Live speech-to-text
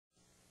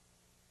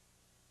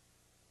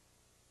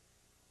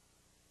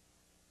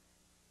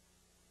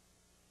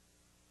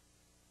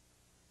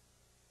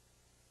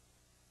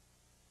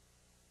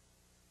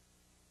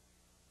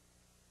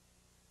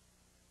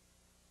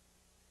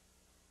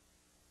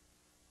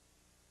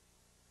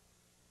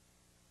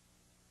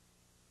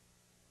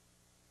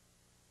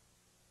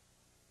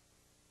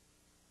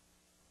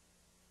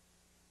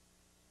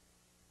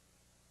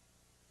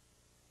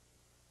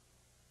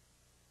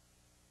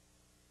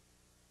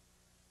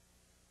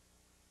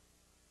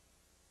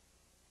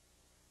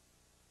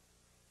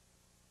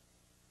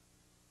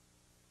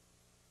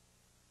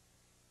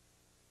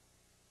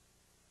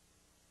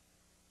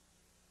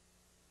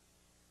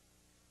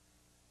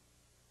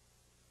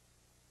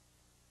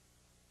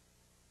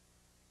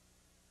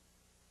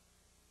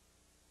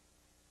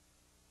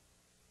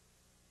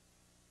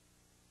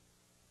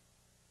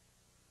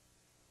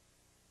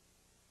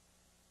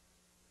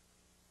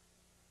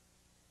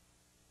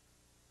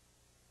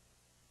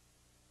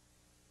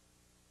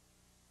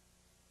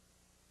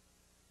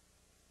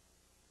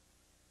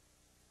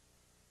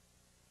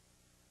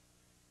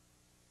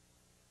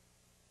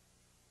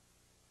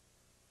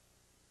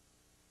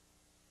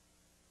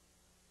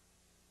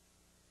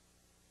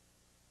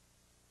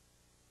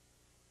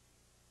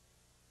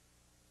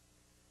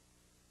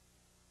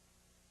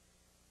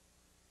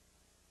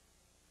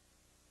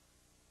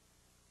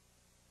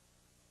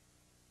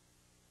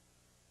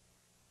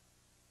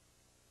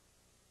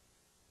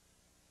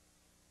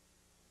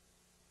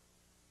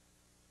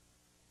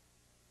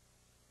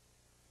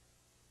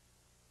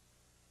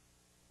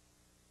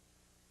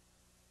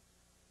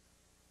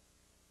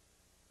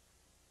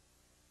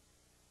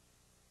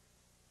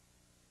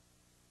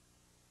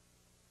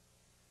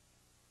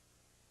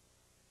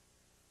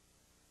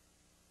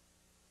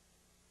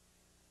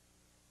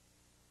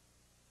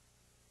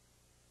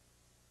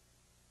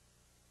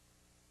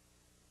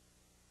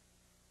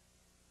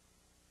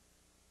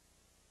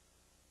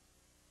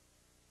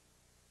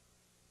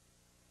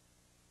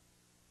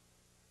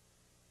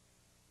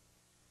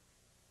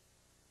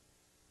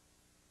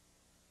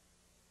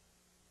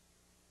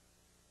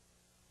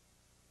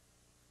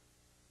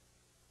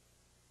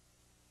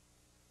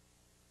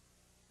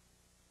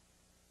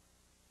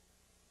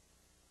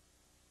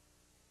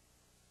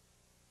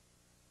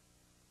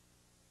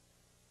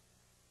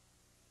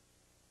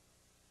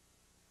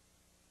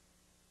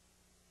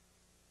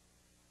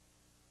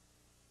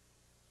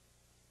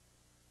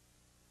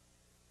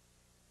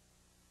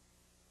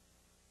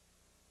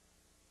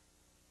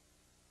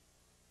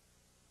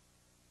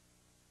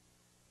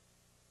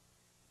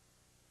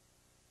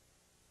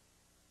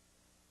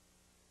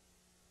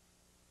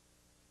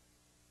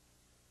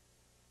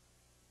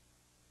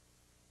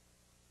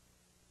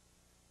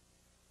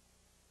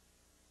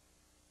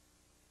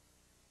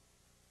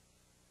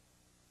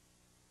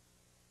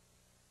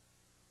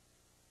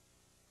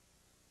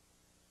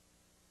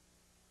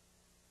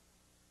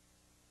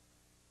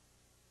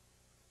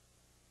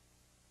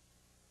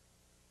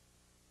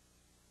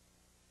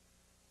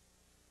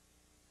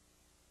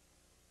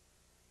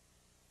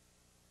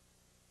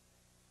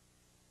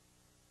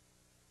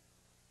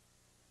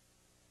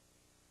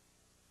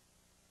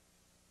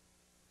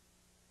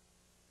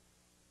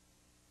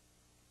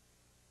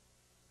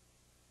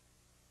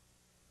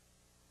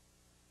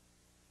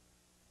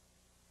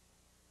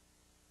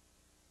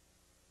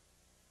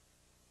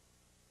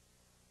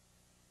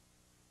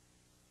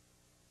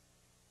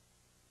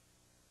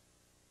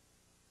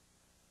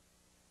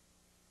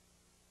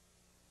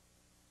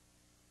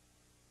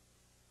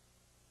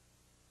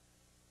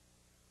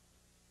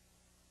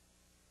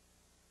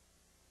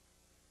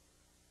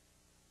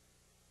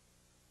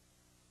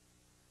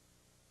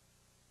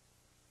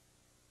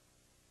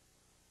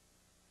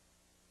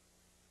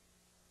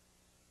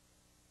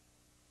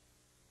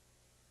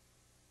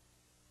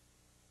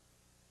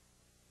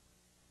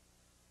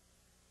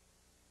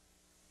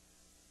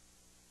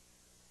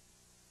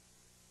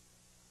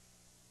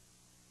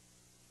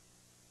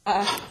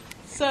Welcome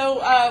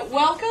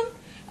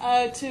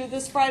to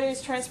this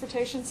Friday's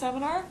transportation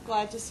seminar.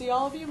 Glad to see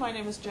all of you. My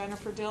name is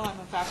Jennifer Dill. I'm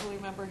a faculty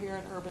member here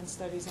in Urban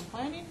Studies and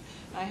Planning.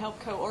 I help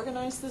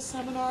co-organize this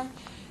seminar.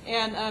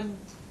 And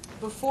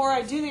before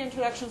I do the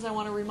introductions, I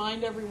want to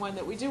remind everyone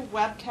that we do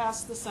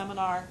webcast the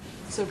seminar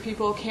so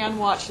people can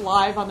watch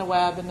live on the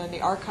web, and then the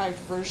archived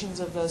versions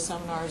of those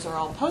seminars are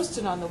all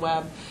posted on the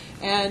web.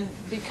 And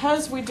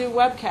because we do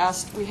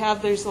webcast, we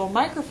have these little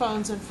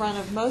microphones in front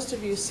of most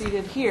of you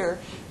seated here.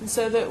 And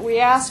so that we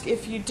ask,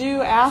 if you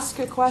do ask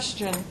a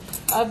question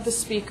of the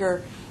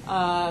speaker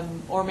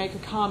or make a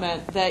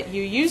comment, that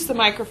you use the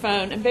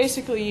microphone, and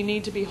basically you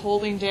need to be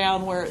holding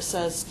down where it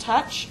says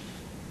touch.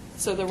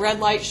 So the red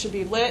light should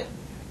be lit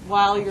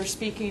while you're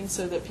speaking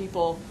so that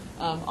people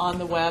on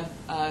the web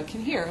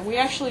can hear. And we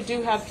actually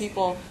do have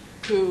people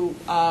who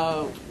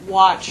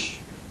watch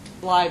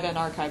live and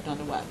archived on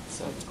the web.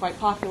 So it's quite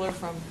popular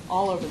from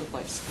all over the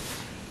place.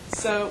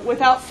 So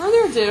without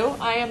further ado,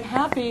 I am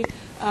happy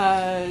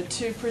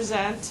to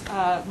present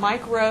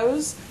Mike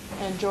Rose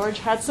and George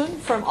Hudson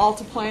from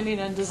Alta Planning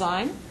and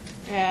Design.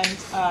 And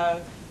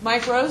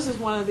Mike Rose is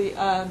one of the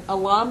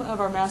alum of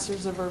our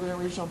Masters of Urban and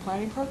Regional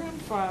Planning program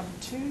from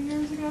 2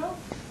 years ago,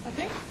 I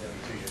think.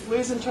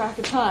 Losing track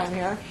of time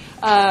here.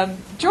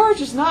 George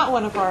is not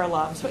one of our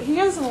alums, but he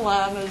is an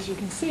alum, as you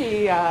can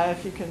see,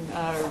 if you can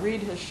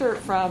read his shirt,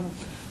 from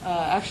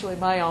actually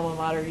my alma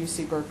mater,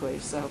 UC Berkeley.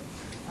 So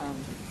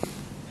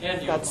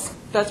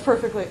that's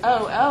perfectly.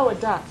 Oh, a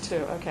duck too.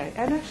 Okay,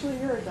 and actually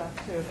you're a duck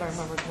too, if I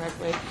remember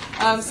correctly.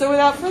 So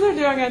without further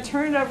ado, I'm going to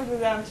turn it over to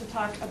them to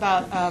talk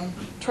about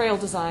trail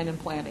design and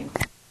planning.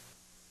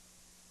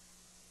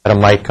 Got a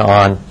mic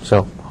on,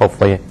 so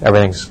hopefully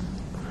everything's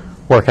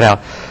working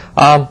out.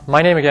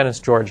 My name again is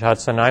George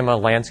Hudson. I'm a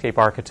landscape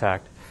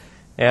architect,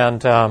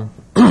 and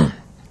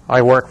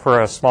I work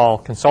for a small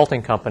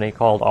consulting company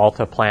called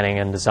Alta Planning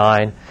and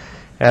Design,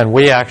 and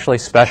we actually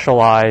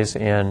specialize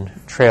in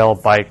trail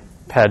bike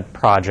ped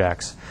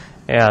projects.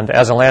 And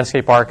as a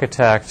landscape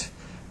architect,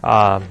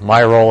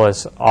 my role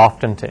is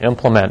often to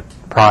implement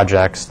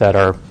projects that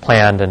are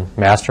planned and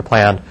master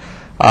planned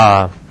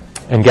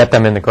and get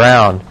them in the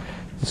ground.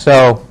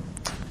 So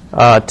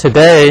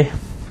today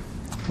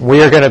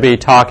we are going to be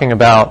talking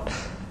about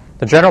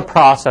the general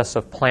process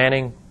of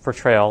planning for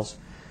trails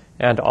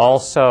and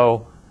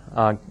also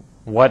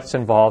what's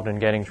involved in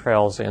getting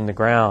trails in the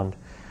ground.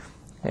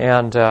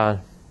 And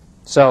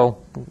so,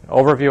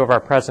 overview of our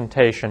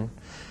presentation,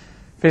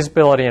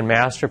 feasibility and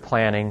master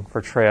planning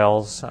for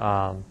trails,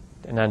 and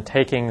then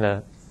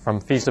taking from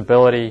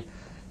feasibility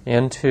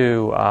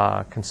into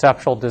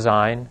conceptual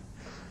design,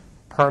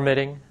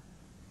 permitting,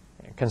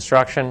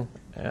 construction,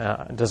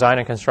 design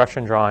and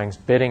construction drawings,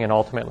 bidding, and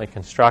ultimately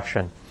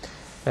construction.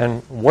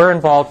 And we're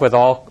involved with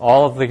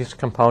all of these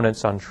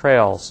components on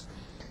trails.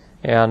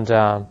 And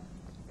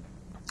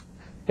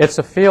it's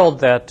a field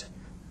that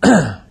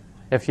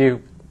if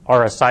you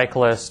are a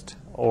cyclist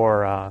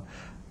or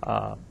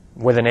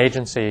with an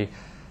agency, it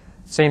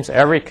seems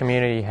every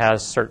community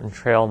has certain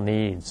trail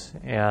needs.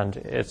 And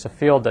it's a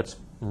field that's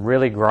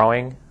really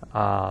growing.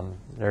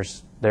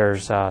 There's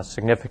a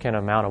significant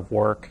amount of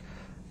work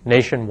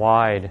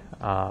nationwide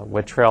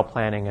with trail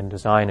planning and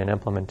design and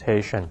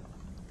implementation.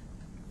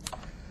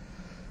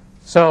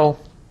 So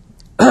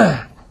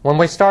when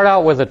we start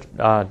out with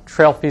a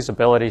trail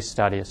feasibility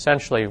study,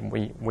 essentially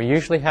we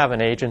usually have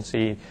an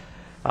agency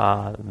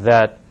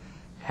that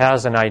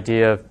has an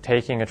idea of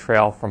taking a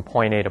trail from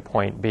point A to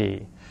point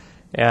B.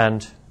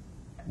 And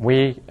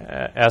we,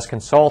 as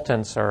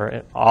consultants,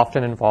 are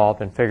often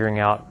involved in figuring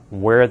out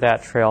where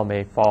that trail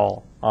may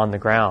fall on the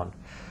ground.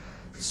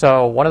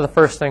 So one of the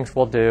first things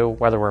we'll do,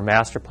 whether we're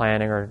master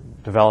planning or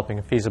developing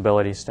a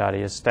feasibility study,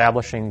 is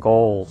establishing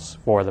goals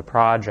for the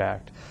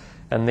project.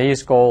 And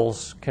these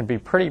goals can be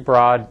pretty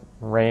broad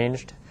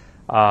ranged.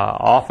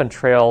 Often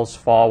trails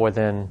fall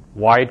within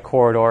wide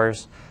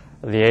corridors.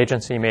 The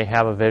agency may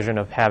have a vision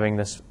of having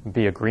this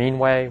be a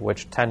greenway,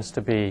 which tends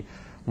to be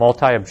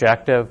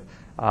multi-objective,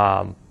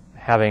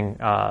 having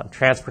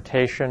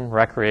transportation,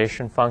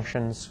 recreation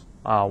functions,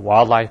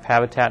 wildlife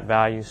habitat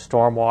values,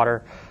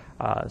 stormwater.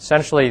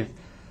 Essentially,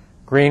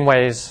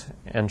 greenways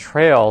and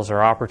trails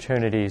are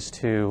opportunities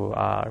to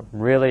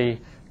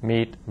really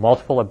meet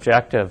multiple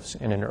objectives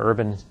in an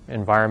urban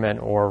environment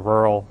or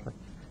rural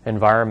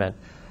environment.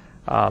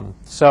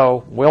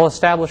 So we'll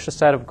establish a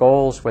set of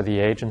goals with the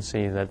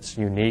agency that's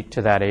unique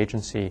to that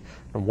agency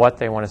and what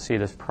they want to see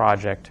this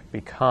project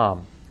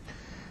become.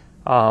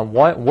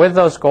 With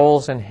those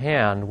goals in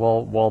hand,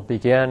 we'll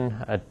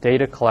begin a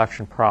data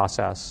collection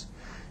process,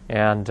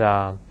 and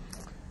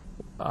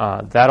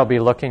that'll be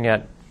looking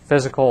at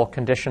physical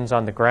conditions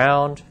on the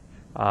ground,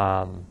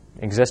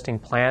 existing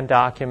plan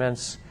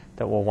documents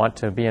that we'll want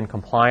to be in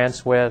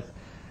compliance with,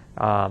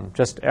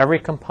 just every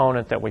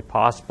component that we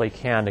possibly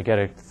can to get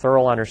a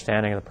thorough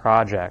understanding of the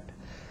project.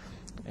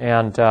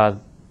 And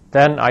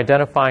then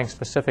identifying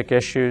specific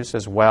issues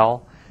as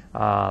well.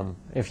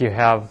 If you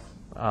have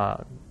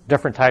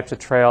different types of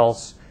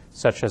trails,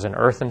 such as an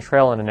earthen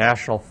trail in a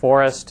national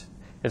forest,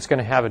 it's going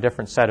to have a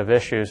different set of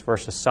issues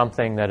versus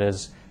something that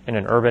is in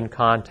an urban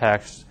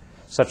context,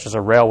 such as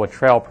a railwood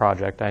trail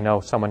project. I know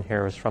someone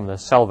here is from the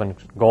Sullivan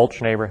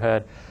Gulch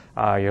neighborhood.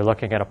 You're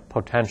looking at a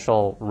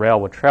potential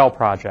railwood trail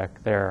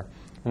project there.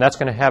 And that's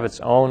going to have its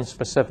own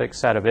specific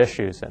set of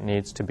issues that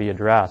needs to be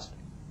addressed.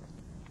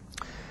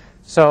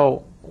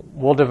 So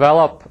we'll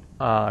develop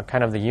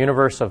kind of the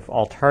universe of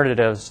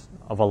alternatives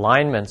of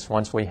alignments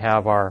once we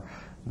have our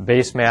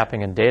base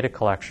mapping and data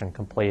collection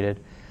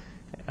completed,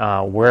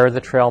 where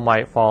the trail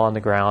might fall on the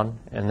ground,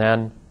 and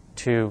then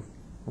to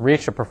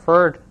reach a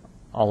preferred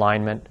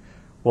alignment,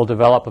 we'll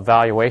develop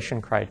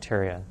evaluation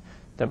criteria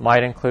that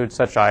might include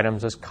such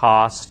items as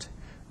cost,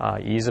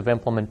 ease of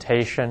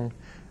implementation,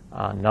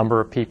 number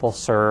of people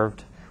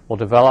served. We'll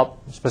develop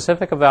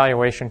specific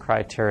evaluation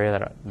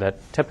criteria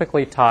that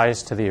typically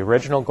ties to the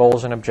original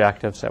goals and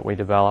objectives that we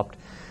developed,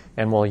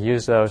 and we'll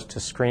use those to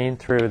screen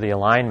through the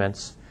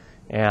alignments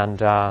and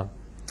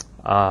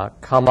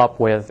come up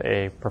with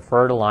a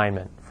preferred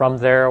alignment. From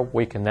there,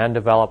 we can then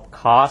develop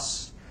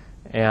costs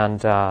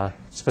and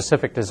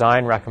specific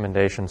design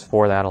recommendations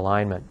for that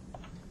alignment.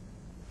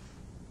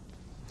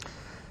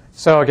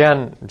 So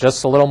again,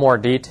 just a little more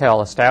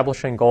detail,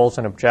 establishing goals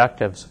and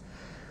objectives.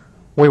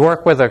 We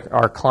work with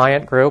our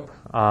client group.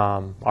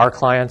 Our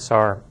clients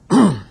are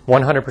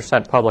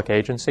 100% public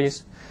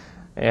agencies,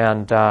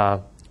 and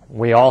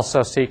we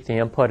also seek the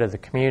input of the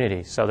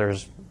community. So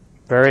there's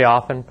very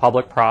often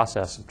public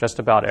process. Just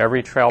about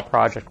every trail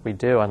project we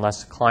do,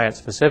 unless the client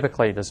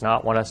specifically does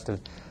not want us to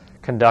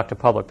conduct a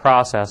public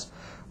process,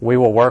 we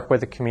will work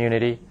with the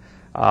community.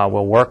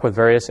 We'll work with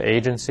various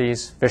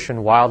agencies, Fish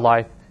and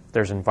Wildlife. If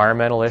there's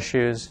environmental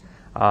issues,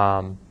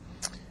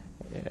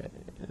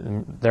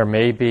 there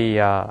may be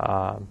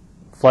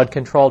flood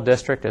control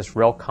district is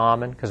real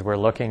common because we're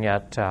looking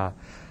at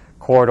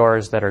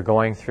corridors that are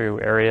going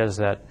through areas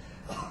that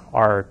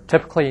are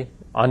typically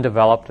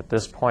undeveloped at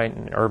this point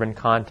in urban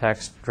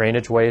context.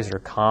 Drainage ways are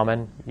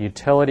common.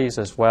 Utilities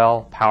as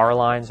well. Power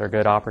lines are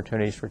good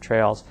opportunities for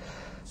trails.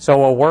 So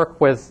we'll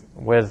work with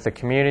the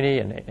community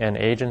and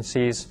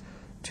agencies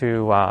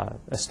to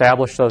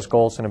establish those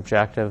goals and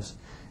objectives.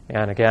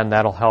 And again,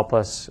 that'll help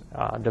us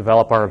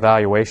develop our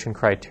evaluation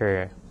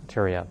criteria.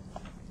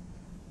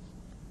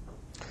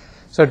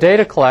 So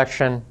data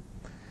collection,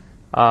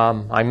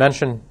 I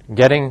mentioned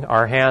getting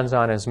our hands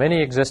on as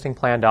many existing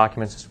plan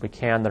documents as we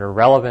can that are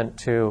relevant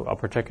to a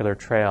particular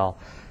trail.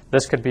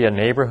 This could be a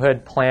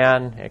neighborhood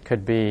plan. It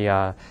could be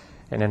an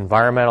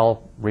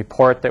environmental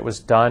report that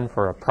was done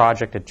for a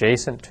project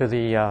adjacent to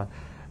the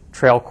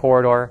trail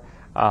corridor.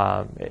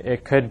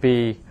 It could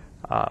be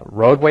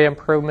roadway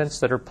improvements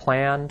that are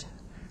planned.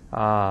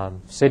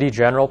 City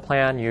general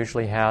plan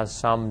usually has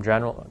some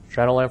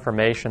general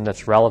information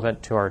that's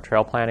relevant to our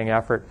trail planning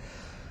effort.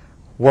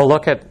 We'll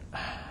look at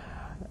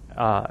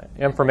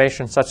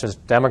information such as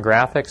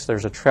demographics.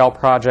 There's a trail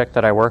project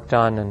that I worked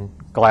on in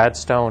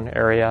Gladstone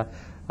area,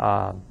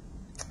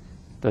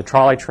 the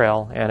trolley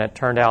trail, and it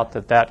turned out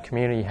that that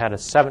community had a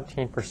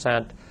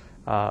 17%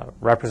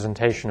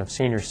 representation of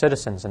senior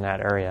citizens in that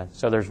area.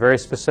 So there's very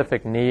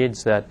specific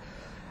needs that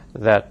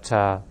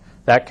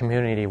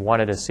community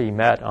wanted to see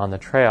met on the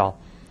trail.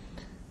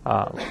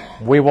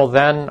 We will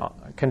then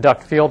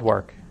conduct field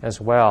work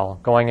as well,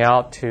 going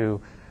out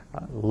to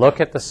look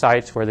at the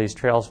sites where these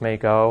trails may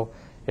go.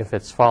 If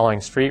it's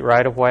following street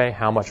right-of-way,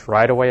 how much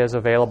right-of-way is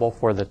available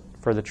for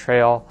the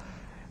trail,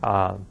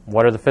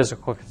 what are the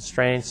physical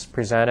constraints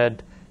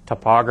presented,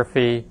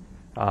 topography,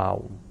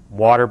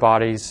 water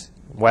bodies,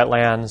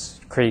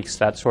 wetlands, creeks,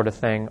 that sort of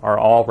thing are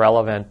all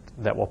relevant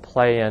that will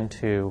play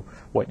into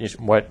what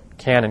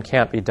can and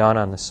can't be done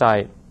on the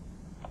site.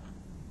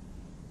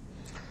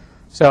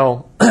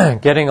 So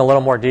getting a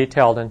little more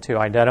detailed into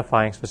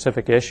identifying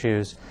specific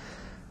issues,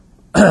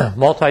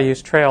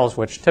 multi-use trails,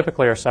 which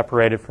typically are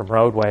separated from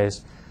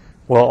roadways,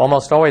 will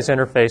almost always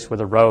interface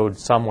with a road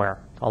somewhere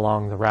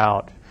along the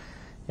route.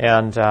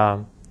 And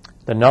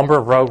the number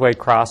of roadway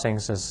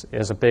crossings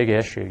is a big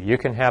issue. You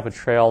can have a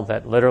trail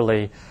that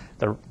literally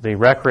the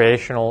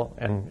recreational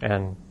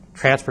and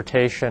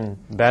transportation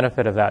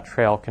benefit of that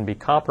trail can be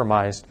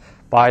compromised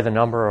by the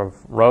number of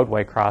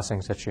roadway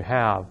crossings that you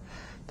have.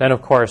 Then,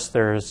 of course,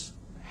 there's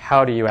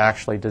how do you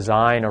actually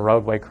design a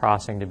roadway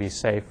crossing to be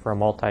safe for a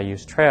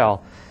multi-use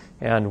trail?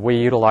 And we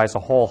utilize a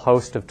whole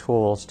host of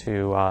tools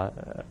to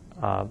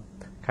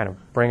kind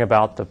of bring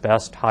about the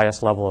best,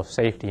 highest level of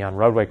safety on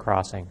roadway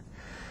crossing.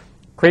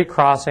 Creek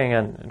crossing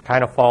and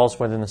kind of falls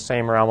within the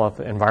same realm of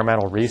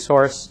environmental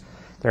resource.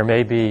 There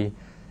may be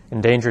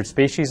endangered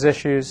species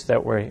issues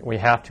that we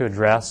have to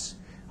address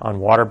on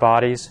water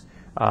bodies.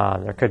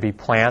 There could be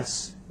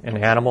plants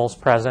and animals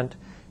present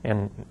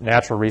in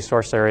natural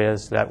resource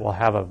areas that will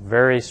have a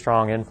very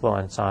strong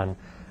influence on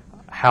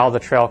how the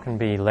trail can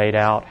be laid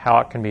out, how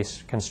it can be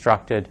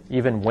constructed,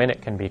 even when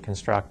it can be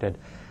constructed.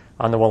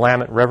 On the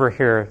Willamette River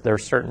here, there are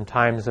certain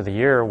times of the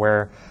year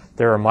where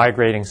there are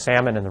migrating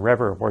salmon in the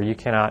river where you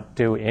cannot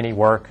do any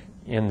work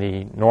in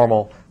the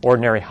normal,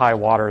 ordinary high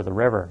water of the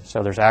river.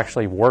 So there's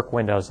actually work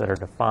windows that are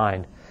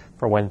defined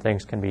for when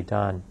things can be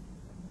done.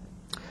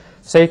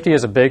 Safety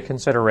is a big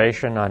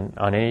consideration on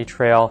any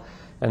trail,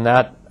 and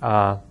that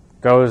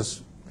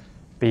goes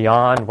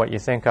beyond what you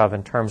think of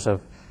in terms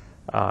of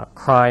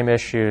crime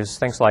issues,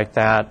 things like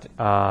that,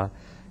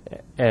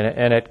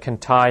 and it can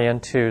tie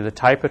into the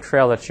type of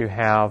trail that you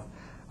have.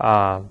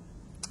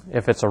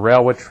 If it's a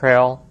railwood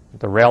trail,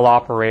 the rail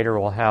operator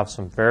will have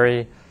some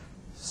very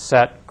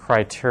set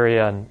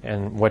criteria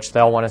in which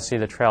they'll want to see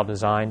the trail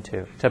designed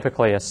to.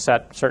 Typically a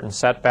certain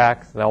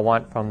setback they'll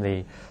want from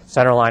the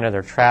center line of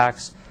their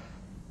tracks,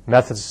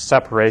 methods of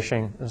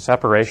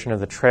separation of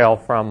the trail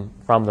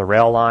from the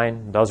rail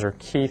line. Those are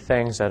key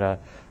things that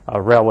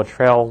a railwood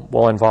trail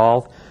will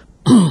involve.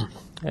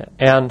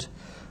 And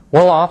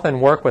we'll often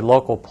work with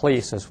local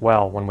police as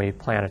well when we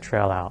plan a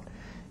trail out.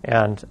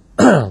 And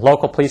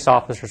local police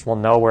officers will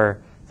know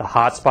where the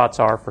hot spots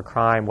are for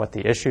crime, what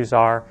the issues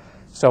are.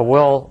 So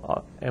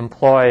we'll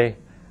employ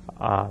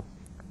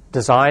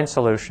design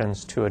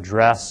solutions to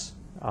address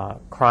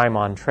crime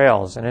on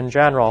trails. And in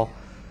general,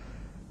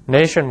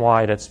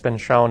 nationwide, it's been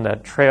shown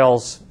that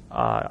trails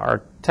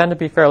tend to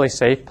be fairly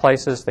safe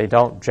places. They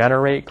don't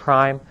generate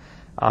crime.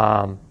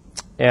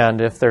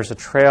 And if there's a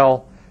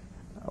trail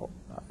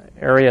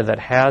area that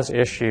has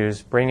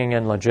issues, bringing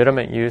in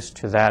legitimate use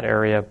to that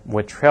area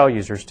with trail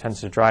users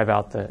tends to drive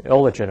out the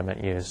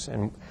illegitimate use.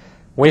 And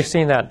we've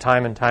seen that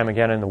time and time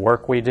again in the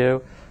work we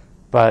do.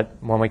 But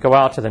when we go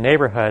out to the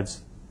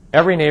neighborhoods,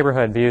 every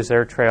neighborhood views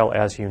their trail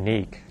as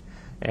unique.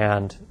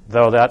 And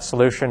though that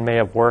solution may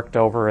have worked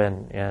over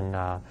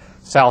in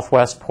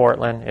southwest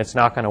Portland, it's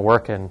not going to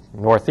work in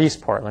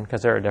northeast Portland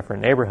because they're a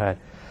different neighborhood.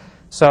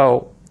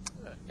 So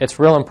it's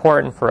real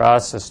important for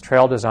us as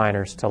trail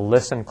designers to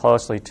listen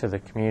closely to the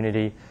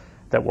community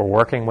that we're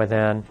working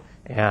within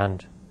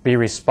and be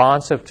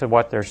responsive to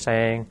what they're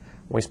saying.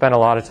 We spend a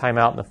lot of time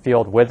out in the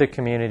field with the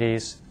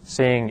communities,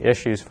 seeing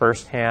issues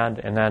firsthand,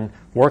 and then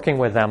working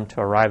with them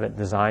to arrive at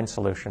design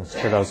solutions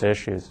to those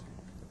issues.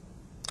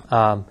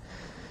 And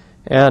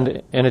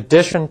in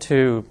addition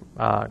to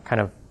kind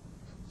of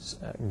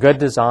good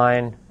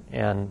design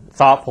and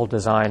thoughtful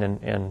design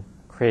in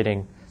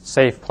creating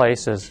safe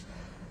places,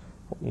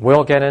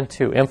 we'll get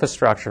into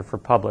infrastructure for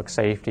public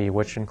safety,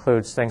 which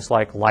includes things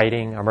like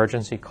lighting,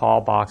 emergency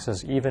call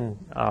boxes, even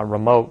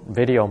remote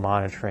video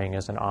monitoring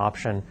is an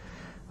option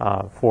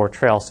for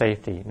trail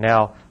safety.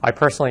 Now, I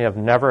personally have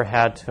never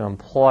had to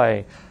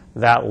employ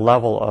that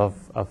level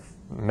of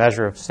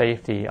measure of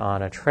safety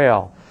on a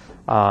trail.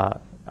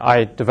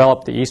 I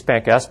developed the East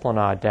Bank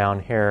Esplanade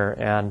down here,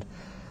 and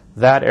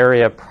that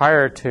area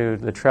prior to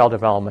the trail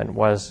development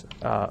was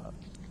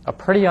a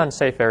pretty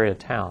unsafe area of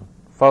town.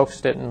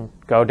 Folks didn't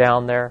go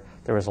down there.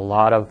 There was a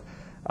lot of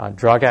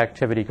drug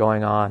activity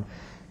going on.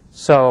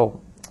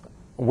 So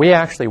we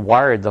actually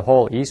wired the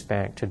whole East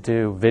Bank to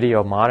do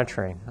video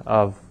monitoring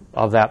of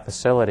that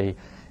facility.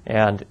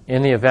 And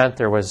in the event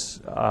there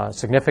was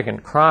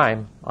significant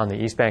crime on the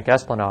East Bank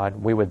Esplanade,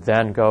 we would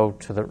then go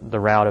to the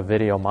route of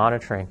video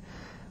monitoring.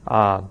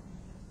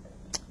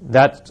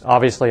 That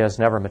obviously has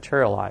never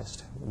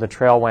materialized. The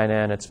trail went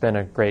in, it's been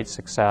a great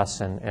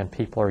success, and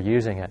people are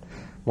using it.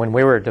 When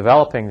we were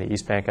developing the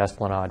East Bank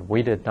Esplanade,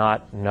 we did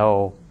not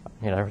know,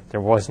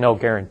 there was no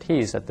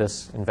guarantees that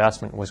this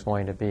investment was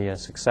going to be a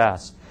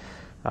success.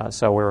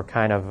 So we were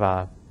kind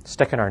of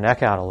sticking our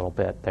neck out a little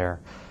bit there.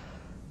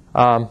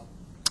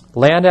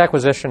 Land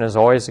acquisition is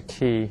always a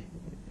key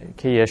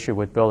issue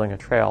with building a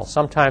trail.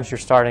 Sometimes you're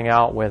starting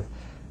out with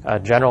a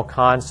general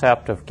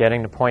concept of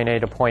getting to point A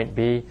to point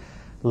B.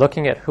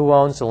 Looking at who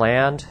owns the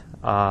land,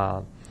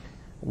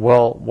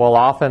 we'll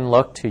often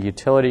look to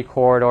utility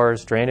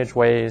corridors, drainage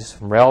ways,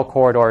 rail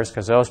corridors,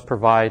 because those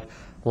provide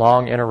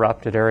long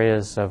interrupted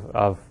areas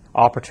of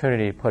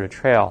opportunity to put a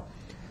trail.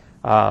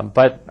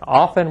 But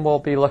often we'll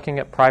be looking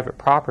at private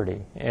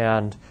property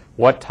and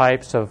what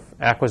types of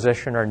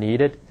acquisition are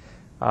needed.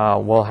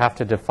 We'll have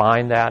to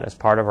define that as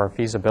part of our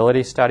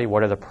feasibility study.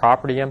 What are the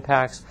property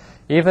impacts?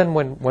 Even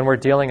when we're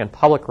dealing in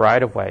public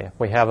right-of-way, if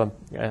we have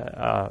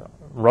a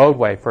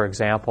roadway, for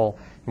example,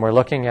 and we're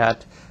looking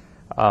at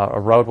a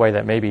roadway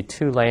that may be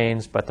 2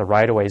 lanes, but the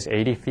right-of-way is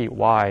 80 feet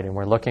wide, and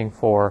we're looking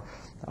for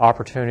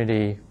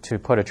opportunity to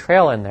put a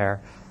trail in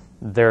there,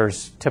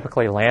 there's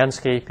typically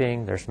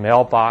landscaping, there's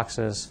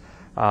mailboxes,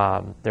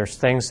 there's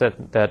things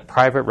that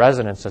private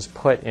residences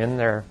put in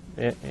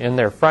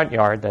their front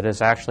yard that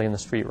is actually in the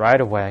street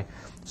right-of-way.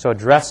 So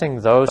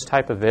addressing those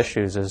type of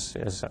issues is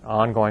an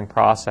ongoing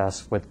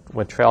process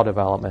with trail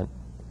development.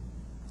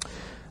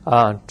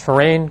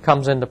 Terrain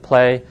comes into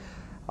play.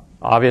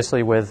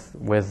 Obviously, with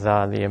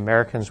the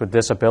Americans with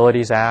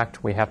Disabilities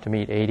Act, we have to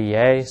meet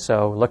ADA.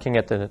 So looking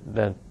at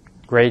the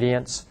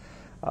gradients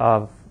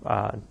of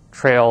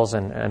trails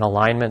and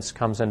alignments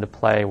comes into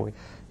play,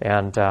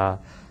 and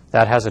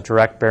that has a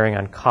direct bearing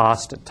on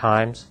cost at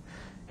times.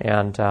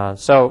 And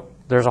so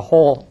there's a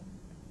whole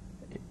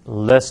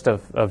list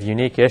of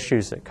unique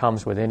issues that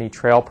comes with any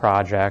trail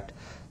project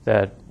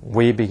that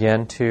we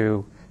begin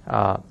to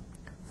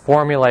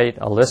formulate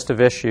a list of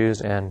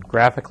issues and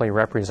graphically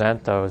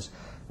represent those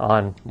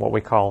on what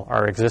we call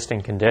our existing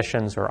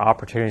conditions or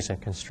opportunities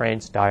and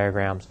constraints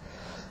diagrams.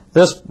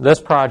 This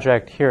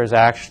project here is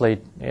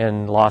actually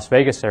in Las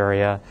Vegas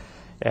area,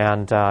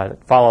 and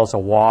it follows a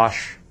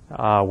wash,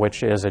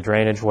 which is a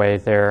drainage way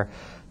there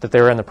that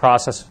they're in the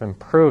process of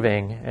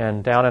improving.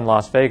 And down in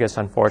Las Vegas,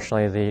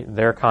 unfortunately,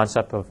 their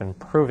concept of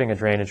improving a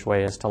drainage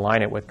way is to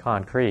line it with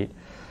concrete.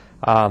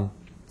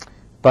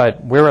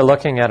 But we were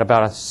looking at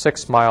about a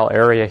 6-mile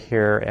area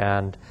here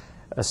and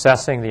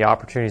assessing the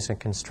opportunities and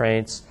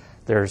constraints.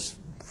 There's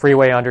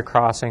freeway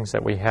undercrossings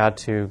that we had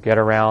to get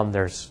around.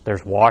 There's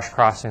wash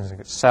crossings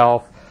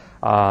itself.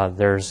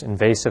 There's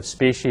invasive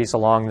species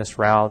along this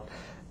route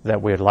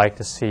that we would like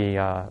to see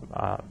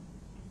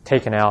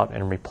taken out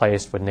and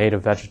replaced with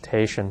native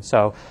vegetation.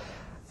 So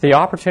the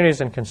opportunities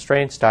and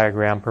constraints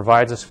diagram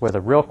provides us with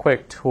a real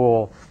quick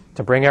tool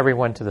to bring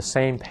everyone to the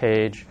same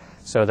page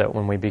so that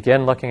when we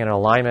begin looking at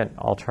alignment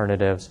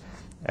alternatives,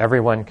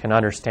 everyone can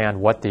understand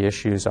what the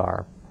issues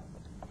are.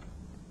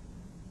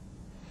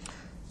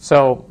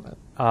 So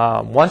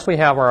once we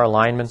have our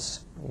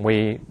alignments,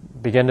 we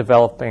begin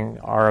developing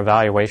our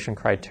evaluation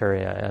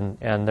criteria.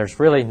 And there's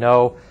really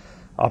no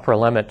upper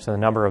limit to the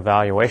number of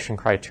evaluation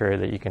criteria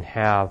that you can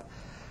have.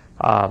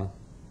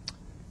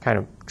 Kind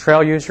of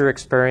trail user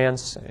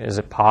experience, is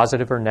it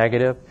positive or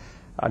negative?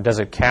 Does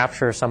it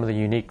capture some of the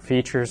unique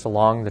features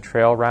along the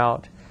trail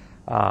route?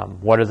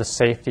 What are the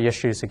safety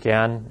issues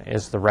again?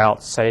 Is the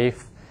route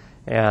safe?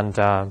 And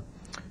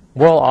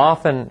we'll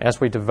often,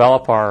 as we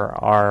develop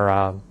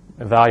our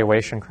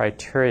evaluation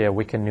criteria,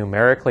 we can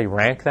numerically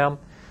rank them,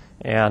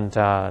 and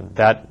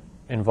that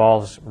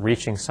involves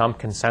reaching some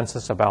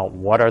consensus about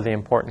what are the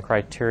important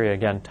criteria,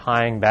 again,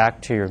 tying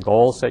back to your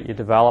goals that you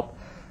develop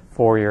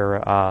for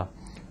your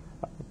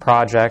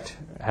project,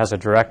 has a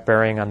direct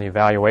bearing on the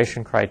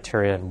evaluation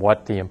criteria and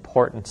what the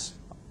importance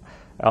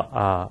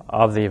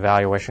of the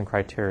evaluation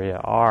criteria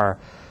are.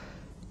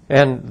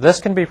 And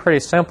this can be pretty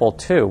simple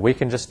too. We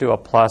can just do a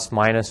plus,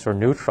 minus, or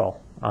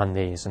neutral on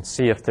these and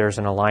see if there's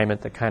an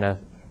alignment that kind of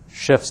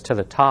shifts to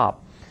the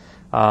top.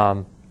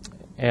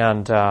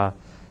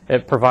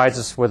 It provides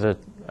us with a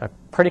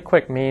pretty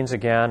quick means,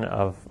 again,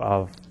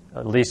 of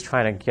at least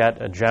trying to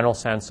get a general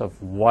sense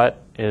of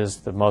what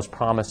is the most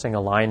promising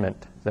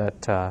alignment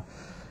that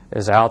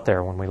is out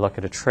there when we look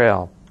at a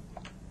trail.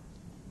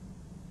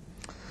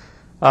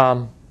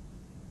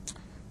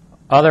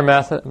 Other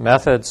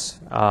methods,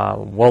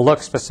 we'll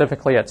look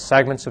specifically at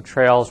segments of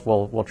trails.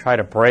 We'll try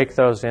to break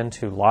those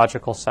into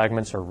logical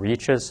segments or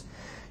reaches,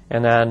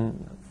 and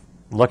then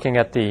looking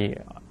at the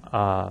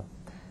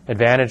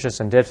advantages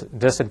and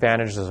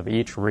disadvantages of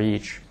each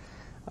reach.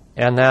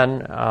 And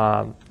then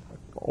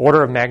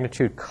order of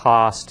magnitude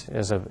cost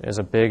is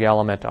a big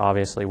element,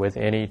 obviously, with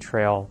any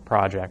trail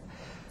project.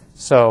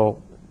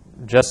 So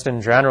just in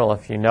general,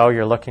 if you know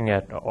you're looking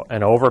at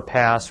an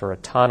overpass or a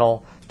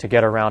tunnel to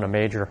get around a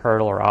major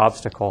hurdle or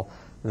obstacle,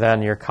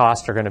 then your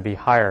costs are going to be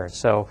higher.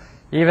 So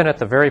even at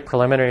the very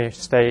preliminary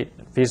state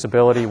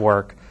feasibility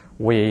work,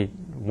 we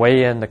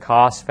weigh in the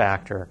cost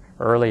factor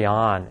early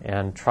on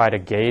and try to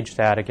gauge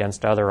that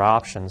against other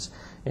options,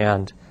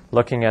 and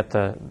looking at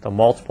the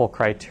multiple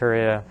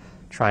criteria,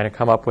 trying to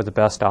come up with the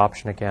best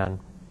option again.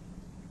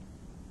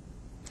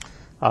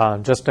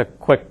 Just a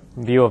quick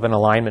view of an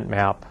alignment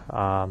map.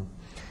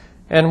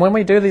 And when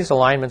we do these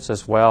alignments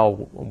as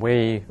well,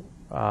 we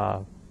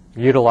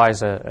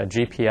utilize a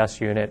GPS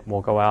unit.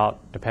 We'll go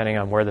out, depending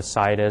on where the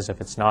site is.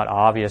 If it's not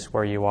obvious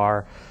where you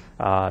are,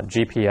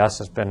 GPS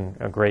has been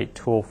a great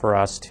tool for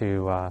us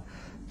to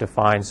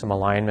define some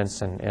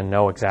alignments and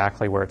know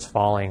exactly where it's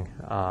falling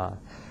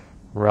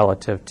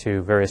relative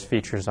to various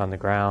features on the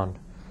ground.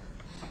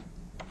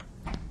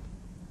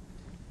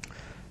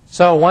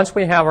 So once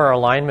we have our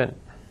alignment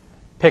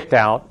picked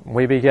out,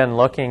 we begin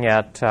looking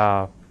at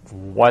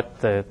what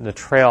the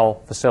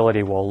trail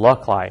facility will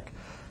look like.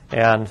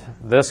 And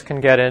this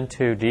can get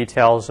into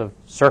details of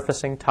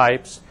surfacing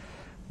types,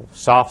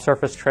 soft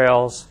surface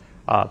trails,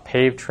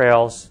 paved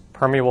trails,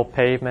 permeable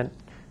pavement,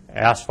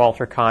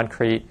 asphalt or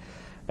concrete,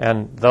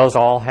 and those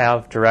all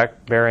have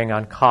direct bearing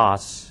on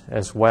costs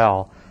as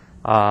well.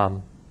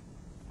 And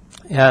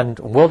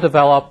we'll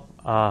develop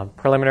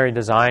preliminary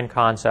design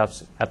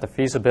concepts at the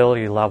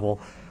feasibility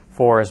level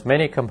for as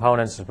many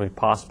components as we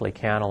possibly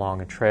can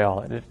along a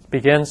trail. It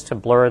begins to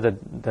blur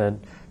the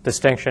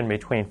distinction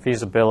between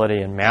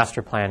feasibility and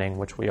master planning,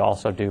 which we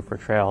also do for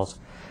trails.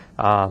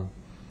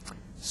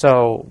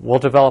 So we'll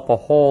develop a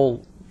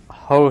whole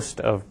host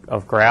of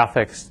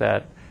graphics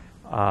that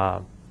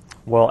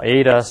will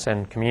aid us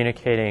in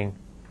communicating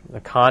the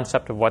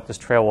concept of what this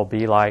trail will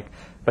be like,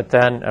 but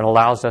then it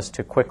allows us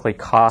to quickly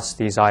cost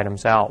these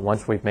items out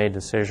once we've made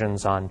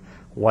decisions on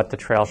what the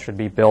trail should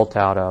be built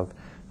out of.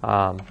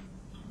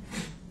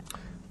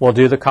 We'll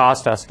do the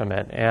cost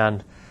estimate,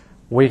 and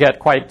we get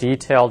quite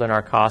detailed in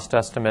our cost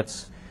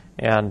estimates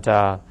and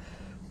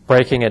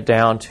breaking it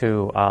down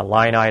to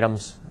line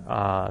items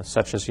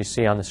such as you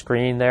see on the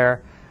screen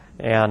there.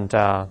 And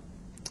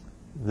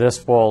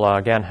this will,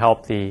 again,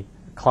 help the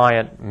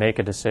client make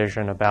a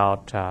decision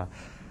about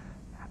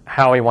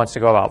how he wants to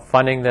go about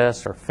funding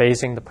this or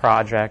phasing the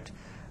project.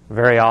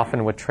 Very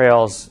often with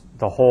trails,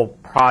 the whole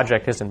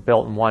project isn't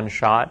built in one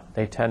shot.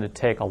 They tend to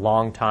take a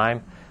long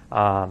time.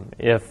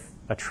 If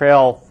a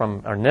trail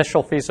from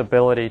initial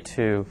feasibility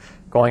to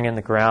going in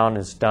the ground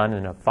is done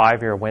in a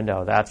 5-year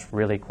window. That's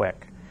really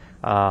quick.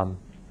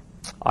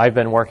 I've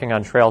been working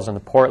on trails in the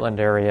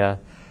Portland area.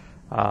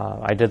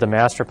 I did the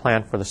master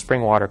plan for the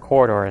Springwater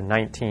Corridor in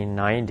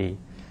 1990,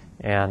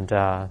 and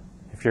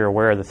if you're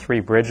aware, the Three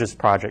Bridges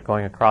project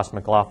going across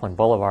McLaughlin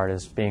Boulevard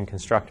is being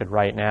constructed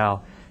right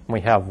now, and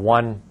we have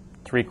 1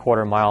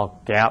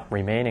 3/4-mile gap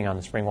remaining on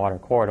the Springwater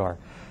Corridor.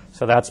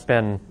 So that's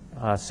been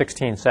a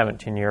 16,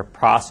 17-year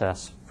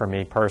process for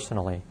me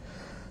personally.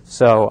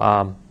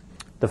 So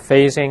the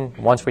phasing,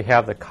 once we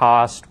have the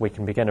cost, we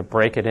can begin to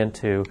break it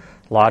into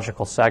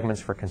logical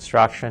segments for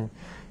construction,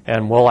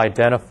 and we'll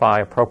identify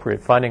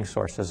appropriate funding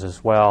sources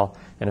as well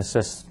and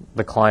assist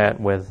the client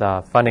with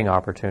funding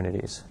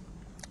opportunities.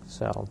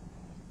 So,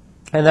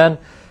 and then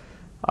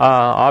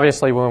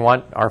obviously we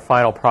want our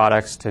final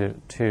products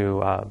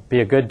to be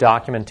a good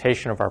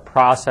documentation of our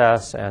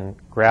process and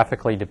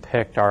graphically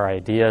depict our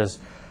ideas.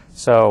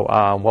 So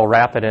we'll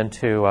wrap it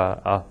into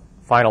a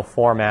final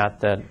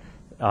format that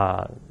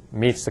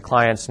meets the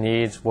client's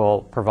needs.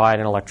 We'll provide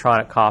an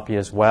electronic copy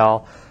as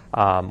well.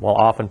 We'll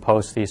often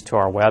post these to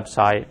our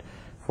website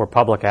for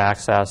public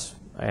access,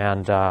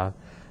 and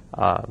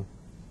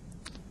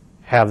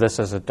have this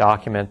as a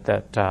document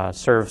that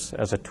serves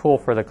as a tool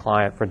for the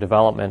client for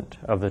development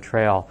of the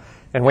trail.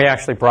 And we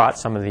actually brought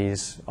some of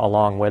these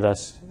along with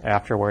us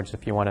afterwards.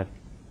 If you want to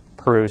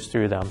peruse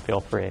through them, feel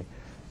free.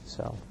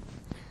 So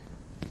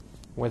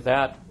with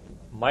that,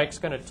 Mike's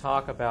going to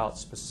talk about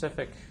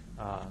specific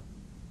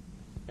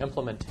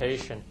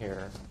implementation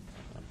here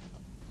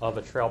of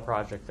a trail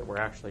project that we're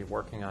actually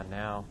working on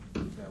now.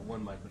 Yeah,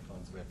 one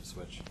microphone, so we have to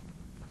switch.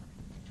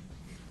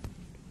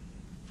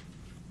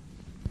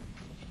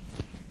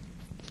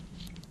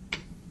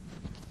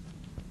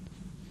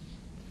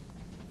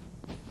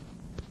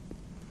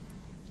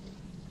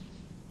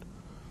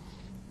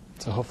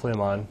 So hopefully I'm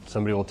on.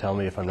 Somebody will tell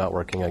me if I'm not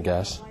working, I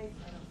guess.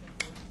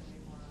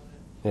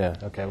 Yeah,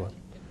 okay. Well,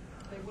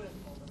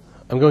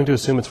 I'm going to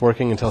assume it's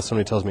working until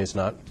somebody tells me it's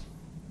not.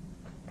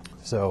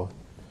 So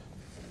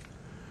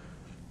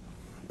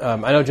I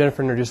know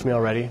Jennifer introduced me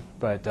already,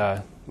 but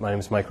my name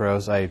is Mike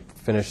Rose. I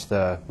finished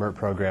the MERT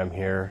program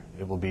here.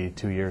 It will be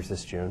 2 years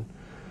this June.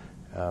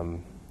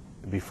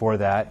 Before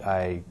that,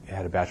 I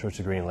had a bachelor's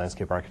degree in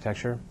landscape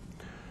architecture.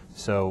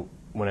 So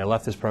when I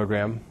left this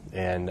program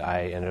and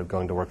I ended up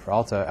going to work for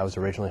Alta, I was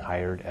originally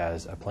hired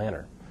as a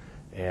planner.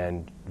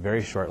 And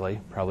very shortly,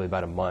 probably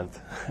about a month,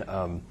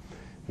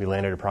 we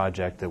landed a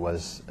project that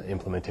was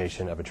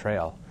implementation of a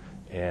trail.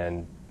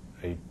 And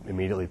they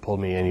immediately pulled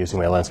me in using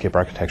my landscape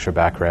architecture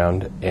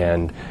background,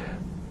 and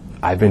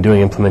I've been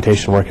doing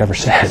implementation work ever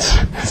since.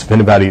 It's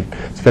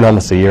been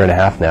almost a year and a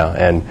half now,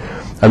 and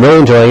I'm really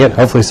enjoying it.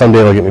 Hopefully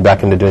someday it'll get me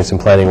back into doing some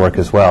planning work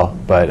as well,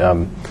 but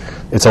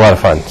it's a lot of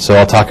fun. So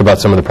I'll talk about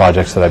some of the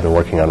projects that I've been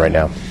working on right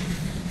now.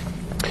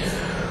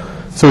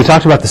 So we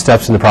talked about the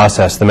steps in the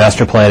process, the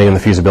master planning and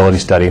the feasibility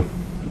study,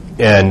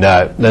 and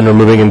then we're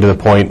moving into the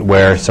point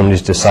where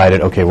somebody's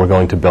decided, okay, we're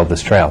going to build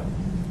this trail.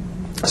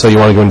 So you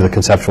want to go into the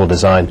conceptual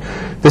design.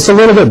 This a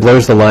little bit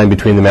blurs the line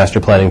between the master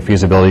planning and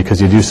feasibility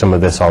because you do some of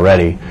this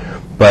already.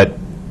 But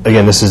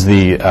again, this is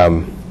the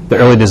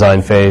early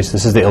design phase.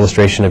 This is the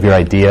illustration of your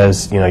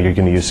ideas. You know, you're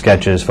going to use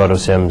sketches, photo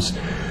sims,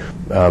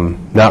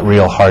 not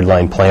real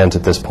hardline plans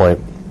at this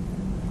point.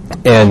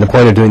 And the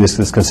point of doing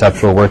this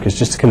conceptual work is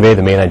just to convey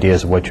the main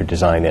ideas of what your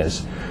design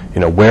is.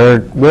 You know, where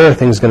are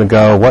things going to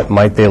go? What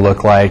might they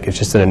look like? It's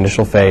just an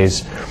initial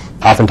phase,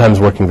 oftentimes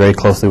working very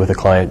closely with the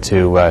client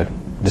to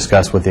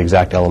discuss what the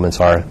exact elements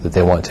are that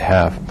they want to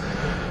have.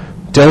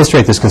 To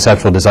illustrate this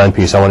conceptual design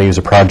piece, I want to use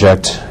a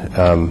project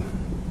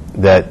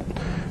that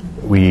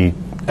we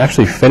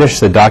actually finished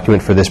the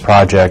document for this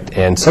project,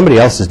 and somebody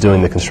else is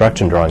doing the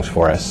construction drawings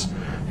for us.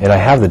 And I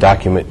have the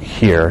document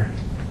here,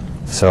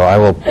 so I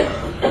will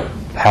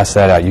pass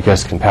that out. You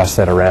guys can pass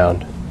that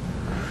around.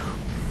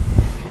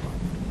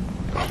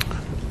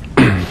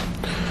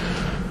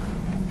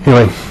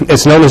 Anyway,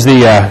 it's known as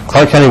the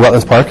Clark County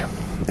Wetlands Park.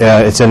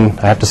 It's in,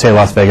 I have to say,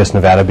 Las Vegas,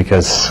 Nevada,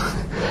 because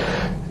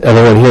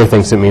everyone here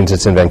thinks it means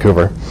it's in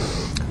Vancouver.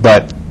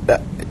 But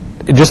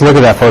just look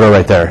at that photo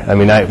right there. I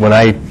mean, when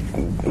I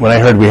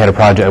heard we had a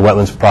project, a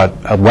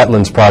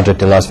wetlands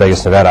project in Las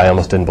Vegas, Nevada, I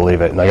almost didn't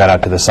believe it. And I got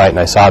out to the site and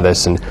I saw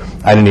this, and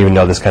I didn't even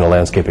know this kind of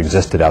landscape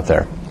existed out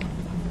there.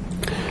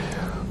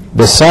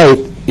 The site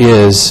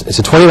it's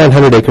a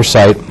 2,900-acre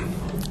site,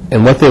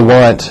 and what they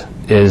want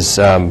is,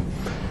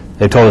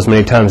 they've told us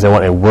many times, they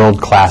want a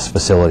world-class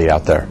facility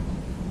out there.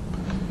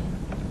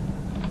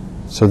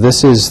 So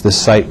this is the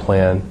site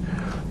plan.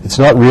 It's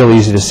not real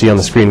easy to see on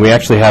the screen. We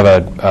actually have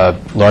a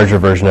larger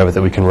version of it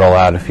that we can roll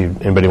out if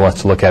anybody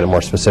wants to look at it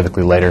more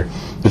specifically later.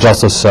 There's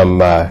also some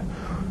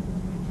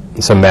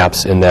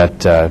maps in that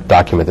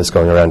document that's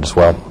going around as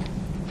well.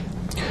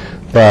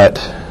 But,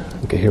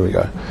 okay, here we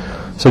go.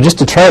 So just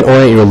to try and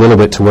orient you a little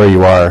bit to where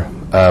you are,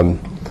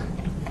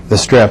 the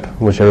Strip,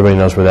 which everybody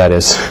knows where that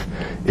is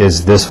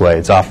this way.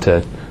 It's off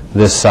to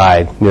this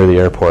side near the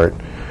airport.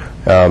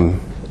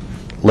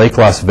 Lake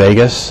Las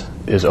Vegas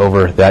is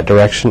over that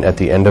direction at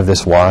the end of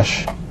this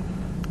wash,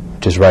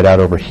 which is right out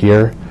over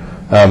here.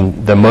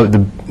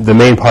 The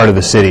main part of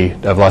the city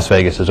of Las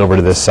Vegas is over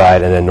to this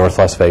side, and then North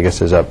Las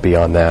Vegas is up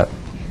beyond that.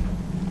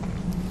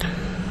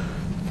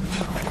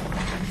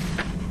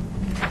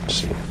 Let's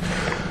see.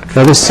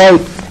 Now this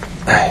site,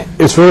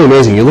 it's really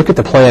amazing. You look at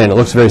the plan, and it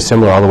looks very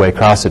similar all the way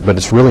across it, but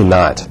it's really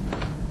not.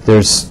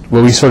 There's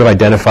what we sort of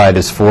identified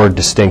as 4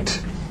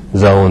 distinct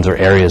zones or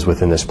areas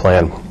within this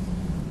plan.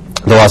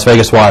 The Las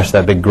Vegas wash,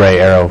 that big gray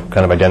arrow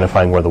kind of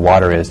identifying where the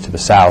water is to the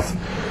south.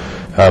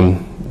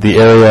 The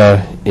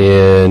area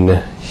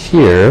in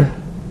here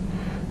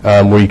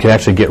where you can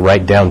actually get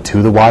right down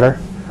to the water.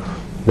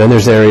 Then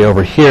there's the area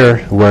over here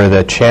where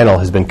the channel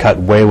has been cut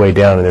way, way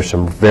down, and there's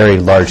some very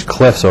large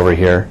cliffs over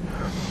here.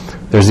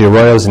 There's the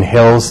arroyos and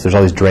hills. There's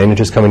all these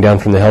drainages coming down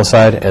from the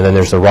hillside, and then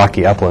there's the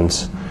rocky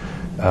uplands.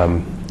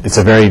 It's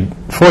a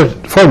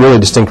four really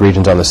distinct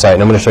regions on the site,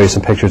 and I'm going to show you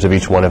some pictures of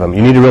each one of them.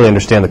 You need to really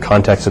understand the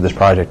context of this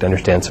project to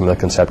understand some of the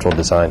conceptual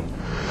design.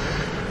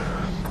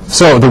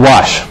 So the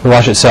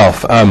wash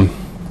itself.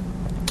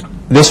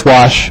 This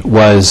wash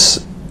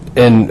was,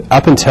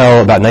 up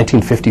until about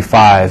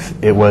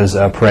 1955, it was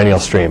a perennial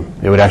stream.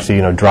 It would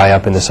actually, dry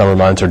up in the summer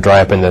months or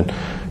dry up in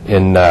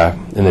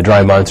the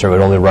dry months, or it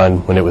would only run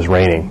when it was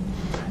raining.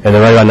 And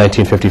then right around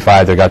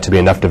 1955, there got to be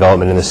enough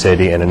development in the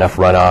city and enough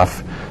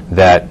runoff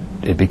that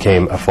it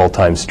became a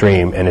full-time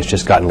stream, and it's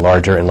just gotten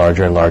larger and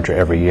larger and larger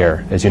every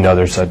year. As you know,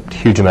 there's a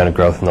huge amount of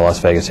growth in the Las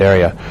Vegas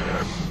area.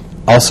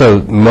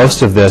 Also,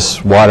 most of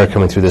this water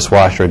coming through this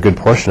wash, or a good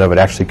portion of it,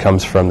 actually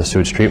comes from the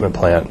sewage treatment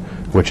plant,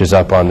 which is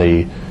up on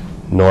the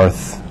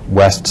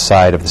northwest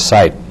side of the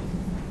site.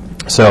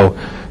 So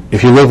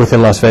if you live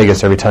within Las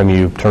Vegas, every time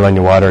you turn on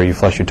your water or you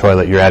flush your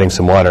toilet, you're adding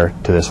some water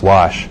to this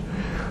wash.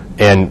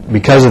 And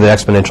because of the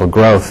exponential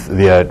growth,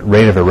 the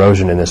rate of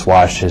erosion in this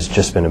wash has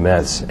just been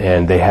immense.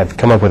 And they have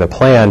come up with a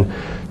plan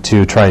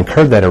to try and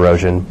curb that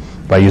erosion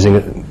by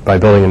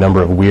building a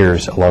number of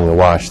weirs along the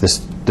wash.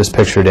 This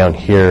picture down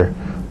here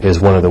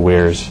is one of the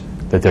weirs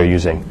that they're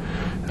using.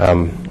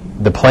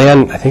 The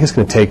plan, I think it's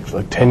going to take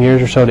like 10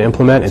 years or so to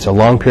implement. It's a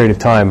long period of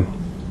time,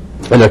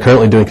 and they're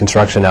currently doing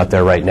construction out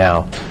there right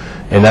now.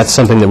 And that's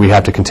something that we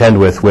have to contend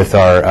with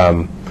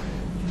our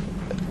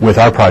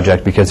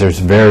project, because there's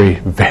very,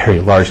 very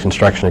large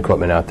construction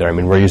equipment out there. I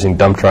mean, we're using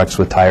dump trucks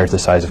with tires the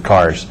size of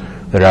cars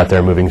that are out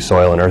there moving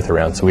soil and earth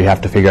around. So we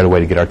have to figure out a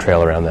way to get our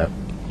trail around that.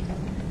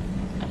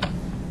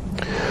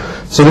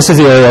 So this is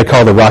the area I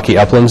call the rocky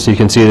uplands. You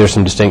can see there's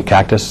some distinct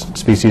cactus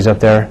species up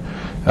there.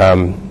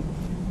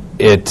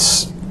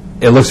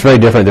 It looks very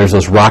different. There's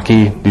these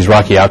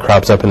rocky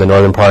outcrops up in the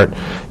northern part,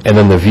 and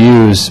then the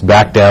views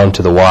back down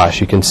to the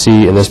wash. You can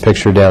see in this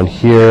picture down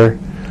here,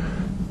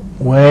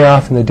 way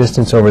off in the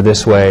distance over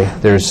this way,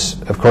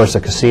 there's, of course, a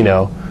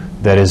casino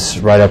that is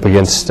right up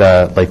against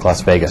Lake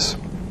Las Vegas.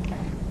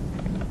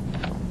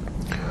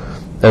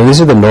 And these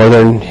are the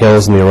northern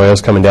hills and the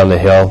arroyos coming down the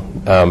hill.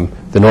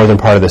 The northern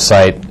part of the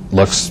site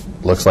looks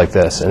like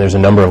this, and there's a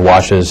number of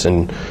washes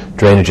and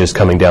drainages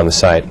coming down the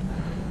site.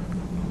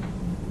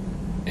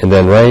 And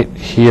then right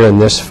here in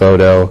this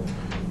photo,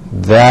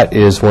 that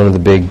is one of the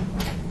big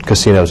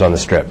casinos on the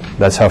Strip.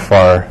 That's how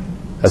far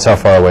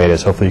away it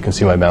is. Hopefully you can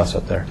see my mouse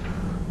up there.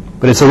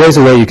 But it's a ways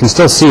away. You can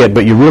still see it,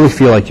 but you really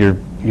feel like you're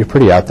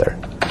pretty out there.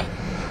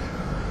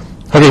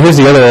 Okay, here's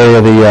the other area,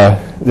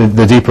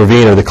 the deep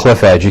ravine or the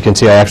cliff edge. You can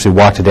see I actually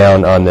walked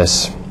down on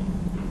this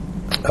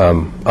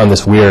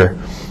weir,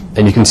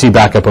 and you can see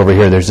back up over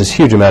here. There's this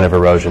huge amount of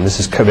erosion. This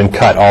has been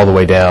cut all the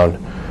way down,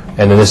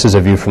 and then this is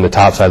a view from the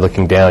top side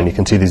looking down. You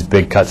can see these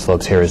big cut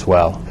slopes here as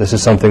well. This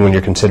is something when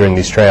you're considering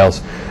these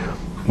trails,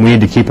 we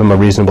need to keep them a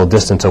reasonable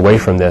distance away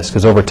from this,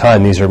 because over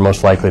time these are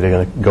most likely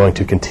going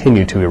to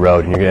continue to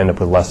erode, and you're going to end up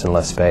with less and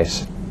less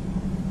space.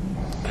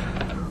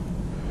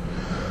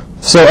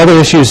 So other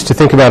issues to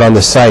think about on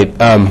this site,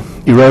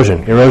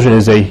 erosion. Erosion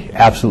is a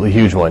absolutely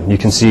huge one. You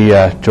can see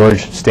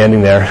George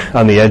standing there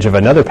on the edge of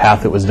another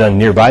path that was done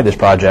nearby this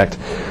project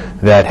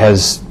that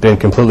has been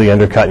completely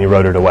undercut and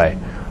eroded away.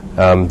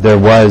 There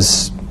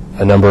was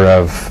a number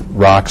of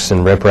rocks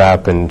and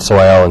riprap and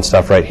soil and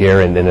stuff right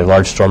here, and in a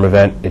large storm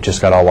event, it just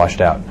got all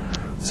washed out.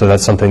 So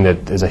that's something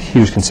that is a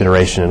huge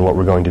consideration in what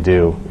we're going to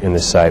do in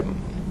this site.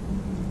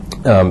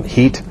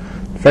 Heat,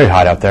 very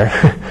hot out there.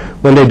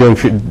 One day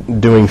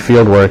doing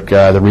field work,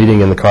 the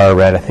reading in the car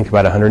read, I think,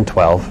 about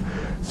 112.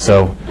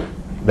 So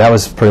that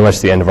was pretty much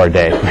the end of our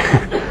day.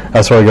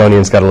 Us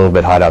Oregonians got a little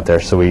bit hot out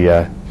there, so we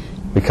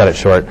cut it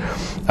short.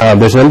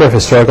 There's a number of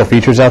historical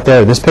features out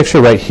there. This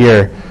picture right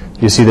here,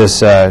 you see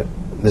this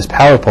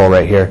power pole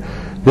right here.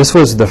 This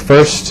was the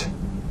first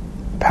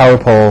power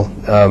pole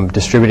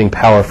distributing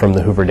power from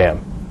the Hoover Dam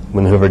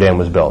when the Hoover Dam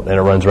was built, and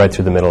it runs right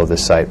through the middle of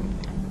this site.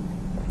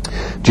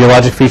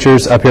 Geologic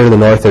features up here to the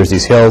north, there's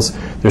these hills.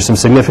 There's some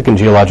significant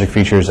geologic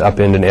features up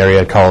in an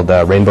area called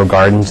Rainbow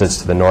Gardens. It's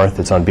to the north.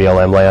 It's on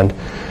BLM land.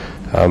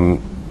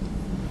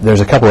 There's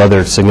a couple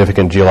other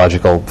significant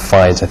geological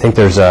finds. I think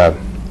there's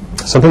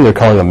something they're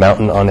calling a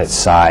mountain on its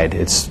side.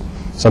 It's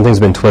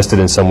Something's been twisted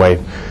in some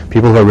way.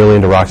 People who are really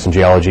into rocks and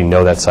geology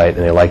know that site,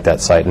 and they like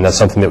that site, and that's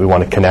something that we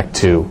want to connect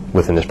to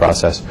within this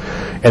process.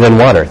 And then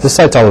water. This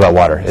site's all about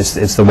water. It's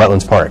the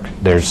wetlands park.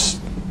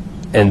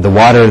 And the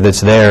water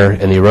that's there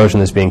and the erosion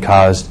that's being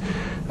caused,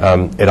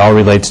 it all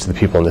relates to the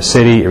people in the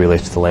city. It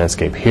relates to the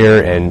landscape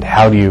here. And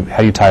how do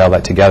you tie all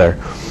that together?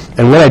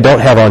 And what I don't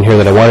have on here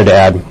that I wanted to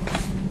add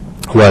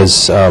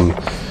was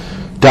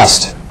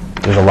dust.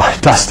 There's a lot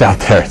of dust out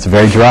there. It's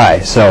very dry.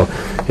 So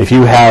if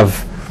you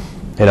have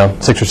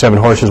 6 or 7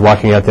 horses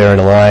walking out there in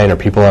a line, or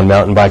people on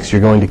mountain bikes, you're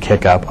going to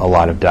kick up a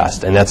lot of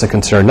dust. And that's a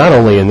concern not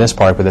only in this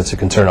park, but that's a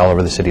concern all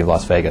over the city of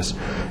Las Vegas.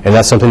 And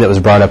that's something that was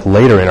brought up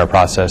later in our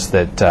process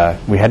that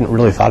we hadn't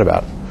really thought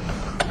about.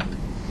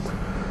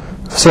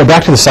 So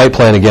back to the site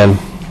plan again.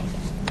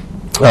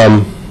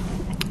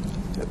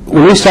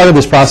 When we started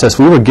this process,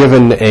 we were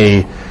given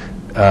a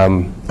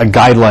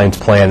guidelines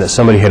plan that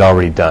somebody had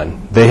already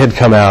done. They had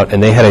come out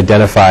and they had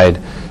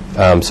identified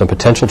some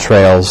potential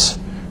trails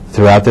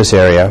throughout this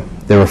area.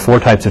 There were 4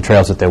 types of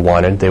trails that they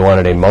wanted. They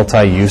wanted a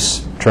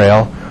multi-use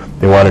trail.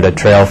 They wanted a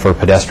trail for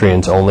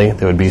pedestrians only.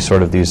 There would be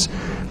sort of these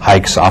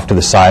hikes off to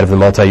the side of the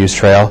multi-use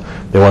trail.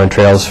 They wanted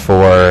trails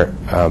for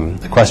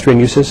equestrian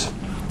uses.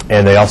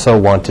 And they also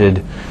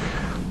wanted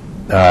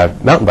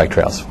mountain bike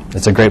trails.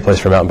 It's a great place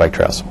for mountain bike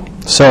trails.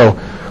 So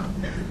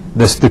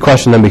the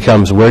question then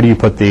becomes, where do you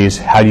put these?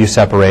 How do you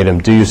separate them?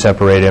 Do you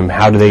separate them?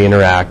 How do they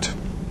interact?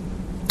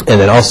 And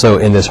then also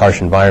in this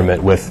harsh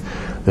environment with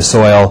the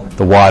soil,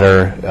 the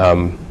water,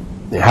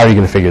 how are you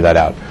going to figure that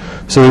out?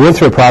 So we went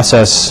through a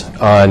process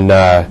on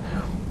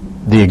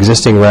the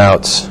existing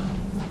routes.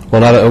 We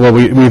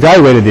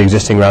evaluated the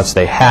existing routes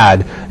they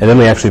had, and then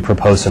we actually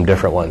proposed some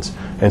different ones.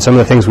 And some of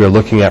the things we were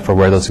looking at for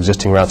where those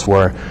existing routes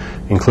were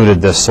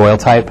included the soil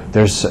type.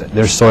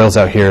 There's soils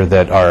out here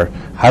that are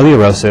highly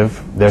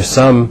erosive. There's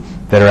some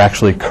that are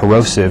actually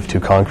corrosive to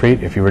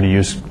concrete. If you were to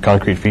use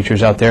concrete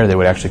features out there, they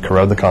would actually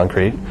corrode the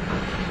concrete.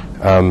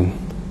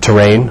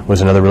 Terrain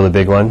was another really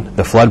big one.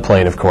 The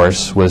floodplain, of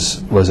course,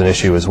 was an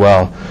issue as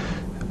well.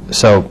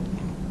 So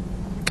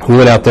we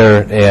went out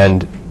there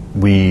and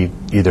we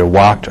either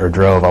walked or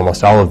drove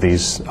almost all of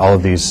these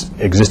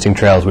existing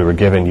trails we were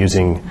given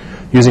using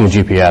a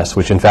GPS,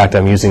 which in fact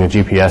I'm using a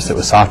GPS that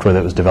was software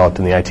that was developed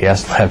in the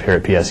ITS lab here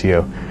at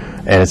PSU,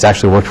 and it's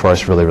actually worked for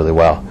us really, really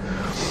well.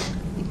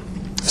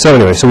 So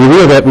anyway, we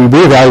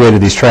reevaluated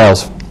these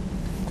trails,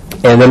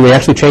 and then we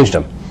actually changed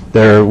them.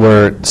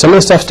 Some of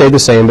the stuff stayed the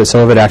same, but some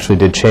of it actually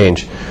did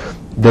change.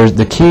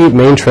 The key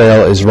main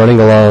trail is running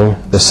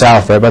along the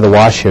south, right by the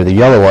wash here, the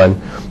yellow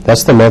one.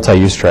 That's the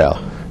multi-use trail.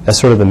 That's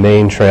sort of the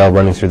main trail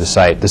running through the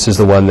site. This is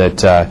the one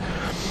that,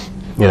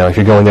 if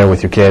you're going there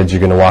with your kids, you're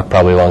going to walk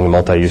probably along the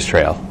multi-use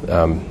trail.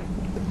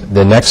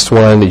 The next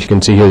one that you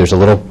can see here, there's a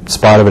little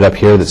spot of it up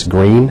here that's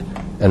green,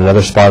 and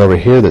another spot over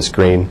here that's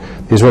green.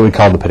 These are what we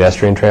call the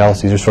pedestrian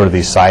trails. These are sort of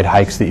these side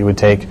hikes that you would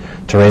take.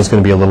 Terrain's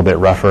going to be a little bit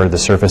rougher. The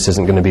surface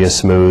isn't going to be as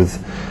smooth.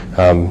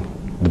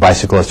 The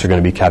bicyclists are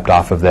going to be kept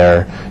off of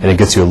there, and it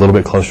gets you a little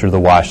bit closer to the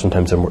wash.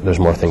 Sometimes there's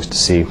more things to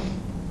see.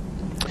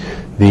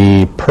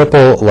 The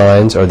purple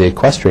lines are the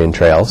equestrian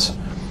trails.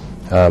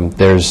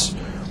 There's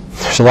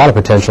a lot of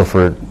potential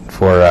for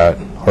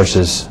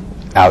horses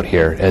out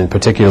here, and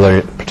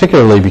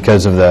particularly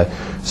because of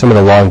some of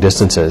the long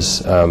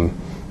distances.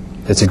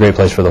 It's a great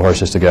place for the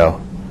horses to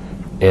go.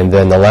 And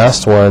then the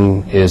last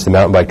one is the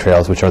mountain bike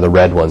trails, which are the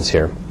red ones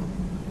here.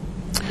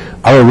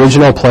 Our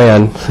original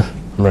plan,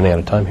 I'm running out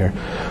of time here.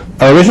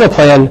 Our original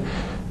plan,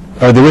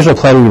 or the original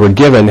plan we were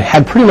given,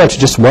 had pretty much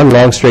just one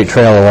long straight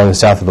trail along the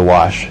south of the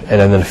wash, and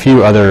then a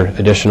few other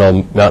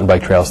additional mountain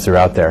bike trails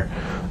throughout there.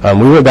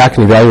 We went back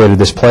and evaluated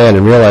this plan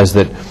and realized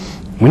that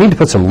we need to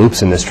put some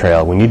loops in this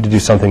trail. We need to do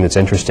something that's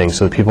interesting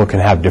so that people can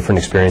have different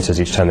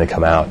experiences each time they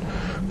come out.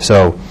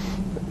 So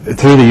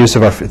through the use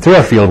of our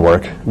field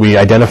work, we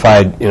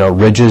identified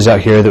ridges out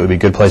here that would be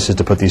good places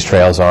to put these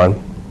trails on.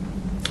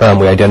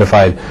 We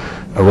identified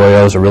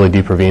arroyos or really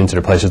deep ravines that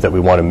are places that we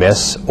want to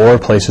miss, or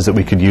places that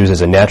we could use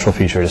as a natural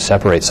feature to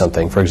separate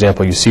something. For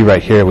example, you see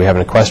right here we have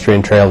an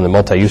equestrian trail and the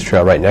multi-use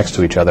trail right next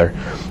to each other,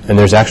 and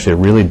there's actually a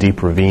really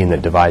deep ravine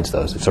that divides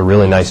those. It's a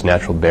really nice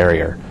natural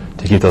barrier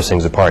to keep those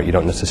things apart. You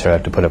don't necessarily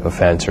have to put up a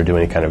fence or do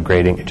any kind of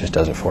grading. It just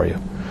does it for you.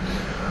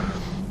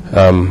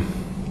 I'm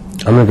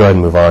going to go ahead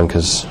and move on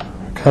because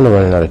we're kind of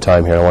running out of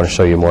time here. I want to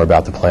show you more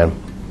about the plan.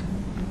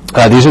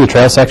 These are the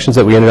trail sections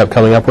that we ended up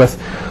coming up with.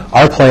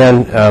 Our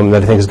plan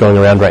that I think is going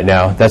around right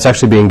now, that's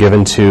actually being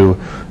given to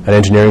an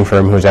engineering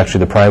firm who's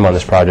actually the prime on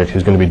this project,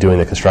 who's going to be doing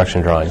the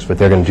construction drawings. But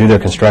they're going to do their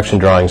construction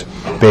drawings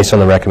based on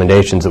the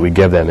recommendations that we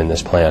give them in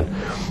this plan.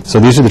 So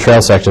these are the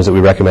trail sections that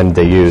we recommended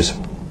they use.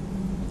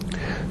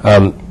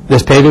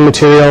 This paving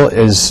material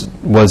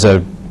was a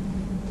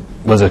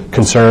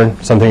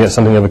concern, something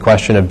of a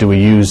question of, do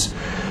we use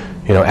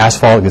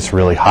asphalt? It gets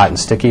really hot and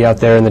sticky out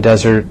there in the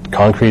desert.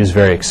 Concrete is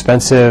very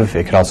expensive.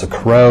 It could also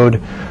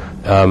corrode.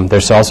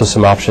 There's also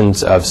some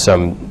options of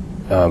some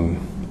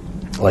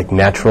like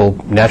natural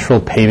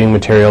paving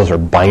materials or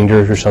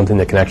binders or something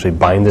that can actually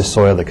bind this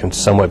soil that can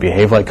somewhat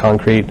behave like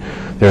concrete.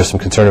 There's some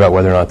concern about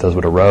whether or not those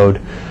would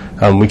erode.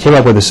 we came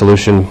up with a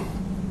solution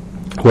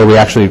where we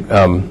actually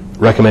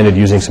recommended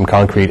using some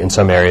concrete in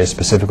some areas,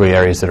 specifically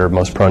areas that are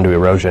most prone to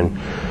erosion.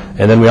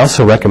 And then we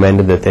also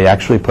recommended that they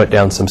actually put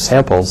down some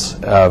sample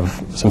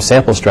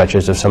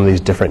stretches of some of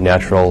these different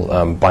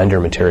natural binder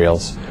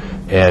materials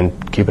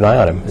and keep an eye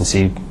on them and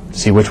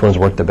see which ones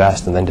work the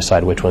best and then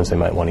decide which ones they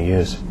might want to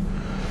use.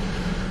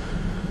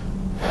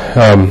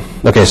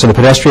 Okay, so the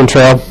pedestrian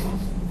trail.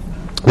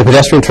 The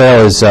pedestrian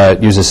trail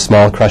uses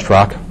small crushed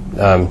rock,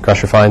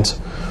 crusher fines.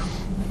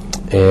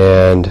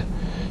 And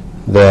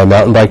the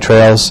mountain bike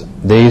trails,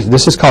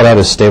 this is called out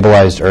as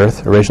stabilized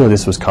earth. Originally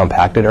this was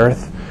compacted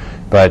earth,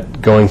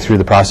 but going through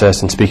the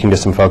process and speaking to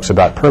some folks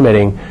about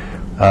permitting,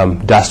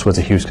 dust was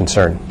a huge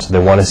concern. So they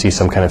want to see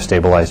some kind of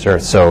stabilized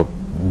earth. So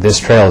this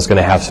trail is going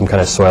to have some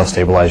kind of soil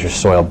stabilizer,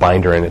 soil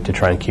binder in it to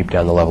try and keep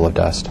down the level of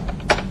dust.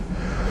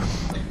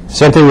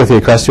 Same thing with the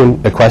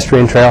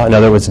equestrian trail. In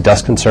other words, a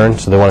dust concern,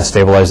 so they want to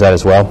stabilize that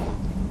as well.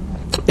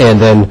 And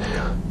then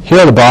here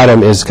on the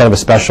bottom is kind of a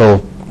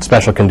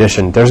special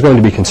condition. There's going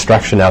to be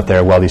construction out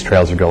there while these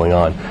trails are going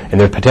on, and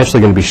they're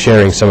potentially going to be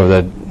sharing some of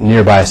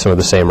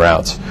the same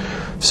routes.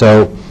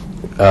 So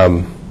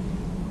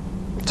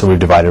we've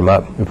divided them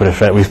up.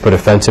 We've put a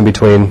fence in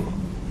between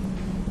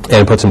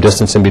and put some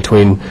distance in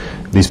between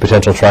these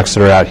potential trucks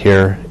that are out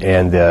here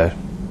and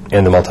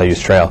the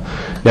multi-use trail.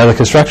 Now the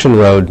construction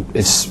road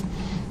is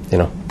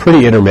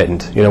pretty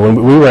intermittent. When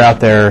we were out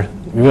there,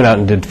 we went out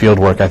and did field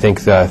work, I think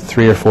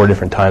 3 or 4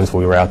 different times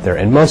when we were out there.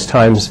 And most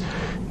times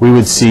we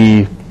would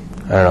see,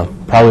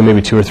 probably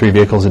maybe 2 or 3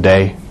 vehicles a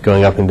day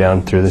going up and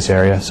down through this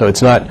area. So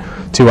it's not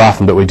too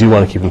often, but we do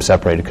want to keep them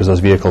separated because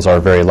those vehicles are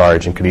very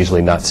large and could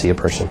easily not see a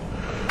person.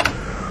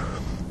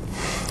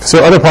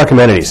 So other park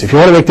amenities. If you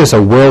want to make this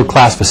a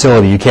world-class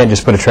facility, you can't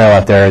just put a trail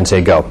out there and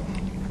say go.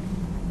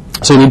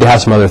 So you need to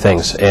have some other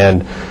things.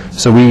 And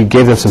so we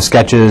gave them some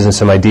sketches and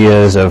some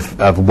ideas of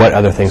what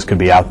other things could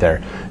be out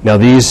there. Now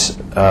these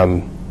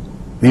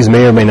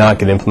may or may not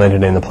get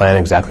implemented in the plan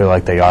exactly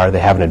like they are. They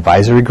have an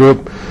advisory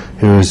group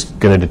who's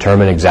going to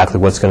determine exactly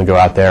what's going to go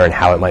out there and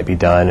how it might be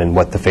done and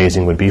what the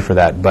phasing would be for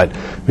that. But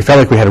we felt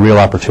like we had a real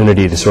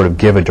opportunity to sort of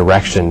give a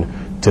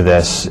direction to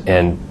this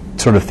and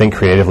sort of think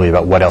creatively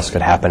about what else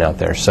could happen out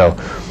there. So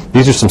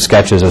these are some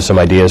sketches of some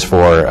ideas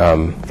for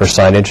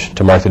signage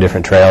to mark the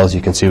different trails.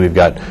 You can see we've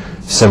got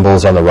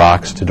symbols on the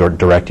rocks to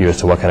direct you as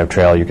to what kind of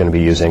trail you're going to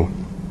be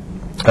using.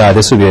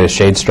 This would be a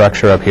shade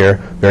structure up here,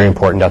 very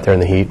important out there in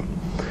the heat.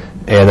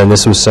 And then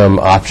this was some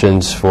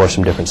options for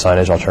some different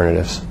signage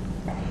alternatives.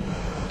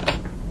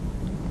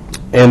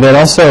 And then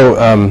also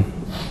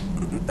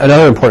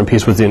another important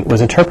piece was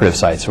interpretive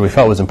sites, so we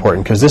felt was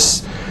important because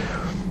this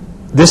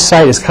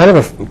site is kind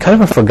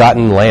of a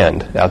forgotten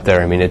land out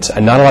there. I mean, it's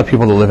not a lot of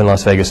people that live in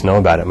Las Vegas know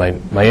about it.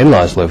 My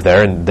in-laws live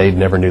there, and they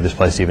never knew this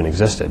place even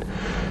existed.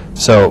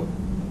 So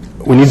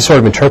we need to sort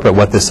of interpret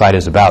what this site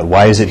is about.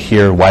 Why is it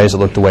here? Why does it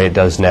look the way it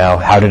does now?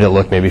 How did it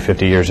look maybe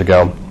 50 years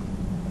ago?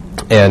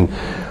 And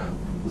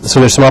so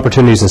there's some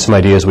opportunities and some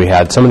ideas we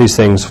had. Some of these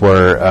things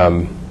were,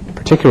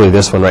 particularly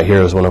this one right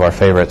here was one of our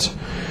favorites.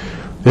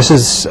 This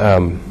is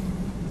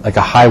like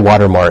a high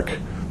watermark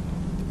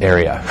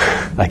area,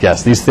 I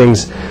guess. These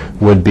things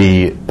would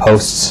be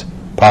posts,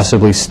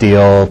 possibly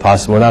steel,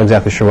 we're not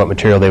exactly sure what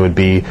material they would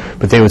be,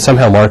 but they would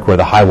somehow mark where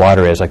the high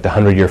water is, like the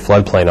 100-year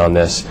floodplain on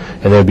this,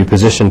 and they would be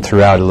positioned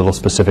throughout a little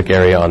specific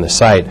area on the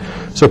site.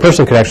 So a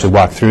person could actually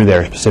walk through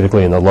there,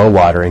 specifically in the low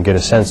water, and get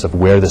a sense of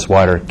where this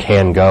water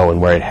can go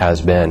and where it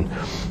has been.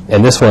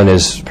 And this one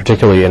is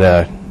particularly in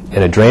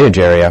a drainage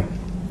area.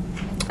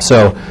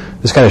 So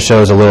this kind of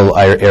shows a little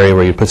area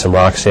where you put some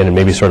rocks in and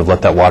maybe sort of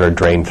let that water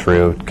drain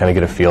through, kind of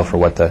get a feel for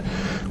what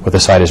the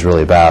site is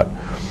really about.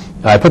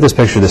 I put this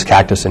picture of this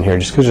cactus in here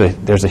just because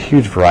there's a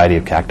huge variety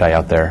of cacti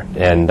out there,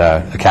 and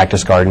a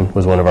cactus garden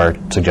was one of our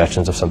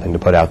suggestions of something to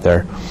put out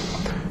there.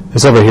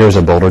 This over here is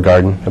a boulder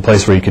garden, a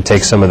place where you could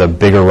take some of the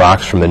bigger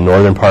rocks from the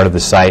northern part of the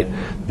site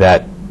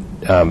that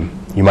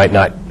you might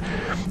not.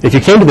 If you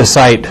came to the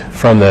site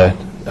from the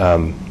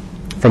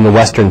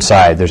western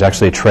side, there's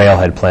actually a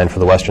trailhead planned for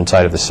the western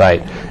side of the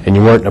site, and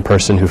you weren't a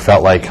person who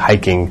felt like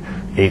hiking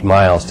 8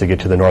 miles to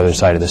get to the northern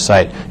side of the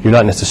site, you're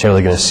not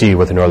necessarily going to see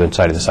what the northern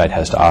side of the site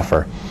has to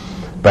offer.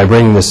 By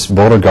bringing this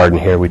boulder garden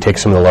here, we take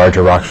some of the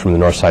larger rocks from the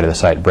north side of the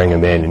site, bring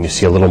them in, and you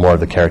see a little more of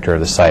the character of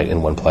the site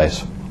in one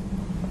place.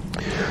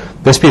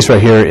 This piece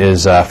right here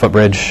is a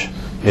footbridge.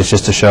 It's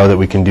just to show that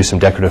we can do some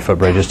decorative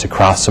footbridges to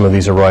cross some of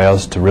these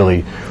arroyos to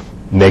really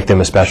make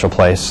them a special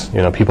place.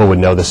 People would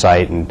know the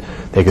site, and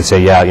they could say,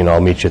 yeah,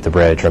 I'll meet you at the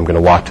bridge, or I'm going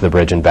to walk to the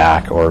bridge and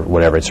back, or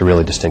whatever. It's a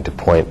really distinctive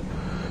point.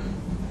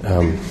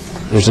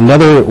 There's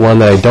another one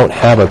that I don't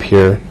have up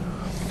here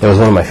that was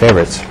one of my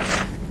favorites.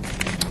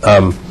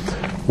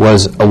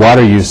 Was a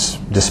water use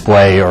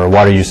display or a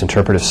water use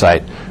interpretive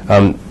site.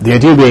 The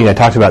idea being, I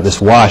talked about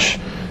this wash,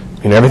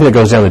 everything that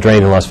goes down the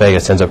drain in Las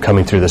Vegas ends up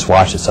coming through this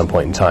wash at some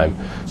point in time.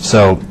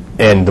 So,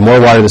 and the more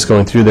water that's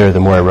going through there, the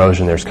more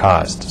erosion there's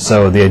caused.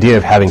 So the idea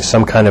of having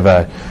some kind of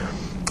a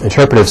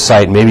interpretive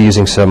site, maybe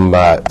using some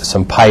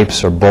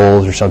pipes or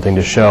bowls or something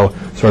to show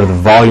sort of the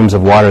volumes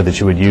of water that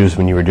you would use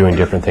when you were doing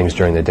different things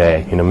during the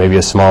day. You know, maybe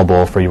a small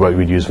bowl for what you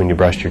would use when you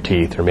brushed your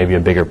teeth, or maybe a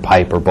bigger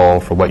pipe or bowl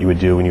for what you would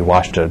do when you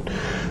washed a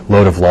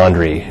load of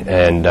laundry,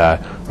 and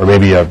or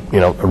maybe a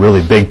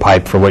really big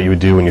pipe for what you would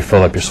do when you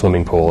fill up your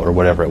swimming pool or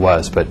whatever it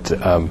was. But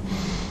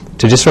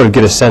to just sort of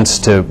get a sense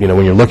to,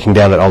 when you're looking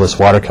down at all this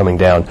water coming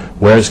down,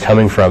 where it's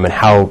coming from and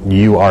how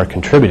you are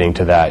contributing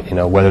to that,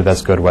 whether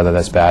that's good, whether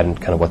that's bad,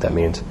 and kind of what that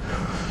means.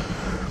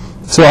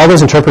 So all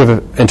those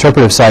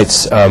interpretive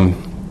sites,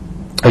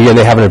 again,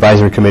 they have an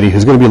advisory committee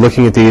who's going to be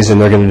looking at these,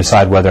 and they're going to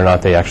decide whether or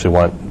not they actually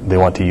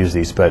want to use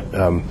these. But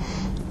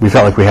we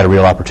felt like we had a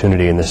real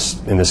opportunity in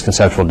this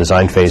conceptual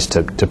design phase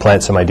to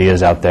plant some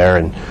ideas out there,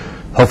 and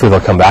hopefully they'll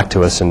come back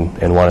to us and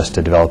want us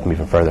to develop them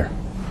even further.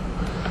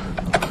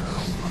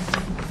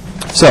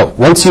 So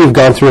once you've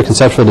gone through a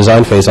conceptual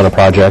design phase on a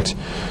project,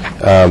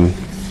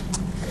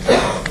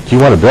 you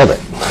want to build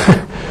it.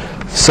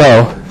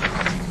 So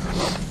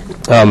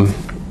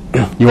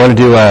you want to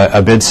do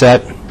a bid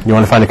set, you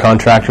want to find a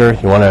contractor,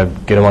 you want to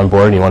get them on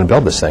board, and you want to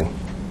build this thing.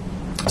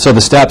 So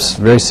the steps,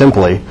 very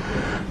simply,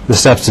 the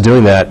steps to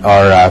doing that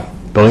are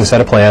building a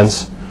set of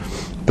plans,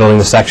 building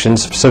the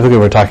sections. Specifically,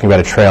 we're talking about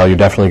a trail. You're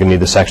definitely going to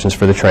need the sections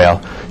for the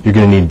trail. You're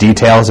going to need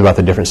details about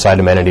the different site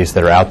amenities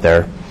that are out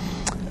there.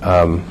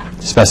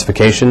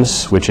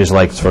 Specifications, which is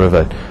like sort of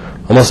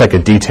almost like a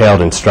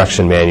detailed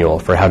instruction manual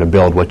for how to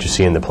build what you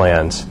see in the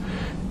plans.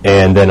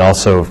 And then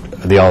also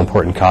the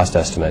all-important cost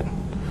estimate.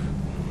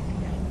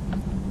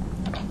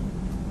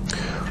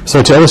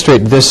 So to illustrate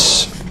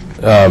this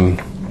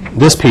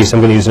piece, I'm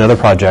going to use another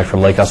project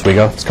from Lake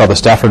Oswego. It's called the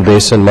Stafford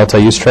Basin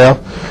Multi-Use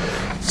Trail.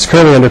 It's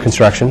currently under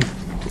construction,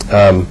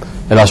 and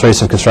I'll show you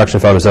some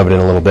construction photos of it in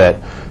a little bit.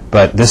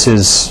 But this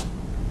is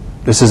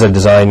a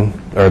design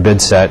or a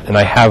bid set, and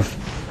I have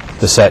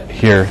the set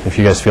here if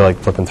you guys feel like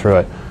flipping through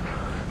it.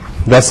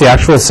 That's the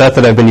actual set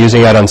that I've been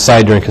using out on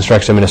site during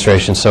construction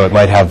administration, so it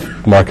might have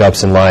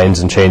markups and lines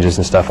and changes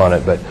and stuff on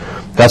it, but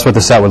that's what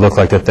the set would look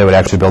like if they would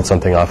actually build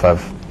something off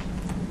of.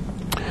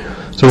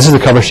 So this is the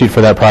cover sheet for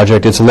that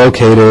project. It's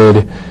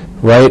located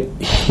right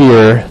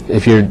here.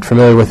 If you're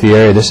familiar with the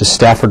area, this is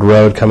Stafford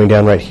Road coming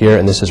down right here,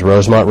 and this is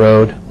Rosemont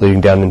Road leading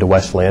down into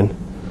West Lynn.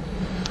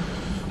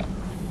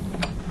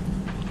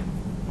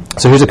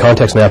 So here's a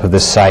context map of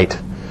this site.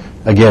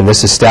 Again,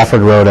 this is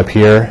Stafford Road up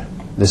here.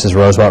 This is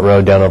Rosemont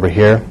Road down over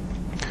here.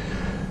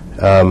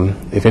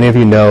 If any of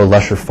you know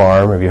Lusher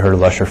Farm, have you heard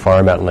of Lusher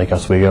Farm out in Lake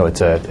Oswego?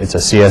 It's a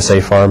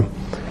CSA farm.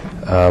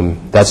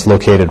 That's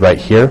located right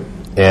here,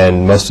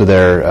 and most of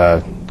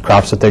their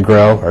crops that they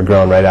grow are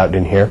grown right out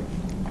in here.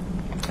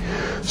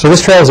 So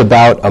this trail is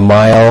about a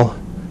mile.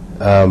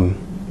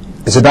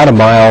 It's about a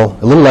mile,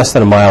 a little less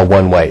than a mile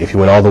one way. If you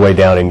went all the way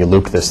down and you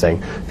looped this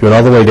thing, if you went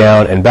all the way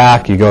down and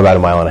back, you go about a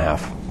mile and a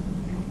half.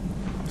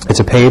 It's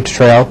a paved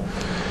trail.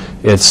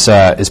 It's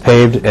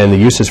paved, and the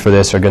uses for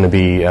this are going to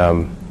be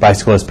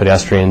bicyclists,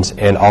 pedestrians,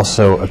 and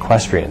also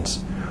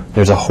equestrians.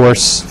 There's a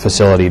horse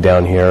facility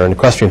down here, an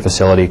equestrian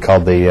facility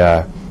called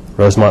the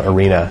Rosemont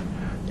Arena,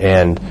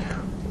 and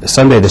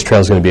someday this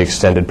trail is going to be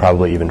extended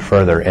probably even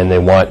further, and they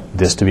want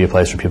this to be a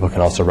place where people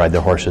can also ride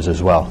their horses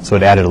as well. So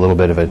it added a little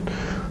bit of a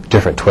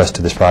different twist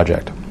to this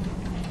project.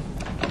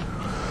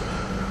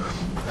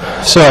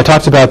 So I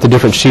talked about the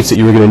different sheets that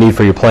you were going to need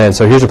for your plan.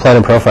 So here's a plan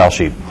and profile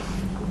sheet.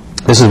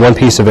 This is one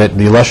piece of it.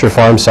 The Lusher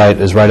Farm site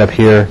is right up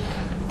here.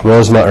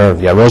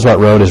 Rosemont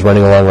Road is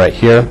running along right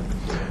here.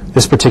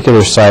 This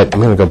particular site,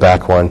 I'm going to go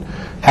back one,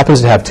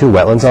 happens to have two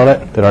wetlands on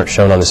it that aren't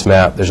shown on this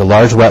map. There's a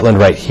large wetland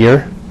right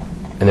here,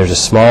 and there's a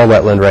small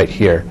wetland right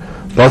here.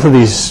 Both of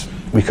these,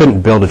 we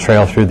couldn't build a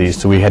trail through these,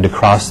 so we had to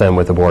cross them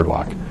with a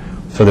boardwalk.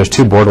 So there's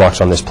two boardwalks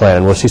on this plan,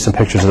 and we'll see some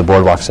pictures of the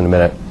boardwalks in a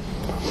minute.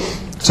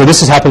 So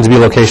this happens to be a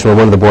location where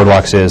one of the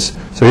boardwalks is.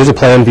 So here's a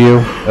plan view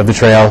of the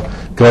trail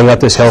going up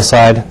this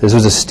hillside. This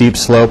was a steep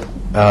slope.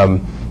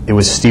 It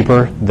was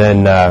steeper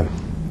than,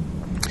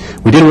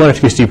 we didn't want it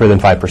to be steeper than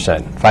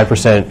 5%.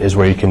 5% is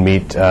where you can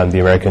meet the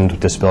American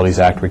Disabilities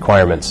Act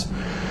requirements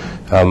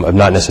of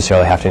not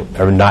necessarily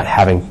not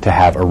having to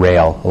have a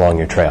rail along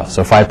your trail.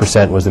 So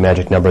 5% was the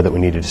magic number that we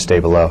needed to stay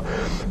below.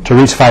 To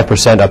reach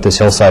 5% up this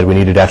hillside, we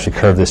needed to actually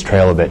curve this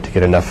trail a bit to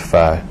get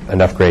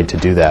enough grade to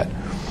do that.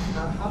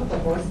 How do the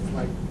horses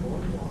like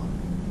boardwalk?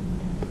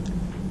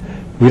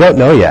 We don't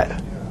know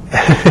yet.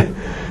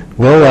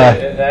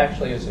 It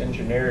actually is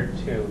engineered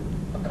to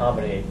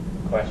accommodate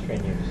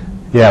equestrian use.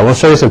 Yeah, we'll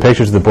show you some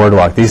pictures of the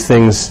boardwalk. These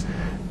things,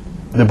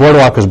 the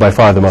boardwalk was by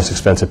far the most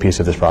expensive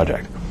piece of this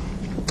project.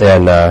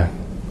 And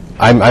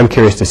I'm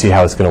curious to see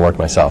how it's going to work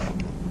myself.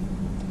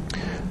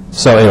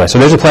 So anyway, so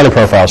there's a plan and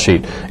profile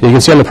sheet. You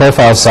can see on the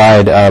profile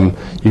side,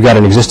 you've got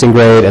an existing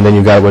grade, and then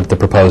you've got what the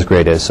proposed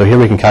grade is. So here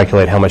we can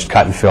calculate how much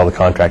cut and fill the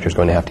contractor is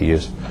going to have to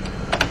use.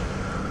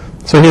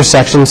 So here's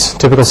sections,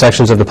 typical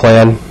sections of the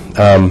plan.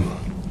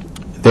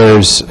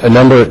 There's a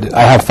number,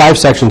 I have 5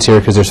 sections here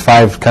because there's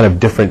 5 kind of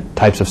different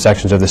types of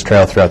sections of this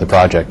trail throughout the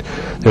project.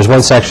 There's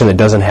one section that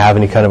doesn't have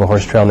any kind of a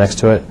horse trail next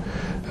to it.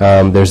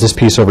 There's this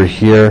piece over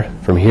here.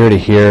 From here to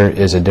here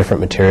is a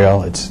different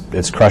material.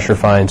 It's crusher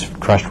fines,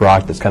 crushed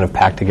rock that's kind of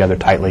packed together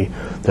tightly.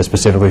 That's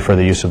specifically for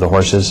the use of the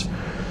horses.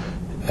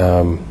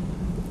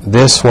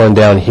 This one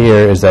down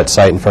here is that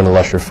site in front of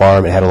Lusher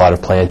Farm. It had a lot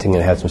of planting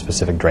and it had some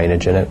specific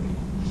drainage in it.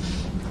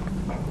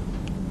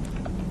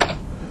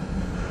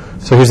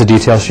 So here's the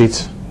detail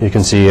sheets. You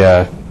can see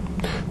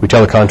we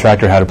tell the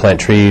contractor how to plant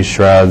trees,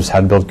 shrubs,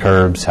 how to build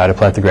curbs, how to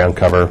plant the ground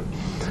cover.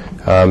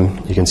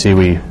 You can see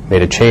we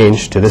made a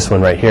change to this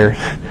one right here,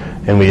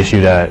 and we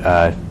issued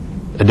a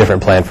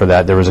different plan for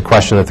that. There was a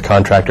question that the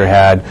contractor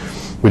had.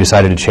 We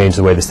decided to change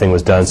the way this thing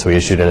was done, so we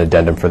issued an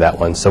addendum for that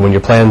one. So when your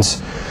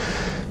plans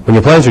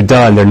are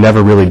done, they're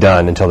never really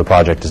done until the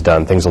project is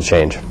done. Things will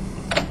change.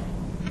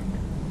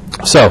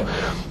 So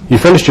you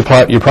finished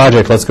your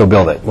project, let's go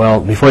build it. Well,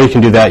 before you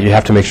can do that, you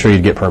have to make sure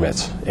you get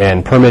permits.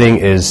 And permitting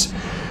is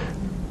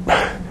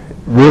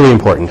really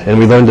important, and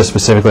we learned this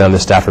specifically on the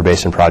Stafford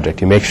Basin project.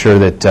 You make sure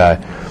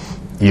that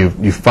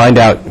you find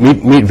out,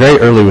 meet very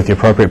early with the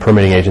appropriate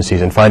permitting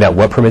agencies and find out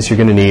what permits you're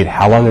going to need,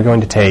 how long they're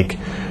going to take,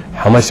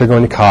 how much they're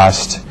going to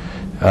cost,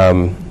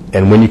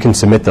 and when you can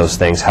submit those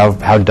things,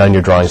 how done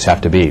your drawings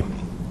have to be.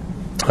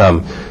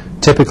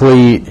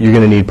 Typically, you're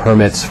going to need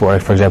permits for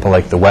example,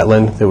 like the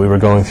wetland that we were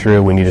going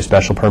through. We needed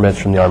special permits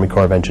from the Army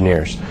Corps of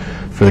Engineers.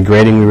 For the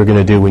grading we were going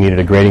to do, we needed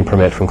a grading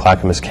permit from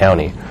Clackamas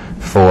County.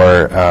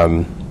 For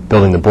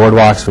building the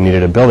boardwalks, we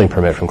needed a building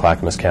permit from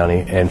Clackamas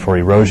County. And for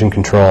erosion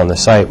control on the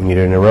site, we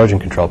needed an erosion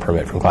control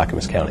permit from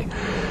Clackamas County.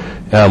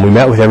 We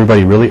met with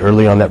everybody really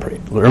early on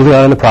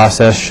in the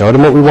process, showed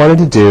them what we wanted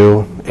to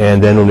do,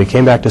 and then when we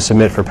came back to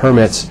submit for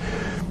permits,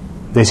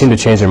 they seemed to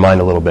change their mind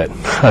a little bit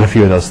on a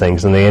few of those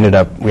things, and we ended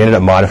up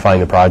modifying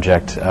the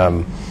project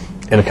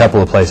in a couple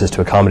of places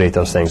to accommodate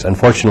those things.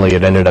 Unfortunately,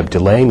 it ended up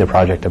delaying the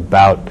project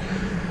about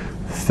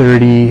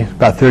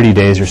 30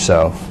 days or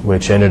so,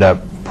 which ended up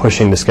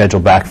pushing the schedule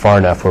back far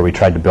enough where we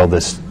tried to build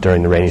this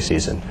during the rainy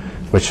season,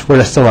 which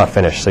we're still not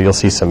finished, so you'll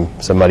see some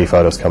muddy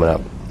photos coming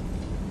up.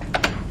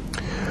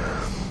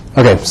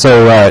 Okay,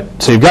 so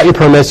you've got your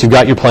permits, you've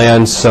got your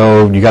plans,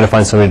 so you've got to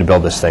find somebody to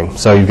build this thing.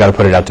 So you've got to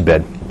put it out to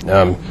bid.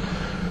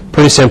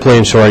 Pretty simply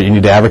and short, you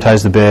need to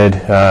advertise the bid.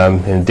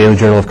 In the Daily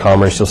Journal of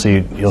Commerce,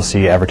 you'll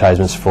see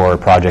advertisements for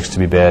projects to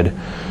be bid.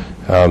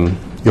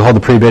 You'll hold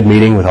a pre-bid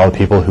meeting with all the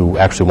people who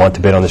actually want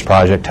to bid on this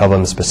project, tell them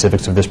the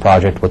specifics of this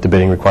project, what the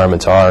bidding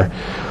requirements are.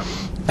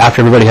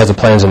 After everybody has the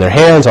plans in their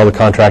hands, all the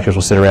contractors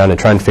will sit around and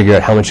try and figure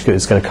out how much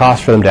it's going to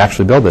cost for them to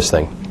actually build this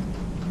thing.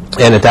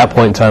 And at that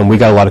point in time, we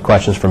got a lot of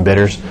questions from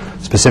bidders,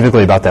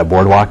 specifically about that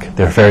boardwalk.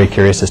 They're very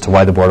curious as to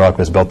why the boardwalk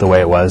was built the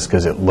way it was,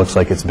 because it looks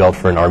like it's built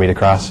for an army to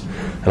cross.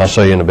 And I'll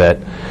show you in a bit.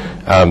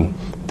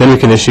 Then we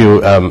can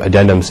issue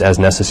addendums as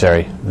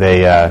necessary.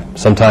 They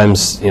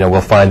sometimes,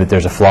 we'll find that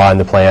there's a flaw in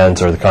the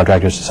plans, or the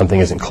contractors something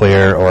isn't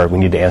clear, or we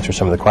need to answer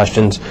some of the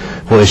questions.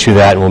 We'll issue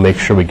that, and we'll make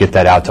sure we get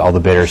that out to all the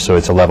bidders so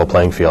it's a level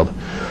playing field.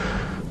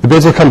 The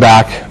bids will come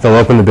back. They'll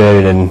open the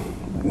bid and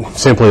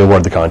simply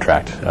award the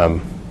contract.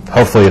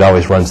 Hopefully, it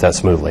always runs that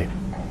smoothly.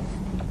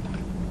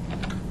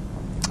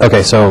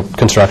 Okay, so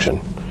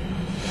construction.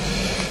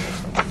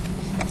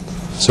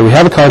 So we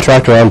have a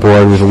contractor on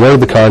board. We've awarded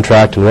the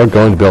contract, and we're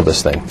going to build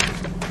this thing.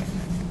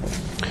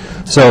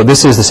 So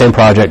this is the same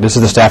project. This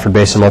is the Stafford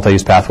Basin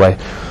Multi-Use Pathway.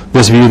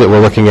 This view that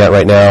we're looking at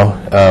right now,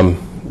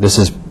 this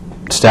is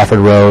Stafford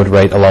Road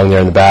right along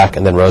there in the back,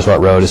 and then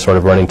Rosemont Road is sort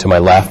of running to my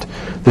left.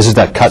 This is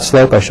that cut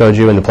slope I showed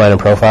you in the plan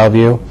and profile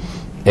view.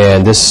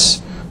 And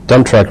this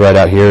dump truck right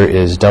out here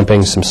is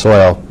dumping some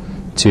soil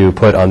to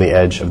put on the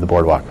edge of the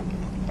boardwalk.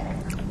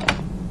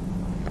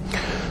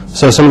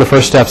 So some of the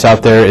first steps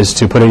out there is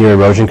to put in your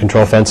erosion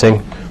control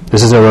fencing.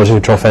 This is erosion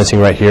control fencing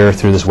right here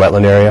through this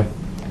wetland area.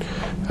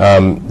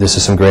 This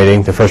is some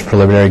grading. The first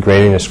preliminary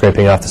grading is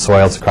scraping off the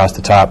soils across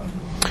the top.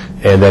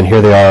 And then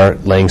here they are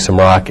laying some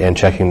rock and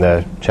checking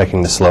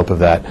the slope of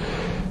that.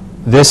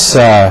 This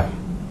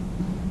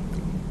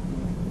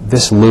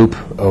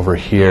loop over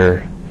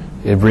here,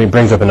 it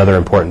brings up another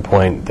important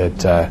point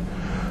that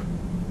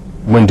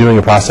when doing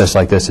a process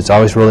like this, it's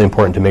always really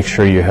important to make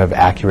sure you have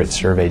accurate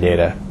survey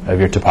data of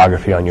your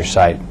topography on your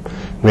site.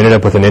 We ended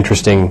up with an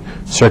interesting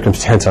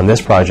circumstance on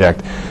this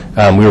project.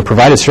 We were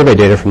provided survey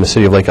data from the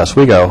city of Lake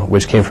Oswego,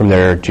 which came from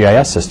their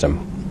GIS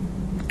system.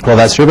 Well,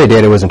 that survey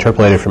data was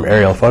interpolated from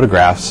aerial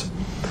photographs,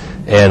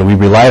 and we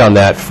relied on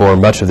that for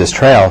much of this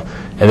trail.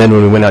 And then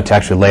when we went out to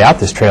actually lay out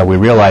this trail, we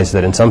realized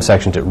that in some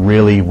sections it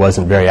really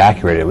wasn't very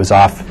accurate. It was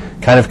off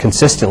kind of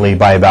consistently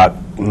by about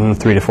 3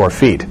 to 4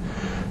 feet.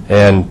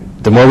 And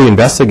the more we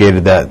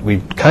investigated that,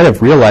 we kind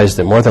of realized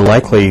that more than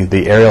likely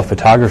the aerial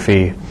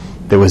photography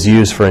that was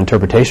used for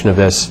interpretation of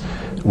this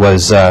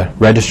was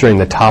registering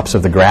the tops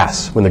of the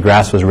grass when the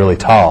grass was really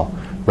tall,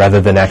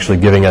 rather than actually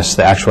giving us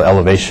the actual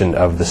elevation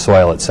of the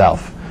soil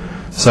itself.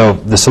 So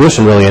the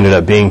solution really ended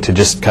up being to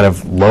just kind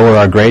of lower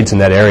our grades in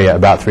that area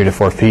about 3 to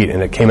 4 feet,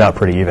 and it came out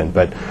pretty even.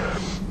 But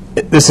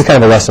this is kind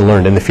of a lesson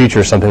learned. In the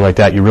future, something like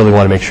that, you really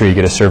want to make sure you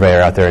get a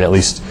surveyor out there and at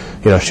least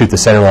shoot the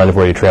center line of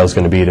where your trail is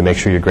going to be to make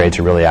sure your grades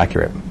are really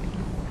accurate.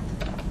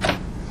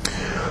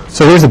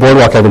 So here's the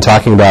boardwalk I've been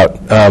talking about.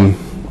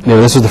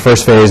 this was the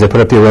first phase. They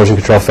put up the erosion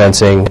control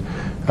fencing.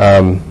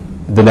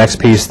 The next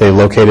piece, they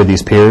located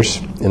these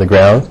piers in the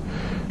ground.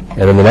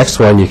 And then the next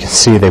one, you can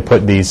see they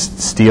put these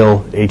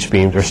steel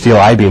H-beams or steel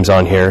I-beams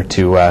on here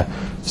to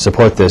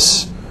support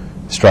this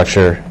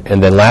structure.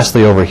 And then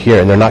lastly over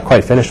here, and they're not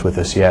quite finished with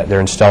this yet, they're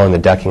installing the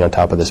decking on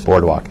top of this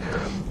boardwalk.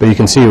 But you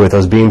can see with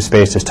those beams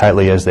spaced as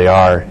tightly as they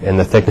are, and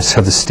the thickness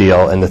of the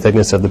steel and the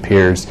thickness of the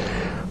piers,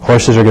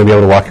 horses are going to be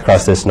able to walk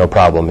across this no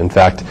problem. In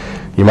fact,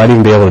 you might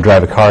even be able to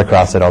drive a car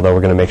across it, although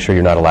we're going to make sure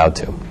you're not allowed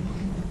to.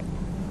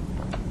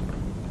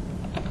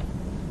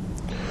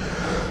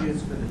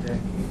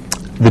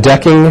 The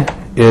decking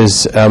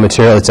is a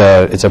material.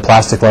 It's a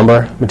plastic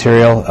lumber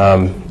material.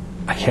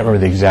 I can't remember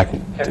the exact.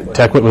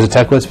 Techwood. Was it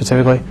Techwood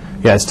specifically?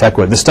 Yeah, it's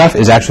Techwood. The stuff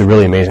is actually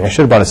really amazing. I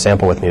should have brought a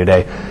sample with me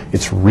today.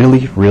 It's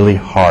really, really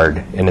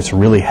hard, and it's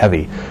really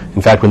heavy.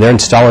 In fact, when they're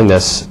installing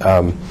this,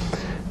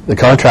 the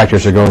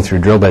contractors are going through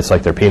drill bits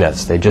like they're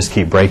peanuts. They just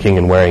keep breaking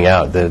and wearing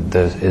out. It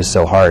is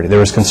so hard. There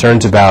was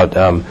concerns about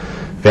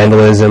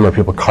vandalism or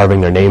people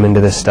carving their name into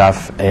this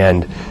stuff,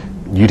 and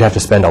you'd have to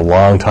spend a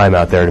long time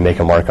out there to make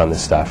a mark on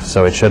this stuff.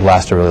 So it should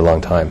last a really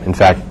long time. In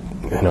fact,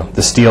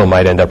 the steel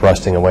might end up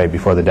rusting away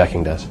before the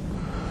decking does.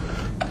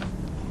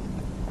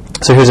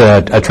 So here's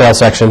a trail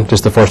section,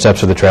 just the 4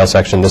 steps of the trail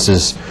section. This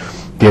is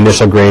the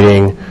initial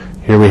grading.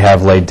 Here we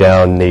have laid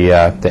down the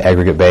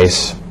aggregate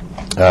base.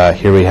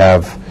 Here we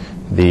have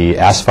the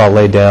asphalt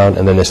laid down,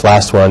 and then this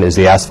last one is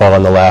the asphalt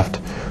on the left.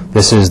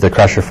 This is the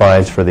crusher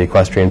fines for the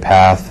equestrian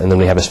path, and then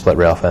we have a split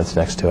rail fence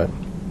next to it.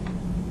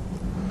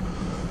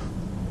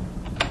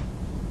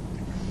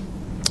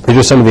 These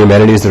are some of the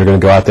amenities that are going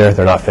to go out there.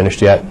 They're not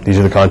finished yet. These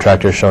are the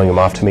contractors showing them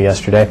off to me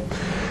yesterday.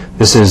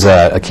 This is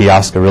a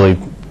kiosk, a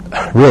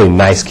really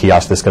nice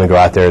kiosk that's going to go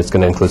out there. It's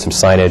going to include some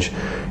signage.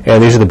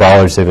 And these are the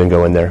bollards that are going to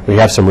go in there. We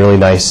have some really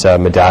nice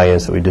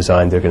medallions that we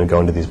designed. They're going to go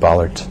into these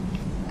bollards.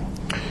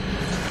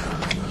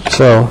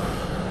 So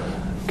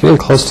getting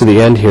close to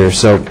the end here.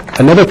 So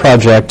another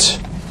project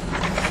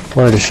I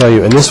wanted to show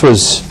you, and this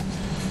was,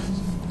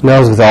 when I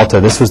was with Alta,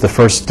 this was the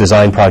first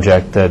design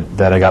project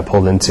that I got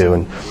pulled into.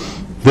 And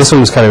this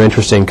one was kind of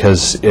interesting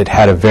because it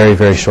had a very,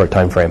 very short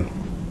time frame.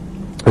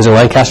 It was in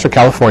Lancaster,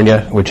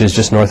 California, which is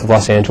just north of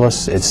Los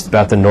Angeles. It's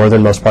about the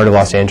northernmost part of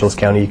Los Angeles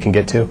County you can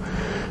get to.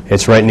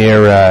 It's right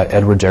near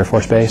Edwards Air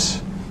Force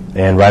Base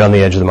and right on the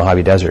edge of the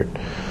Mojave Desert.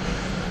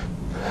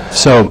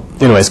 So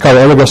anyway, it's called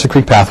the Amargosa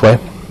Creek Pathway.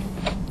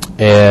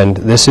 And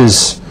this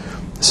is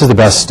the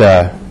best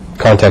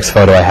context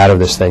photo I had of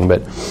this thing.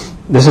 But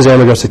this is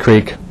Amargosa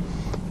Creek.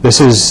 This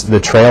is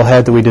the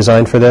trailhead that we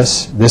designed for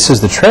this. This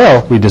is the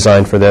trail we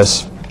designed for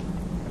this.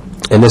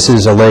 And this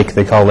is a lake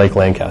they call Lake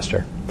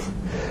Lancaster.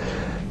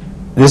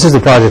 This is the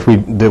project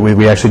that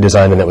we actually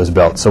designed and that was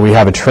built. So we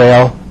have a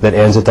trail that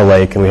ends at the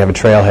lake, and we have a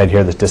trailhead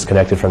here that's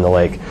disconnected from the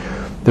lake.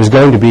 There's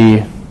going to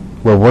be,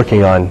 we're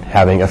working on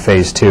having a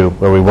phase 2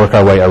 where we work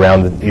our way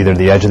around either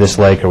the edge of this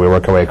lake or we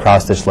work our way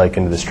across this lake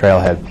into this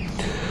trailhead.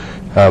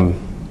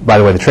 By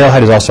the way, the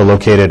trailhead is also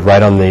located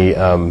right on the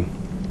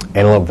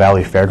Antelope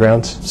Valley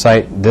Fairgrounds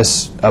site.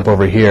 This up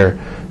over here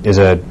is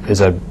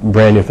a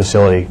brand new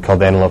facility called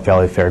the Antelope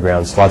Valley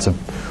Fairgrounds. Lots of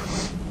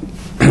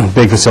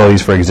big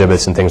facilities for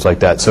exhibits and things like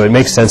that. So it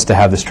makes sense to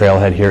have this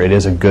trailhead here. It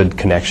is a good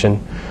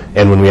connection.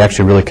 And when we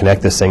actually really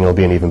connect this thing, it'll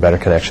be an even better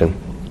connection.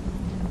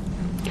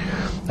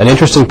 An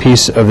interesting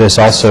piece of this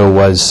also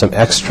was some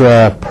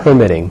extra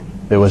permitting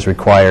that was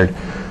required,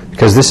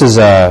 because this is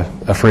a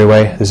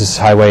freeway. This is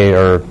Highway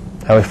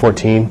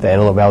 14, the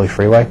Antelope Valley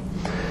Freeway.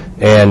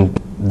 And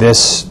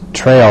this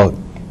trail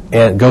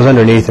goes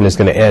underneath and is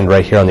going to end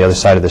right here on the other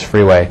side of this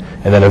freeway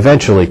and then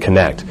eventually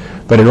connect.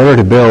 But in order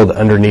to build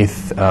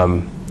underneath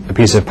a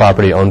piece of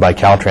property owned by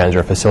Caltrans or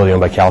a facility owned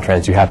by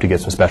Caltrans, you have to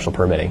get some special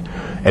permitting.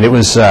 And it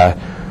was kind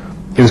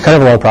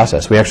of a long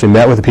process. We actually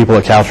met with the people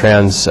at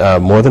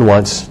Caltrans more than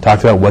once,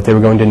 talked about what they were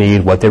going to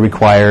need, what they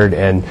required,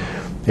 and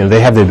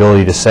they have the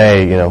ability to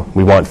say,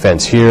 we want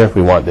fence here,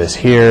 we want this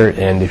here,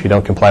 and if you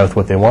don't comply with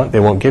what they want, they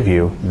won't give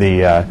you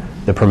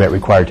the permit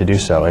required to do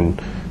so, and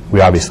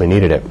we obviously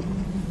needed it.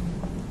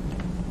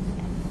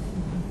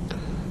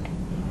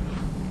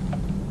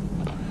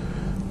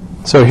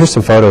 So here's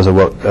some photos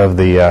of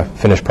the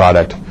finished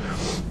product.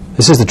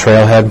 This is the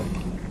trailhead.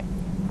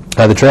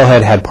 The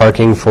trailhead had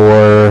parking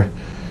for,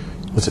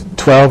 was it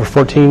 12 or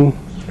 14,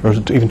 or was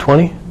it even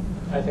 20?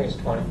 I think it's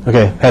 20.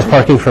 Okay, has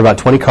parking for about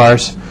 20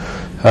 cars.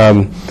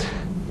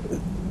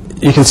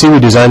 You can see we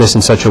designed this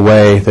in such a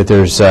way that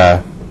there's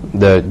the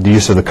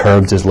use of the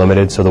curbs is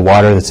limited, so the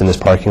water that's in this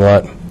parking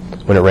lot,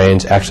 when it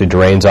rains, actually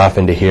drains off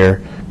into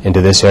here, into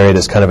this area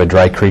that's kind of a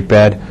dry creek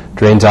bed,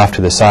 drains off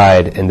to the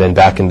side, and then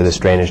back into this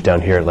drainage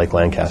down here at Lake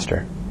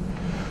Lancaster.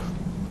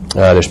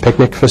 There's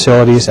picnic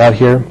facilities out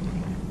here.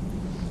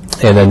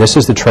 And then this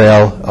is the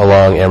trail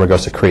along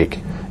Amargosa Creek.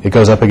 It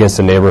goes up against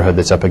a neighborhood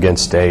that's up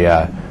against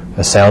a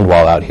sound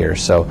wall out here.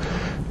 So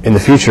in the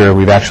future,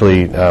 we've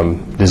actually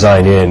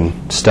designed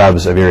in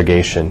stubs of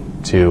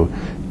irrigation to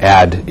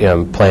add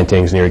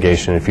plantings and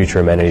irrigation and future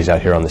amenities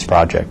out here on this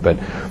project. But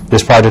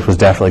this project was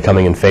definitely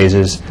coming in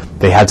phases.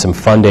 They had some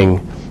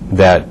funding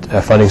that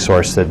a funding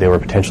source that they were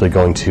potentially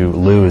going to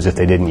lose if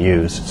they didn't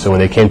use. So when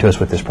they came to us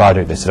with this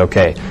project, they said,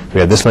 okay, we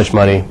have this much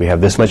money, we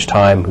have this much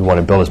time, we want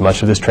to build as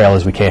much of this trail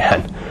as we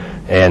can.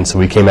 And so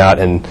we came out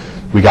and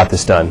we got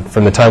this done.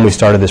 From the time we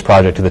started this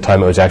project to the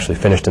time it was actually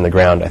finished in the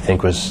ground, I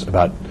think was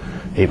about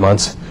 8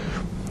 months.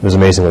 It was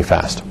amazingly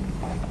fast.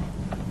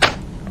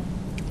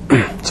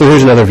 So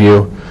here's another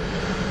view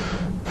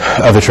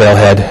of the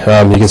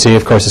trailhead. You can see,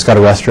 of course, it's got a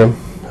restroom.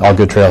 All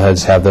good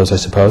trailheads have those, I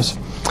suppose.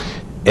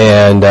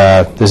 And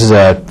this is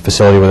a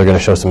facility where they're going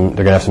to show some.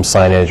 They're going to have some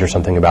signage or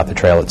something about the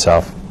trail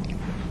itself.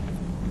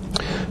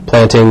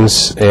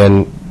 Plantings,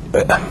 and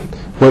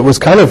what was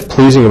kind of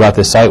pleasing about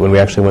this site when we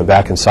actually went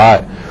back and saw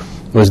it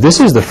was this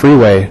is the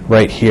freeway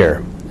right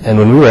here. And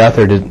when we were out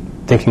there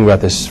thinking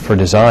about this for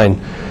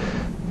design,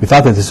 we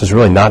thought that this was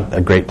really not a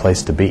great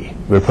place to be.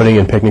 We were putting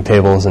in picnic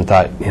tables and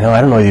thought,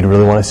 I don't know, you'd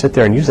really want to sit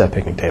there and use that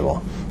picnic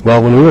table.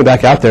 Well, when we went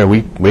back out there,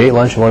 we ate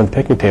lunch at one of the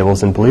picnic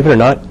tables, and believe it or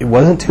not, it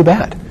wasn't too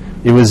bad.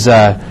 It was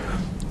a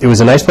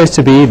nice place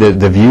to be.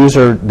 The views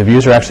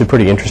are actually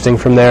pretty interesting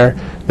from there.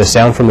 The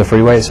sound from the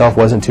freeway itself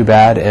wasn't too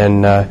bad,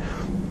 and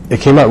it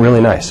came out really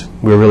nice.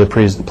 We were really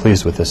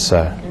pleased with this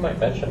You might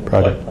mention the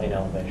project. floodplain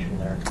elevation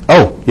there.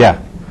 Oh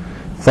yeah,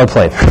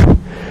 floodplain.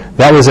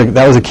 that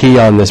was a key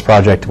on this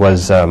project.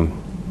 Was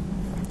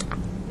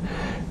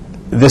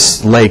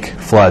this lake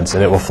floods,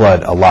 and it will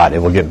flood a lot. It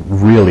will get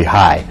really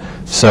high.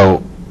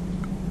 So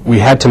we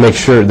had to make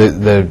sure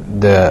that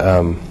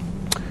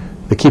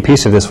the key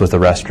piece of this was the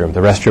restroom.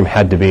 The restroom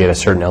had to be at a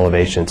certain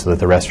elevation so that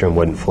the restroom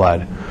wouldn't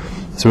flood.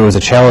 So it was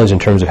a challenge in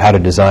terms of how to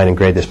design and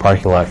grade this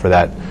parking lot for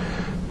that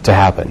to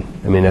happen.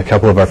 I mean, a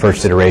couple of our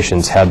first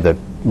iterations had the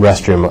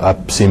restroom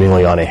up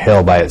seemingly on a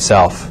hill by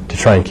itself to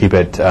try and keep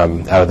it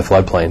out of the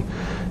floodplain.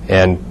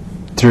 And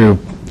through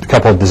a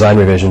couple of design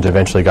revisions,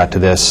 eventually got to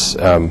this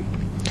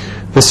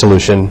this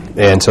solution.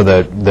 And so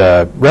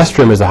the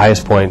restroom is the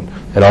highest point,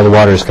 and all the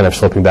water is kind of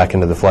sloping back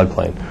into the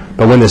floodplain.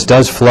 But when this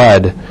does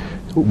flood,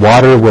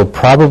 water will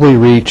probably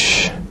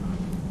reach,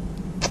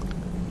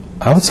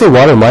 I would say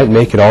water might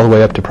make it all the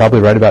way up to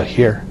probably right about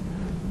here,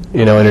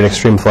 in an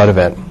extreme flood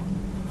event.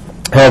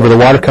 However, the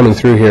water coming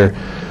through here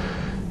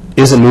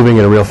isn't moving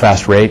at a real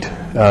fast rate.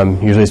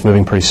 Usually it's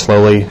moving pretty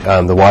slowly.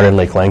 The water in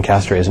Lake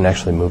Lancaster isn't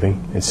actually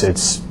moving. It's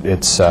just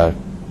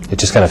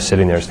kind of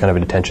sitting there. It's kind of a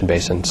detention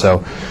basin.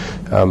 So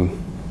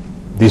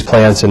these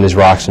plants and these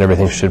rocks and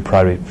everything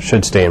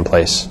should stay in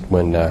place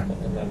when.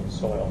 And then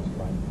soils,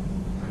 right?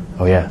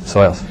 Oh yeah,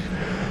 soils.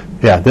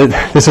 Yeah,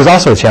 this is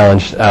also a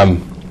challenge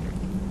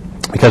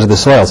because of the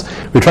soils.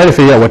 We're trying to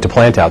figure out what to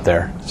plant out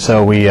there.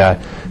 So we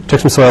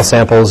took some soil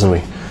samples and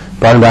we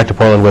brought them back to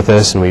Portland with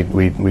us, and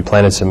we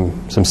planted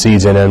some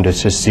seeds in them to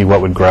just see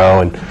what would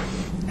grow, and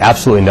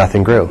absolutely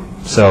nothing grew.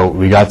 So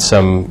we got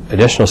some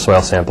additional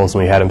soil samples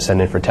and we had them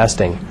send in for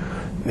testing.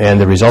 And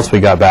the results we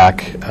got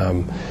back,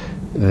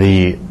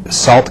 the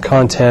salt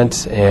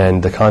content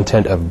and the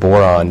content of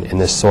boron in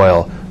this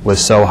soil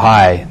was so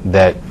high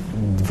that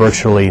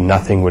virtually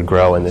nothing would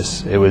grow in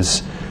this. It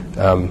was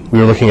we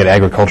were looking at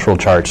agricultural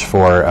charts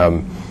for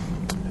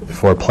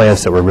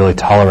plants that were really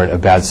tolerant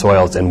of bad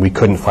soils, and we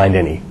couldn't find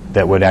any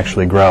that would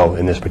actually grow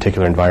in this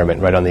particular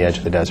environment right on the edge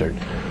of the desert.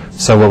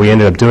 So what we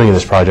ended up doing in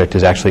this project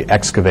is actually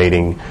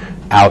excavating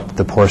out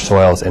the poor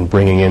soils and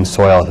bringing in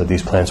soil that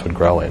these plants would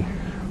grow in.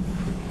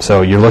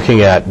 So you're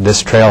looking at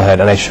this trailhead,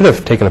 and I should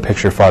have taken a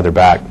picture farther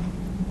back,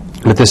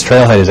 but this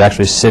trailhead is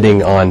actually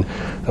sitting on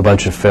a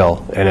bunch of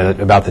fill, and at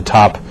about the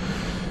top,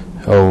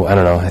 I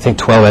don't know, I think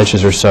 12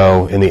 inches or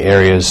so in the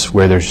areas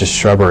where there's just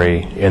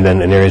shrubbery, and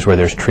then in areas where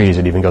there's trees,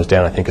 it even goes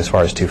down, I think, as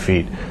far as 2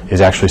 feet,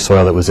 is actually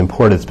soil that was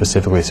imported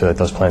specifically so that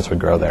those plants would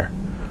grow there.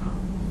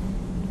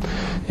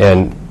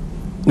 And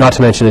not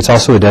to mention, it's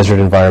also a desert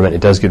environment.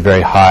 It does get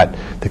very hot.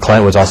 The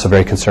client was also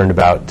very concerned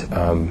about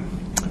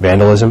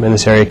vandalism in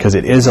this area because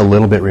it is a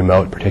little bit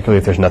remote, particularly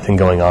if there's nothing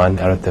going on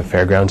out at the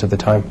fairgrounds at the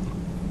time.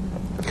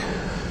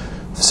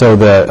 So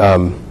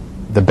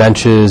the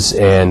benches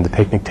and the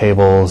picnic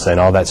tables and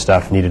all that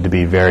stuff needed to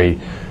be very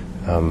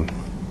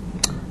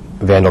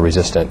vandal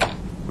resistant.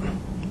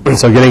 And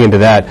so getting into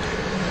that,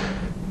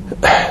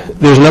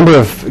 there's a number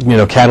of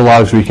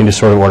catalogs where you can just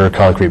sort of order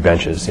concrete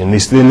benches, and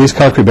these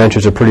concrete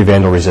benches are pretty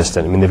vandal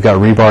resistant. I mean, they've got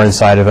rebar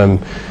inside of them.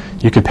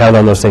 You could pound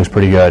on those things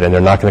pretty good, and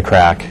they're not going to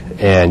crack.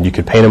 And you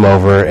could paint them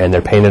over, and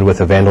they're painted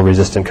with a vandal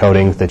resistant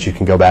coating that you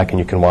can go back and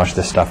you can wash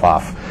this stuff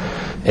off.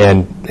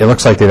 And it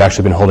looks like they've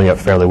actually been holding up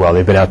fairly well.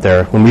 They've been out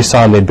there. When we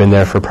saw them, they'd been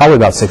there for probably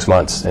about 6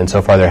 months, and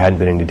so far there hadn't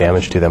been any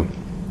damage to them.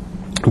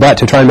 But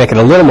to try and make it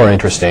a little more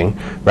interesting,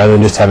 rather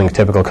than just having a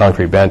typical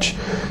concrete bench,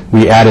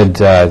 we added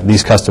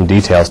these custom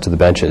details to the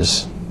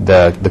benches.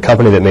 The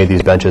company that made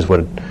these benches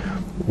would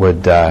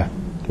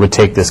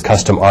take this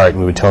custom art, and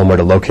we would tell them where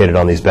to locate it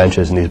on these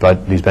benches, and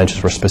these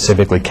benches were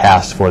specifically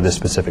cast for this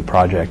specific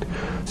project.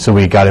 So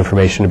we got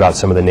information about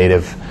some of the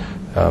native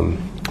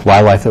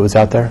wildlife that was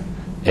out there,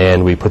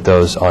 and we put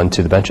those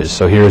onto the benches.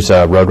 So here's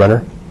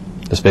Roadrunner,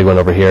 this big one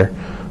over here.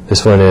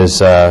 This one is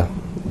the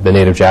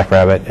native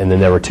jackrabbit, and then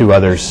there were 2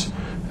 others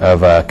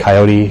of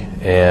coyote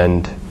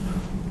and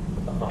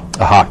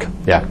A hawk,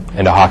 yeah,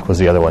 and a hawk was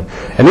the other one.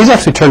 And these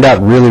actually turned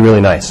out really,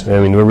 really nice. I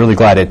mean, we're really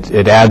glad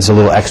it adds a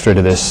little extra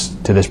to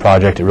this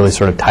project. It really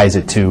sort of ties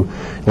it to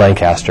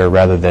Lancaster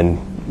rather than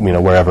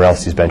wherever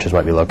else these benches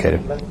might be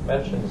located.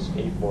 Mention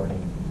skateboarding.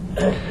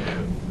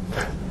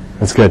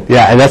 That's good.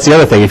 Yeah, and that's the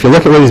other thing. If you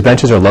look at where these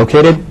benches are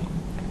located,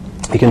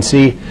 you can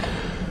see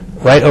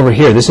right over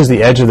here. This is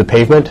the edge of the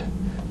pavement,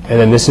 and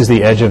then this is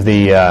the edge of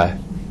the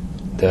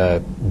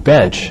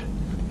bench,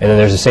 and then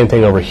there's the same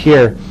thing over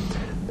here.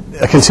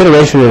 A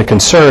consideration and a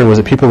concern was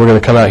that people were going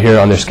to come out here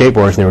on their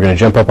skateboards and they were going to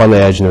jump up on the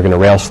edge and they were going to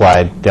rail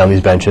slide down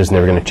these benches and they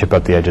were going to chip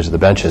up the edges of the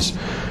benches.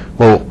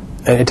 Well,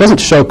 it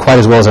doesn't show quite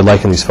as well as I'd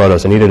like in these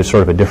photos. I needed a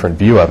sort of a different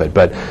view of it.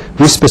 But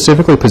we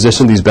specifically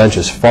positioned these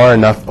benches far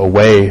enough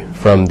away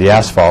from the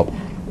asphalt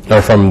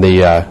or from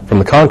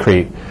the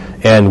concrete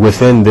and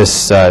within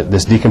this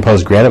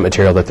decomposed granite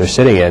material that they're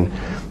sitting in,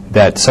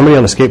 that somebody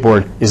on a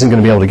skateboard isn't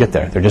going to be able to get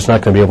there. They're just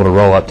not going to be able to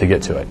roll up to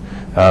get to it.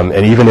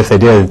 And even if they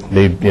did,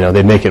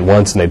 they'd make it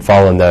once and they'd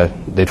fall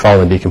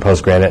in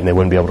decomposed granite and they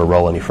wouldn't be able to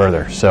roll any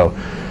further. So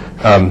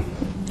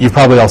you've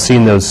probably all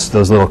seen those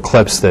little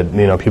clips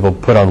that people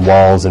put on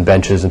walls and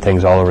benches and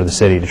things all over the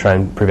city to try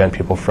and prevent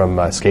people from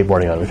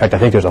skateboarding on them. In fact, I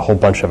think there's a whole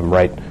bunch of them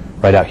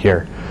right out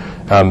here.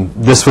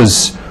 This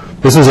was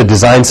a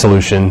design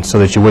solution so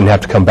that you wouldn't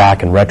have to come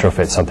back and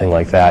retrofit something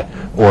like that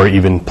or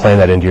even plan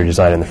that into your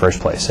design in the first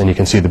place. And you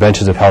can see the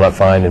benches have held up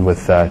fine and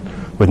with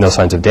no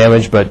signs of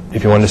damage, but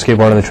if you want to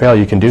skateboard on the trail,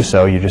 you can do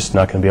so. You're just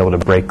not going to be able to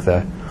break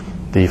the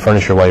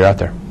furniture while you're out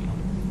there.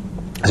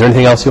 Is there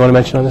anything else you want to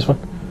mention on this one?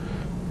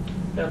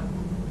 No.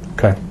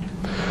 Okay.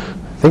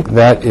 I think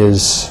that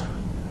is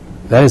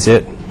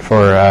it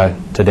for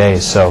today.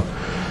 So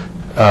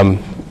I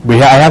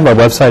have my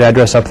website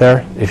address up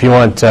there. If you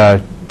want to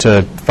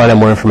find out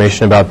more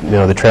information about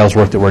the trails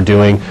work that we're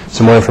doing,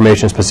 some more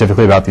information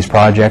specifically about these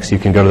projects, you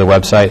can go to the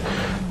website.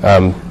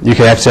 You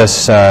can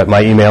access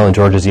my email and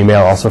George's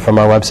email also from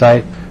our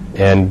website.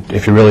 And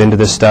if you're really into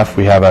this stuff,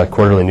 we have a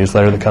quarterly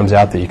newsletter that comes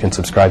out that you can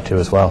subscribe to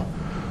as well.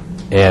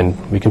 And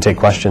we can take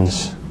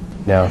questions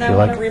now if you like. And I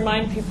want to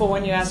remind people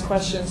when you ask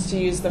questions to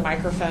use the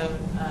microphone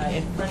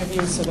in front of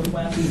you so the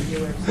web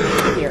viewers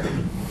can hear.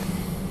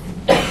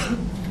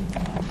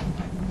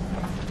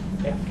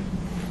 Yeah.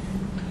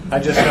 I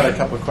just had a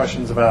couple of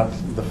questions about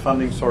the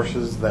funding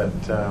sources that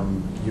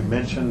you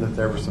mentioned, that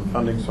there were some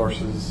funding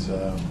sources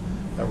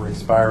that were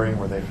expiring.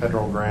 Were they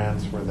federal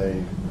grants? Were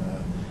they,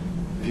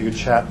 if you could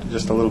chat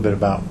just a little bit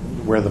about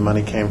where the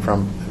money came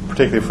from,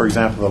 particularly, for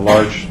example, the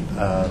large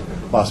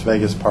Las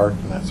Vegas park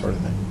and that sort of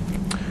thing.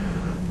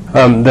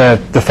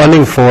 The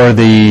funding for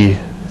the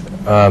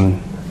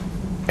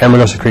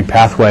Amargosa Creek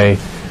Pathway,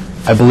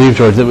 I believe,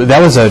 George, that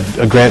was a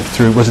grant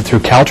through, was it through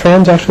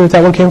Caltrans, actually,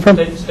 that one came from?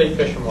 State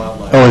Fish and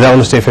Wildlife. Oh, that one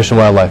was State Fish and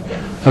Wildlife.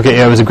 Yeah. Okay,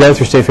 yeah, it was a grant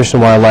through State Fish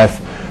and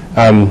Wildlife.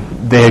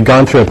 They had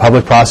gone through a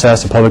public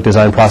process, a public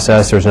design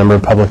process. There was a number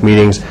of public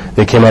meetings.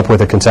 They came up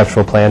with a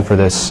conceptual plan for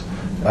this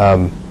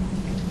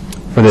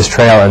trail,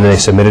 and then they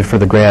submitted for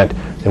the grant.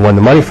 They won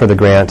the money for the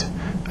grant.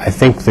 I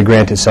think the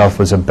grant itself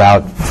was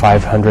about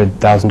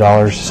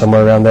 $500,000,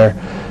 somewhere around there.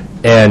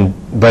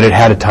 But it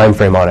had a time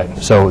frame on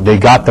it. So they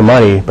got the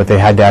money, but they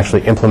had to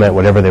actually implement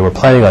whatever they were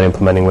planning on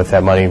implementing with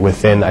that money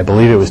within, I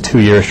believe it was 2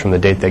 years from the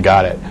date they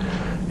got it.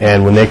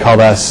 And when they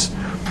called us,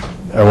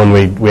 or when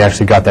we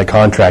actually got that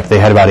contract, they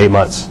had about 8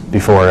 months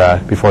before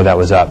that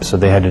was up. So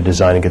they had to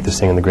design and get this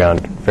thing in the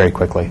ground very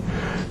quickly.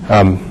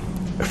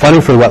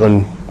 Funding for the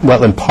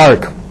wetland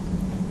park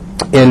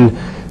in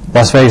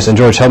Las Vegas, and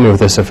George, help me with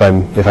this if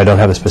I don't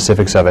have the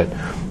specifics of it,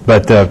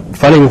 but the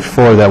funding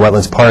for the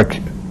wetlands park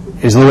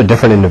is a little bit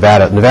different in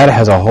Nevada. Nevada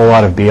has a whole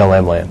lot of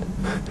BLM land,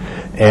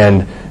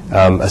 and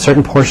a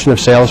certain portion of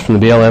sales from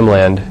the BLM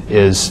land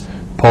is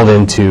pulled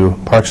into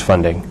parks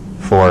funding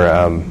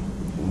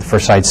for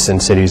sites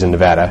and cities in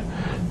Nevada,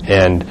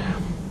 and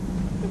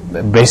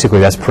basically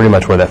that's pretty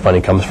much where that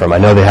funding comes from. I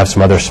know they have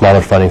some other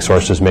smaller funding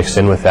sources mixed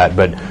in with that,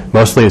 but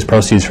mostly it's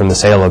proceeds from the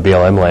sale of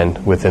BLM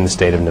land within the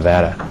state of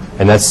Nevada,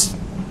 and that's,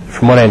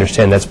 from what I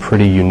understand, that's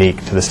pretty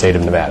unique to the state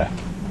of Nevada.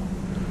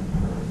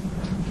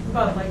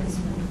 About Lake Oswego.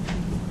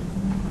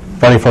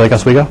 Funding for Lake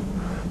Oswego?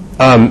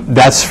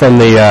 That's from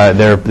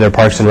their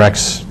Parks and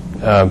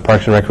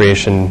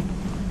Recreation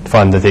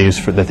fund that they use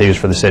for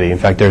the city. In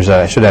fact,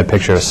 I should have a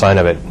picture of a sign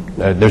of it.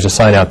 There's a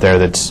sign out there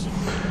that's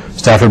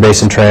Stafford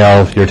Basin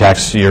Trail, your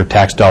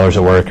tax dollars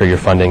at work, or your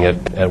funding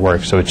at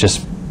work. So it's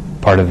just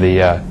part of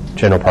the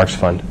General Parks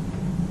Fund.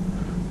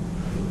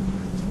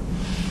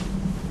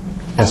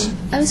 Yes.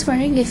 I was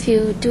wondering if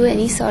you do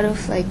any sort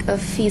of like a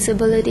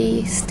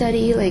feasibility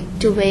study, like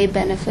to weigh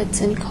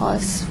benefits and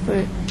costs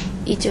for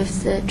each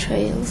of the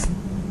trails.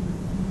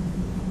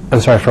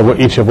 I'm sorry, for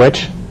each of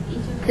which?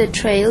 The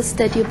trails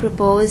that you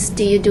propose,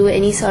 do you do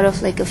any sort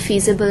of like a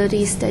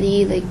feasibility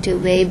study, like to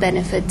weigh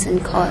benefits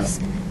and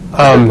costs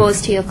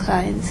proposed to your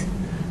clients?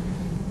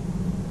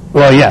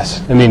 Well,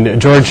 yes. I mean,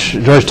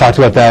 George talked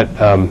about that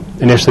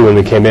initially when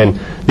we came in.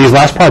 These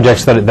last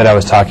projects that I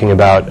was talking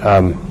about,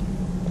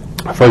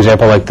 for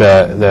example, like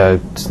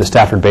the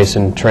Stafford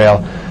Basin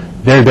Trail,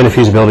 there had been a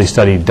feasibility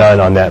study done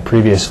on that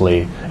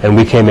previously, and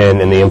we came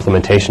in the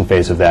implementation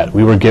phase of that.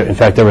 We were in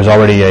fact, there was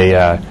already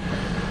a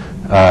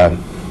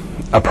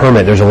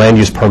permit. There's a land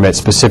use permit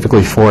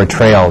specifically for a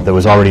trail that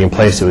was already in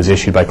place that was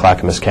issued by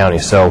Clackamas County.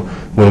 So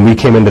when we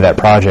came into that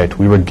project,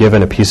 we were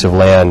given a piece of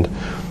land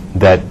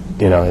that,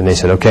 and they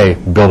said, okay,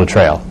 build a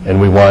trail, and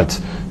we want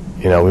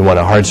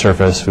a hard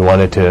surface, we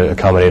want it to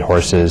accommodate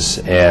horses,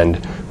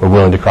 and we're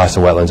willing to cross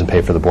the wetlands and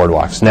pay for the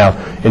boardwalks. Now,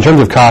 in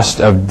terms of cost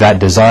of that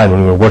design,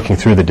 when we were working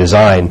through the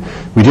design,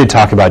 we did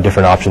talk about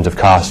different options of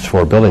cost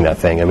for building that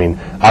thing. I mean,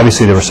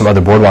 obviously there were some other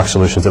boardwalk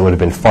solutions that would have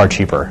been far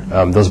cheaper.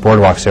 Those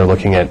boardwalks they're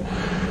looking at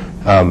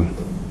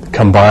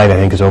combined, I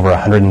think, is over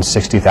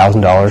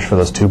 $160,000 for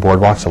those 2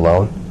 boardwalks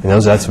alone.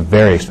 And that's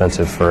very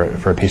expensive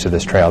for a piece of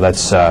this trail.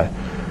 That's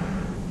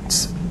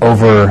it's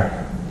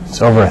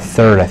over a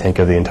third, I think,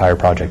 of the entire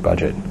project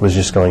budget was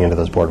just going into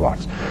those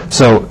boardwalks.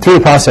 So through the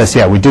process,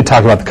 yeah, we did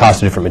talk about the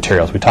cost of different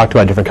materials. We talked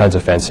about different kinds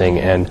of fencing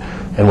and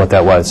what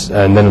that was.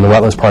 And then in the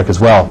wetlands park as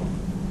well,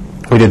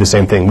 we did the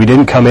same thing. We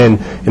didn't come in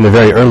the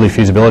very early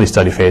feasibility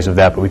study phase of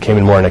that, but we came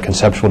in more in a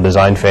conceptual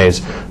design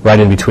phase right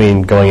in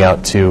between going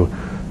out to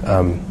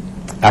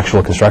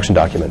actual construction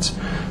documents.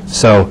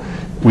 So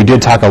we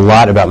did talk a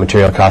lot about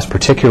material costs,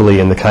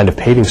 particularly in the kind of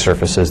paving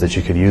surfaces that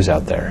you could use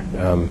out there.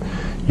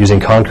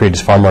 Using concrete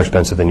is far more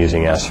expensive than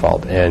using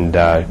asphalt, and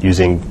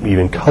using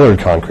even colored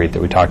concrete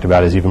that we talked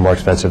about is even more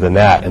expensive than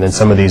that. And then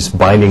some of these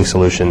binding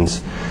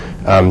solutions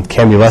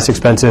can be less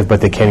expensive,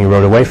 but they can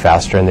erode away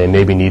faster, and they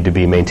maybe need to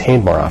be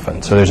maintained more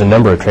often. So there's a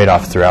number of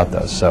trade-offs throughout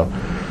those. So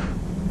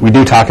we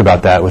do talk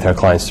about that with our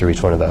clients through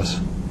each one of those.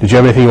 Did you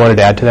have anything you wanted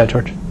to add to that,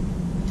 George?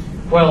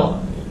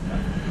 Well,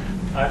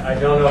 I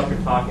don't know if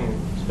you're talking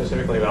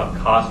specifically about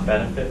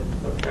cost-benefit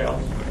of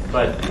trails,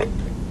 but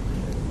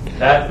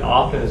that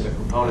often is a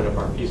component of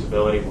our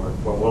feasibility work,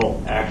 where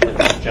we'll actually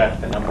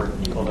project the number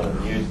of people that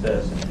have used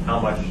this and how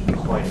much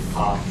it's going to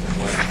cost and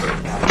what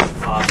the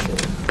cost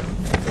is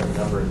for the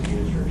number of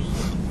users.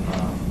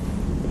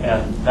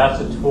 And that's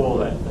a tool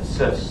that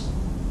assists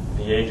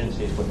the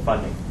agencies with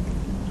funding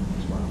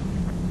as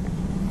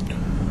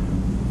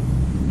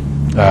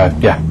well.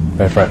 Yeah,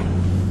 right front.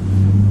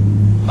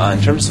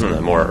 In terms of some of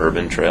the more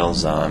urban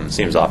trails, it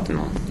seems often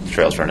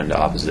trails run into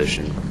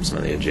opposition from some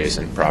of the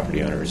adjacent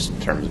property owners in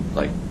terms of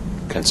like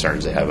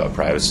concerns they have about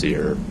privacy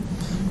or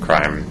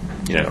crime.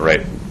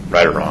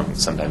 Right or wrong,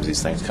 sometimes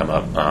these things come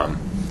up.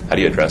 How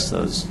do you address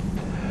those?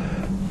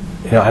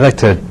 I'd like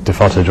to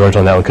default to George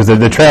on that one, because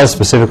the trails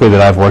specifically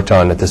that I've worked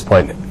on at this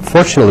point,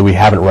 fortunately, we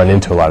haven't run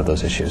into a lot of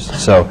those issues.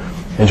 So,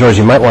 and George,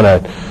 you might want to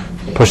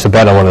push the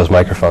bed on one of those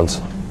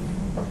microphones.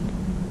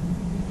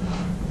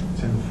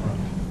 It's in the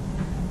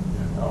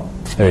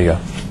front. There you go.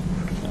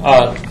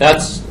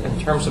 That's in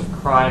terms of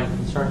crime,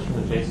 concerns from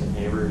adjacent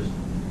neighbors.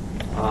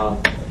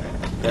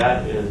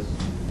 That is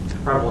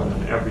prevalent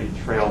in every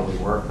trail we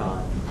work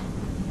on.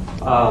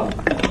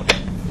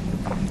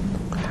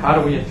 How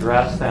do we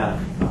address that?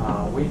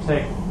 We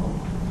take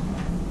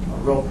a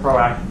real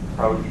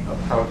proactive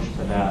approach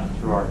to that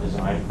through our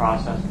design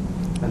process.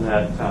 And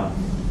that,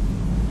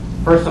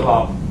 first of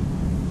all,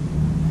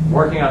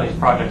 working on these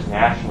projects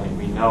nationally,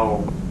 we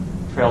know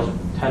trails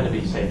tend to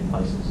be safe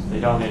places. They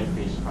don't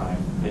increase crime.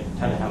 They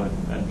tend to have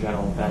a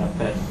general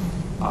benefit.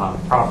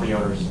 Property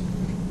owners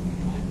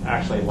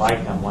actually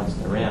like them once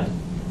they're in.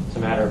 It's a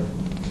matter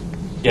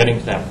of getting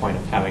to that point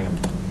of having them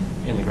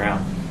in the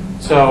ground.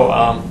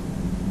 So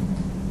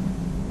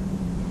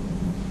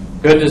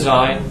good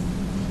design,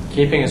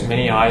 keeping as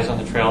many eyes on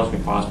the trail as we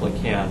possibly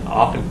can.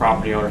 Often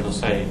property owners will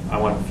say, I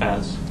want a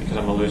fence because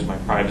I'm going to lose my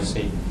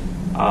privacy.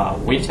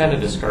 We tend to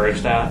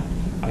discourage that.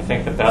 I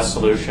think the best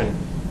solution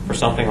for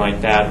something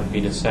like that would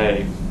be to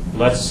say,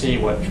 let's see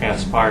what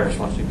transpires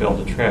once we build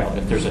a trail.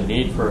 If there's a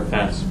need for a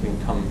fence, we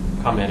can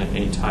come in at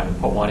any time and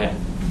put one in.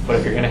 But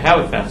if you're going to have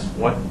a fence,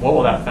 what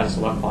will that fence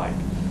look like?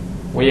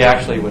 We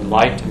actually would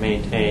like to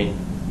maintain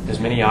as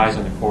many eyes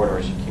on the corridor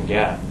as you can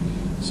get.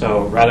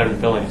 So rather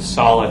than building a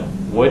solid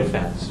wood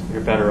fence,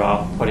 you're better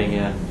off putting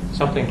in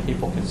something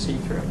people can see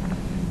through.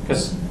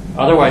 Because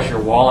otherwise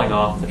you're walling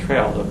off the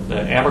trail. The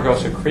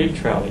Amargosa Creek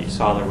Trail that you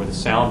saw there with the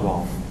sound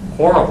wall,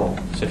 horrible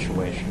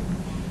situation.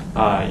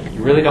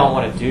 You really don't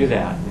want to do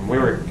that. And we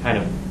were kind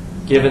of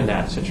given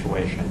that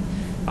situation.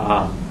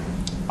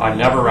 I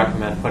never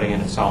recommend putting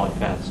in a solid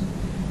fence.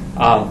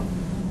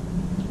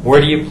 Where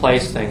do you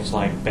place things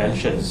like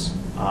benches?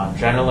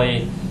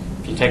 Generally,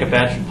 if you take a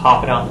bench and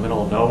pop it out in the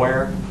middle of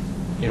nowhere,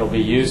 it'll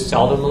be used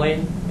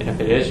seldomly, and if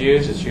it is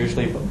used, it's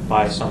usually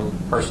by some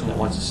person that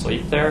wants to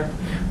sleep there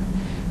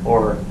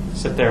or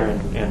sit there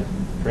and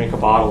drink a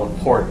bottle of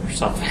port or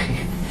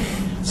something.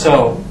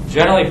 So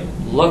generally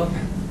look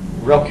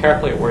real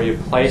carefully at where you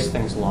place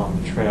things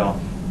along the trail,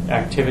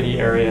 activity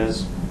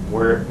areas,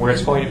 where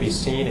it's going to be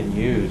seen and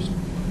used.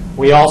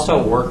 We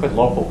also work with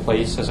local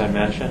police, as I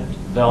mentioned.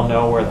 They'll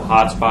know where the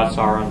hot spots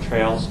are on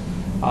trails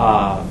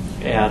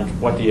and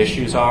what the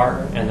issues are,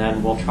 and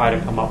then we'll try to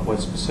come up with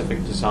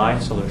specific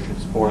design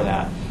solutions for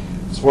that.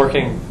 I was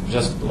working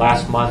just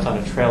last month on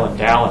a trail in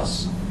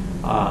Dallas,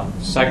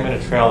 segment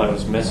of trail that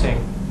was missing,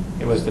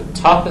 It was the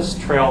toughest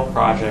trail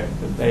project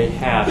that they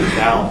had in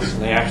Dallas,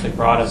 and they actually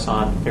brought us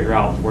on to figure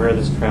out where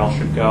this trail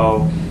should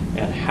go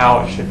and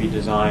how it should be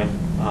designed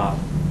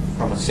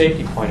from a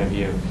safety point of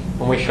view.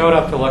 When we showed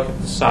up to look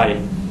at the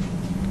site,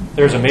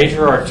 there's a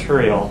major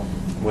arterial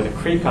with a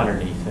creek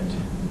underneath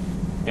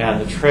it,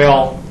 and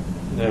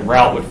the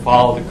route would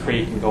follow the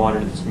creek and go under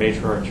this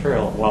major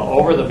arterial. Well,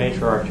 over the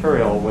major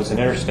arterial was an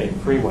interstate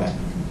freeway.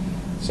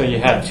 So you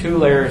had 2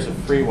 layers of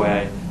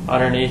freeway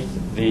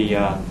underneath the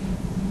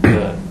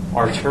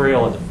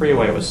arterial and the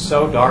freeway. It was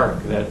so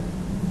dark that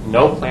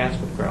no plants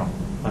would grow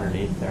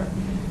underneath there.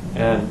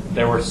 And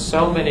there were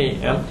so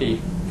many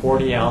empty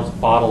 40-ounce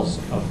bottles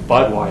of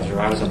Budweiser.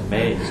 I was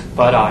amazed.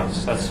 Bud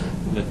Ice, that's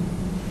the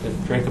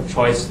drink of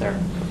choice there.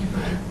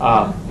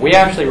 We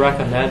actually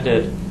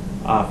recommended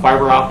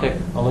fiber optic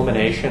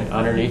illumination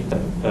underneath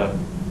the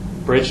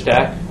bridge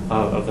deck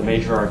of the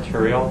major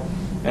arterial,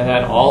 and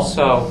then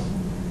also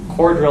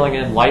core drilling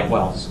in light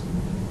wells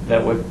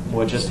that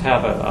would just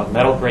have a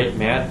metal grate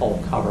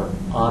manhole cover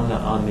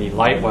on the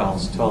light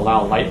wells to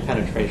allow light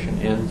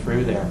penetration in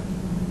through there.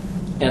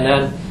 And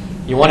then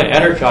you want to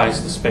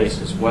energize the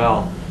space as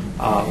well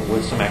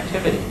with some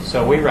activity.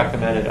 So we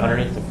recommended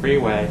underneath the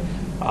freeway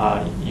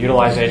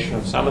utilization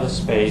of some of the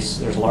space.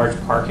 There's a large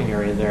parking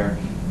area there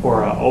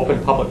for an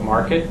open public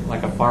market,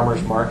 like a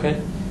farmer's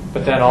market,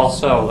 but then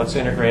also let's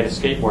integrate a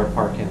skateboard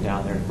park in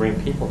down there to bring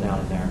people down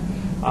in there.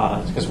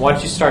 Because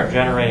once you start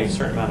generating a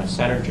certain amount of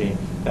synergy,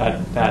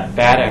 that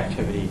bad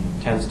activity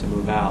tends to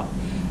move out.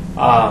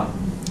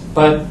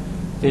 But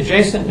the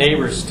adjacent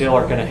neighbors still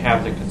are going to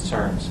have the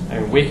concerns. I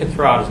mean, we can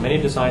throw out as many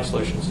design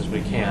solutions as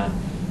we can.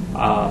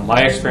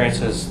 My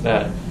experience is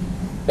that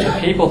the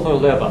people who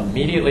live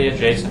immediately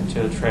adjacent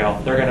to the trail,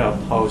 they're going to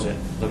oppose it.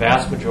 The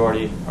vast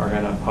majority are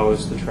going to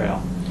oppose the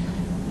trail.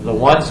 The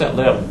ones that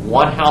live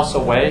one house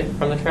away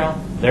from the trail,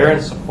 they're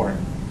in support.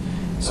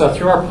 So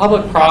through our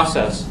public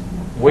process,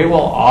 we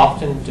will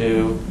often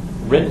do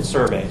written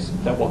surveys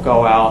that will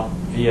go out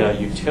via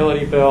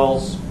utility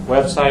bills,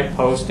 website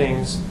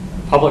postings,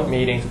 public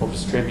meetings. We'll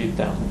distribute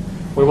them.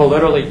 We will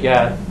literally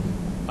get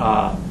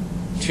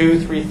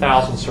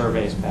 2,000-3,000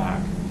 surveys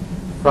back.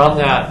 From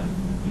that,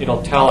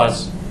 it'll tell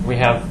us we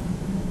have,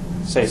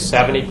 say,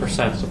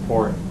 70%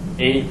 support,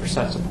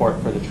 80%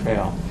 support for the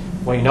trail.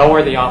 We know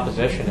where the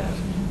opposition is.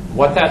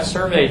 What that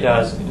survey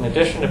does, in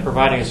addition to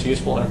providing us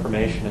useful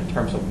information in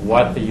terms of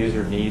what the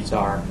user needs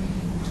are,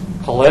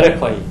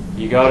 politically,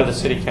 you go to the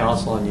city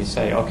council and you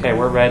say, okay,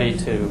 we're ready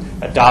to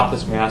adopt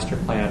this master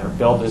plan or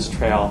build this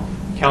trail.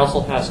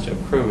 Council has to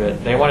approve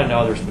it. They want to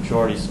know there's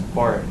majority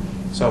support.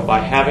 So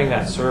by having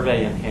that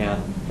survey in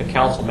hand, the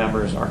council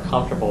members are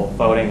comfortable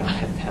voting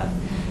on it then.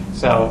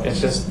 So it's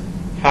just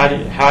how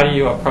do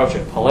you approach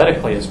it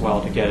politically as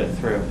well to get it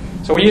through.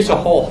 So we use a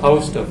whole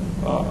host of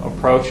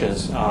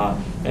approaches.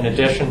 In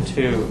addition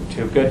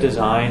to good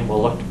design,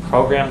 we'll look to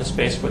program the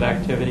space with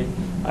activity,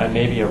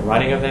 maybe a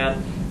running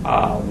event.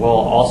 We'll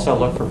also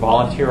look for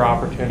volunteer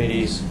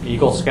opportunities.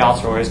 Eagle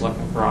Scouts are always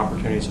looking for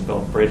opportunities to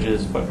build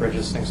bridges,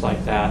 footbridges, things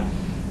like that.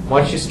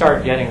 Once you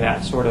start getting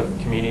that sort of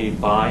community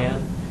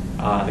buy-in,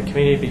 the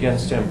community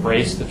begins to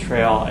embrace the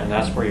trail, and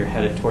that's where you're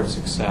headed towards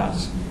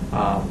success.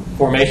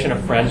 Formation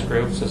of friends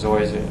groups is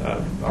always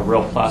a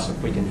real plus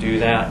if we can do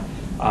that.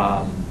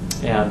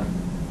 And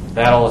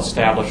that'll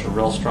establish a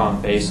real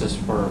strong basis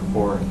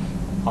for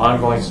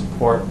ongoing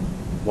support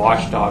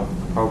watchdog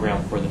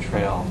program for the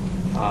trail.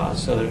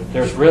 So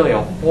there's really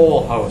a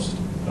whole host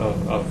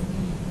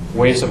of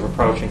ways of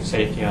approaching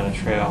safety on a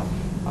trail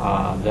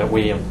that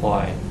we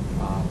employ.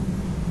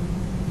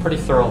 Pretty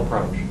thorough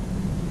approach.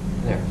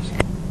 There.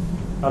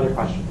 Other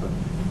questions?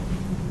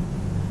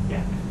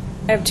 Yeah.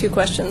 I have 2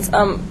 questions.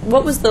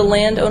 What was the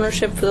land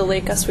ownership for the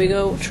Lake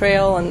Oswego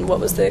Trail, and what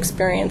was the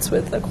experience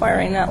with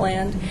acquiring that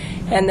land?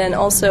 And then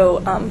also,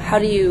 how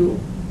do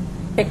you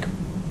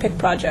pick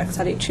projects?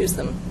 How do you choose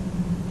them?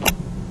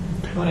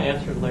 Do you want to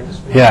answer the Lake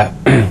Oswego?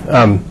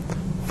 Yeah.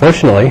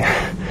 Fortunately,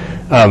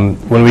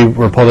 when we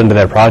were pulled into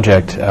that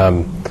project,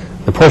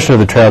 the portion of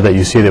the trail that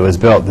you see that was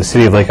built, the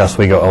city of Lake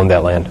Oswego owned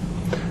that land.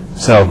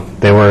 So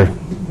they were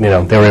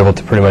able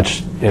to pretty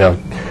much, they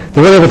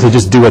were able to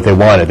just do what they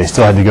wanted. They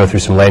still had to go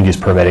through some land use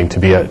permitting to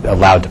be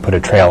allowed to put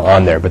a trail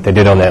on there, but they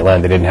did own that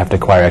land. They didn't have to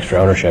acquire extra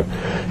ownership.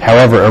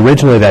 However,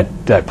 originally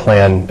that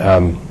plan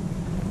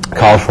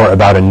called for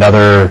about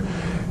another,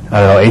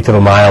 eighth of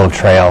a mile of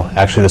trail.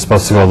 Actually, that's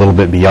supposed to go a little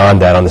bit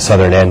beyond that on the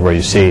southern end where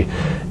you see.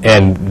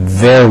 And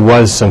there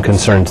was some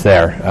concerns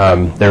there.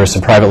 There were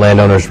some private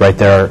landowners right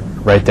there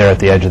at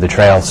the edge of the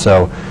trail.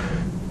 So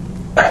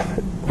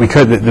we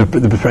could.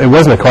 It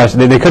wasn't a question.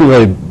 They couldn't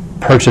really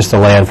purchase the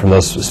land from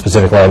those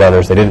specific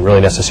landowners. They didn't really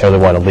necessarily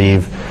want to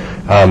leave.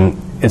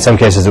 In some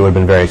cases, it would have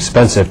been very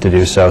expensive to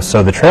do so.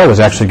 So the trail was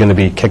actually going to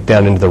be kicked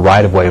down into the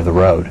right-of-way of the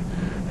road,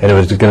 and it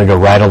was going to go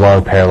right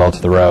along parallel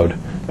to the road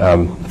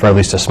for at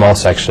least a small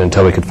section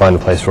until we could find a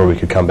place where we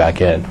could come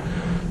back in.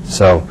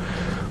 So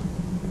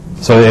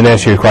in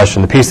answer to your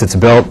question, the piece that's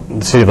built,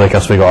 the city of Lake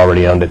Oswego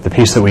already owned it. The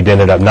piece that we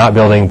ended up not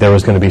building, there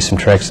was going to be some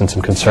tricks and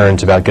some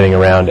concerns about getting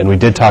around, and we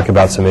did talk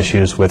about some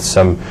issues with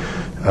some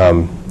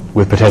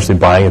with potentially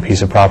buying a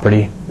piece of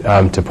property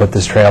to put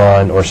this trail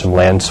on, or some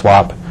land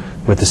swap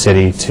with the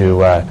city to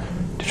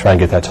try and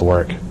get that to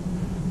work. Do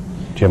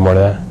you have more to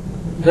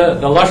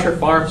that? The Lusher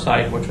Farm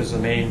site, which was the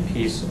main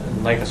piece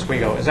in Lake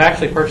Oswego, is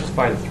actually purchased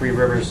by the Three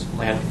Rivers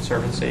Land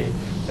Conservancy.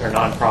 They're a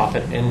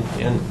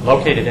nonprofit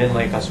located in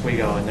Lake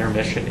Oswego, and their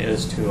mission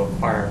is to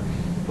acquire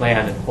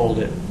land and hold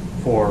it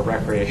for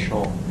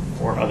recreational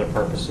or other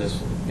purposes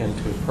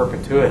into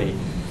perpetuity.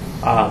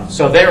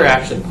 So they were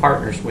actually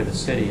partners with the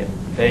city, and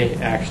they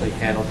actually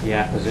handled the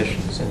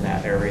acquisitions in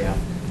that area.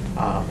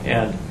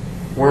 And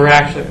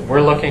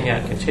we're looking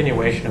at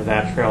continuation of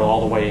that trail all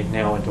the way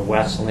now into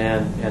West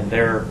Lynn, and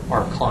they're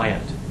our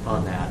client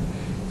on that.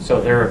 So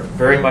they're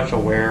very much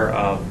aware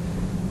of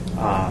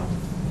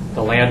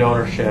the land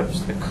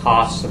ownerships, the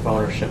costs of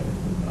ownership,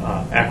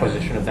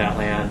 acquisition of that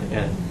land,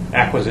 and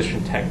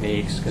acquisition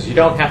techniques, because you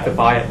don't have to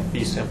buy it and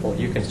be simple.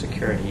 You can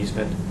secure an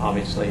easement,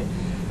 obviously.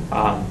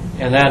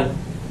 And then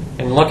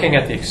in looking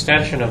at the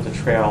extension of the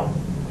trail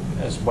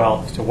as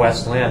well to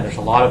West Lynn, there's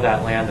a lot of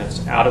that land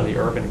that's out of the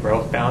urban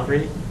growth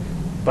boundary,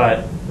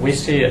 but we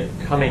see it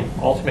coming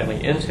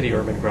ultimately into the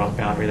urban growth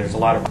boundary. There's a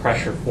lot of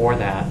pressure for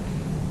that.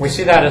 We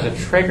see that as a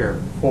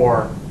trigger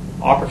for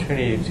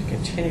opportunity to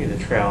continue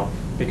the trail,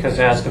 because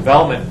as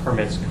development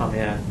permits come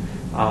in,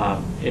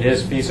 it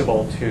is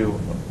feasible to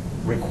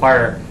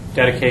require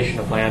dedication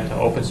of land to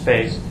open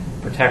space,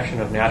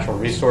 protection of natural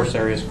resource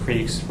areas,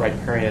 creeks,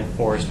 riparian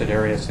forested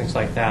areas, things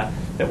like that,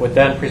 that would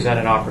then present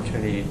an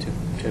opportunity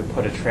to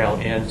put a trail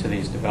into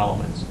these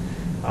developments.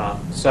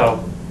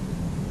 So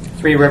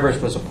Three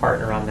Rivers was a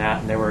partner on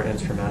that, and they were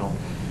instrumental.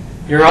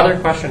 Your other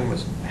question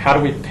was, how do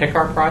we pick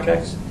our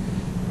projects?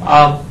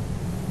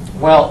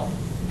 Well,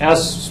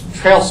 as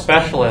trail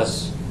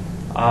specialists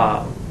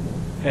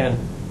and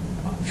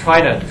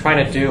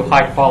trying to do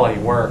high quality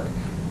work,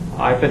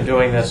 I've been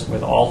doing this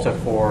with Alta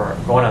for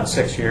going on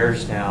 6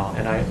 years now,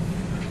 and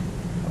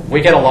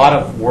we get a lot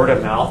of word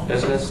of mouth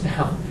business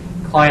now.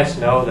 Clients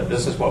know that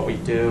this is what we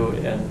do,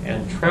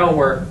 and trail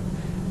work,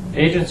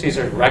 agencies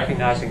are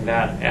recognizing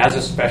that as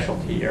a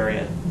specialty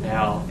area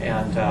now,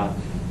 and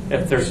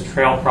if there's a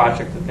trail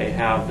project that they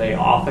have, they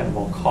often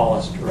will call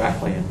us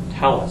directly and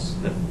tell us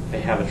that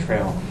they have a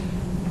trail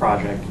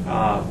project.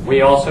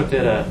 We also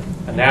did a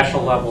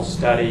national level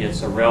study.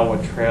 It's a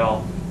railwood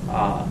trail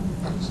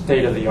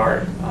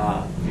state-of-the-art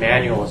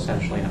manual,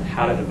 essentially, on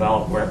how to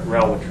develop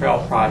railwood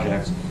trail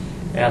projects,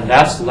 and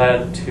that's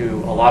led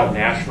to a lot of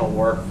national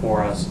work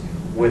for us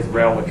with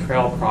railwood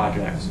trail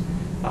projects.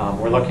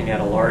 We're looking at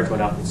a large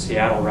one up in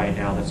Seattle right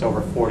now that's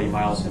over 40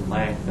 miles in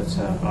length. That's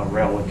a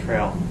railwood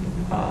trail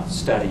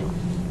study.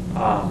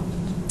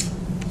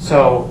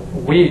 So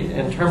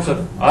in terms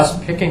of us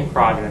picking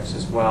projects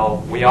as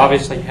well, we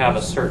obviously have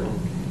a certain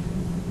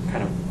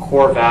kind of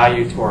core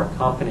value to our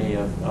company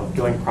of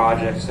doing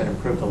projects that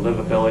improve the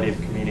livability of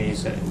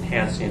communities and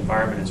enhance the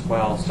environment as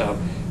well. So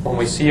when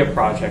we see a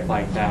project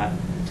like that,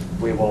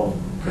 we will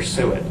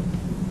pursue it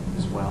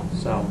as well.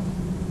 So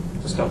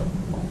just a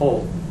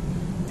whole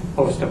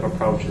host of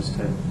approaches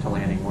to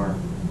landing work.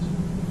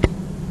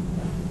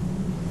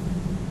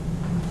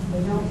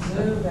 They don't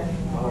move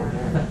anymore.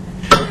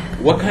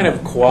 What kind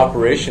of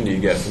cooperation do you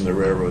get from the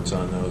railroads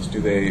on those?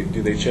 Do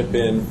they chip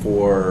in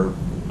for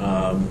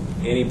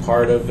any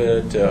part of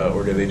it,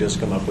 or do they just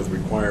come up with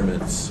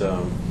requirements?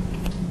 With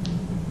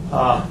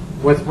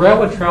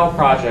railroad trail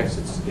projects,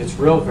 it's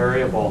real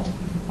variable.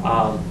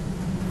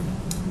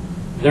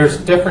 There's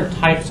different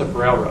types of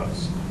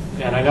railroads,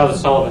 and I know the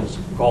Sullivan's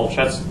Gulch,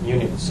 that's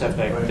Union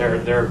Pacific. Right.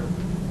 They're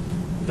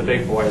the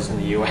big boys in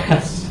the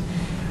U.S.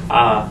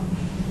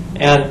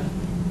 And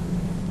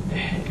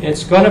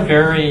it's going to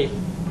vary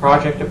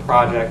project to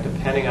project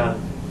depending on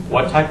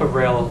what type of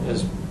rail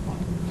is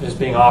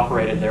being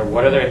operated there,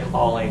 what are they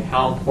hauling,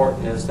 how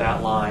important is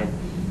that line.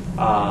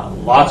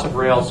 Lots of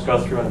rails go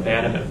through an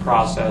abandonment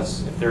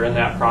process. If they're in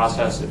that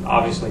process, it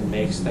obviously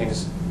makes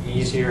things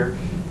easier.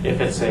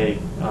 If it's a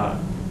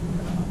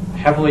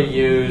heavily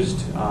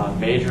used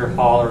major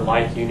hauler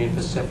like Union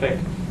Pacific,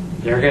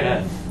 they're going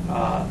to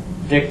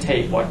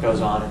dictate what goes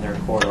on in their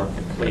corridor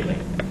completely.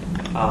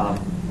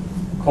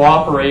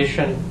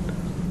 Cooperation,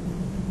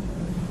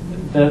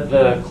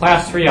 the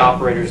Class 3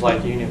 operators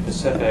like Union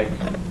Pacific,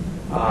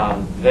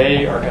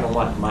 they are going to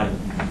want money.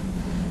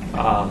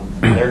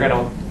 They're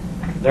going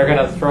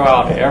to throw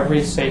out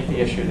every safety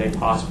issue they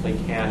possibly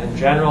can. In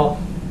general,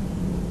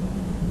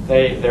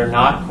 they're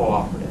not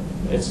cooperative.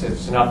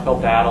 It's an uphill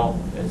battle.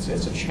 It's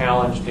a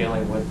challenge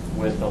dealing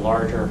with the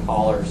larger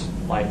haulers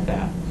like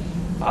that.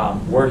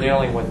 We're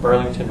dealing with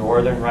Burlington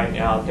Northern right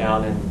now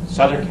down in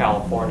Southern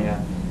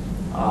California.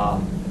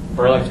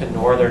 Burlington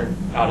Northern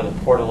out of the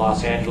Port of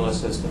Los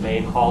Angeles is the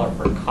main hauler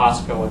for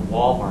Costco and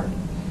Walmart.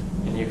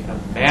 And you can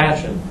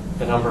imagine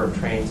the number of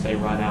trains they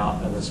run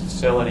out of this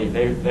facility.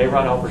 They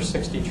run over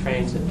 60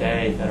 trains a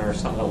day that are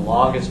some of the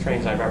longest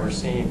trains I've ever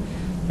seen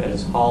that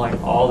is hauling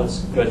all this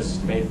goods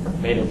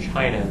made in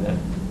China that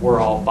we're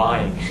all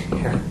buying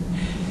here.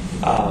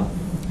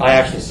 I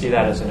actually see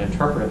that as an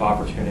interpretive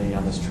opportunity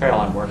on this trail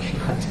I'm working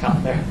on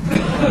down there.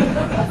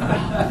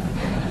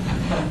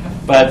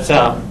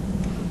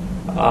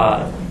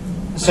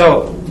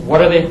 So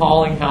what are they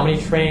hauling? How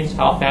many trains?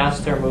 How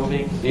fast they're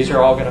moving? These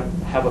are all going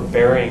to have a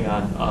bearing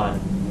on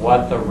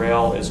what the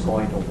rail is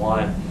going to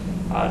want.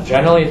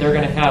 Generally, they're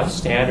going to have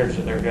standards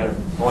that they're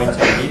going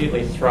to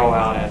immediately throw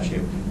out at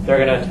you.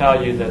 They're going to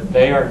tell you that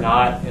they are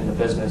not in the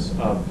business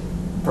of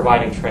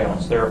providing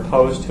trails. They're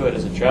opposed to it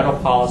as a general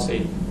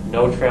policy,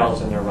 no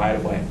trails in their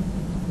right-of-way.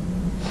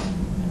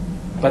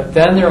 But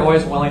then they're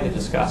always willing to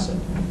discuss it.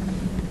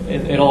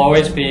 It'll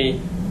always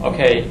be,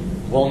 okay,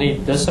 we'll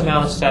need this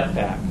amount of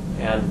setback,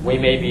 and we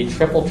may be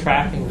triple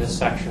tracking this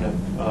section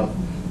of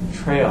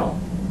trail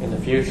in the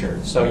future.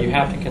 So you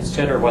have to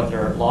consider what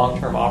their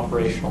long-term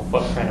operational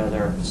footprint of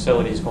their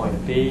facility is going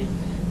to be,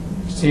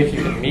 see if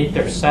you can meet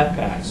their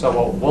setback. So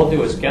what we'll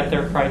do is get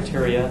their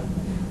criteria.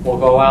 We'll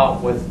go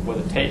out with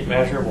a tape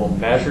measure. We'll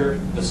measure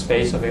the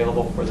space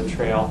available for the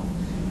trail,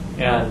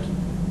 and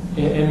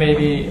it may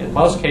be, in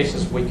most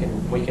cases, we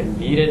can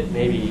meet it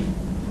maybe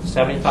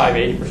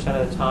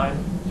 75–80% of the time,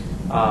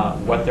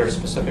 what their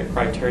specific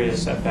criteria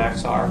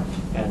setbacks are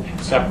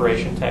and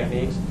separation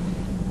techniques.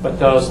 But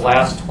those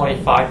last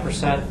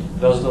 25%,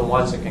 those are the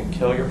ones that can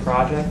kill your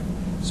project.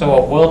 So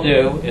what we'll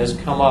do is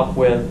come up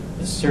with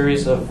a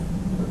series of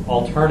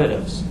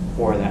alternatives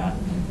for that.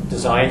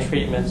 Design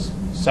treatments,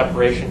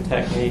 separation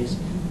techniques,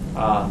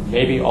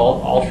 maybe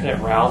alternate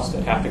routes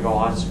that have to go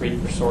on street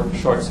for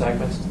short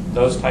segments,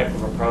 those type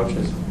of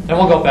approaches. Then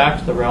we'll go back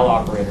to the rail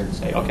operator and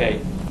say,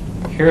 okay,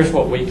 here's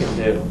what we can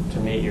do to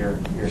meet your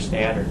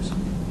standards.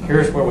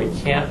 Here's where we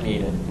can't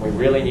meet it. We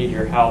really need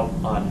your help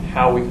on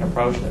how we can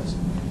approach this.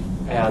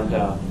 And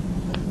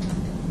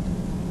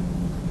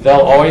they'll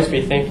always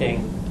be thinking,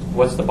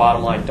 what's the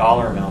bottom line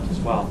dollar amount as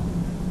well?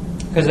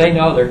 Because they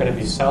know they're going to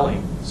be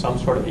selling some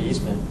sort of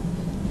easement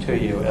to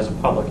you as a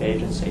public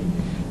agency.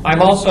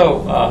 I'm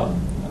also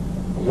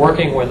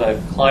working with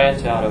a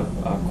client out of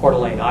Coeur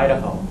d'Alene,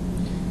 Idaho,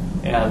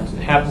 and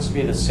happens to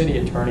be the city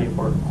attorney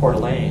for Coeur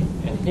d'Alene.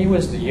 And he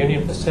was the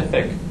Union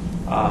Pacific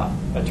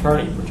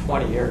attorney for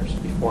 20 years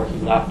before he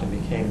left and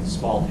became the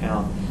small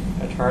town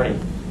attorney.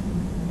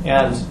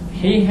 And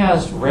he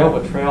has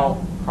railroad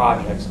trail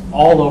projects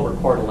all over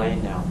Coeur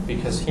d'Alene now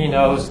because he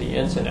knows the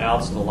ins and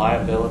outs of the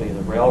liability of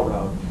the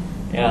railroad,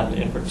 and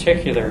in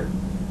particular,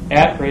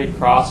 at-grade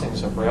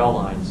crossings of rail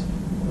lines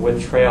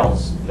with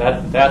trails.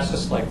 That's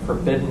just like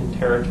forbidden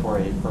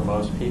territory for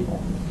most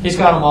people. He's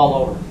got them all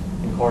over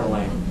in Coeur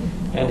d'Alene.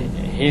 And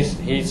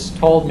he's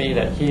told me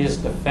that he has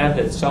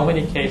defended so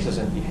many cases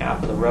in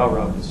behalf of the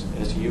railroad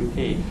as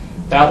UP.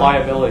 That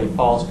liability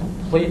falls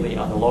completely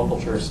on the local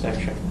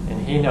jurisdiction,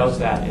 and he knows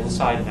that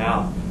inside and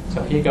out.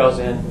 So he goes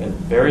in with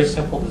very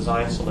simple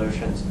design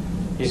solutions.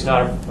 He's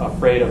not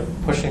afraid of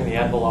pushing the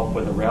envelope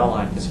with the rail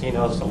line because he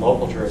knows the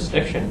local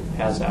jurisdiction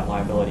has that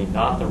liability,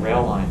 not the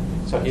rail line.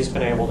 So he's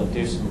been able to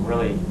do some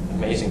really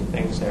amazing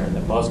things there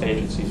that most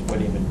agencies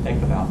wouldn't even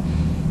think about.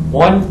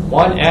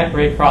 One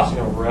at-grade crossing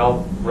of a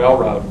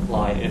railroad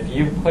line, if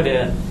you put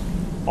in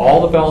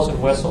all the bells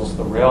and whistles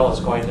the rail is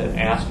going to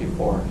ask you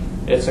for,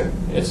 it's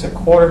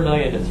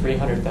 $250,000 to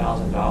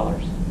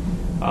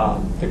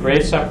 $300,000. The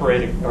grade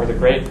separated or the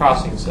grade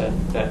crossings that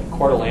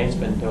Coeur d'Alene's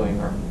been doing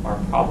are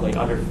probably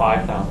under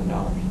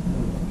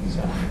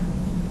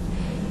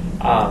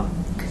 $5,000.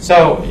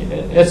 So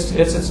it's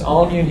its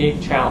own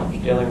unique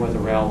challenge dealing with the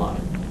rail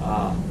line.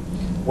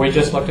 We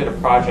just looked at a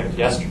project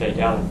yesterday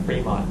down in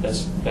Fremont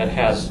that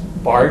has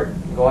BART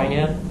going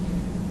in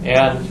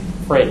and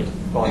freight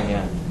going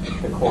in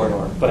the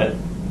corridor. But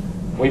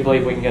we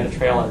believe we can get a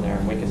trail in there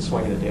and we can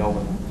swing the deal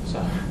with them.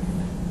 So,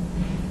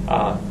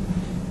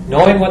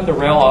 knowing what the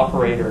rail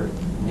operator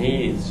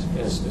needs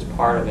is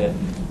part of it.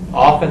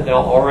 Often they'll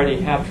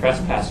already have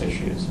trespass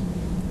issues.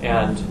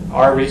 And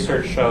our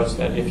research shows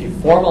that if you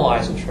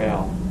formalize a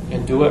trail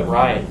and do it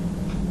right,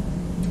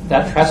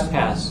 that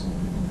trespass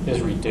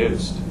is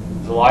reduced.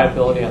 The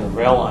liability on the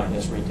rail line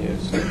is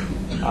reduced.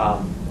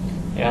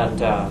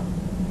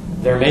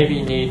 There may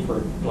be need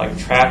for like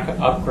track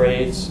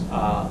upgrades,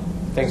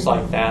 things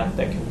like that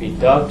can be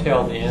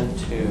dovetailed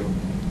into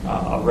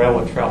a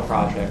railroad trail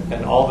project.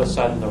 And all of a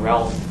sudden the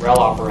rail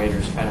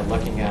operator's kind of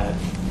looking at it.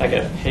 I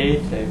get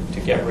paid to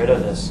get rid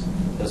of this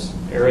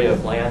area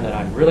of land that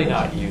I'm really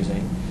not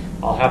using.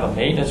 I'll have a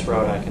maintenance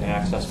road I can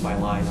access my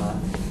line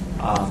on.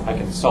 I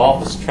can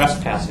solve this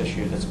trespass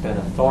issue that's been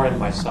a thorn in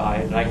my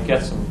side, and I can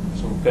get some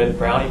good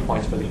brownie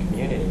points for the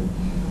community.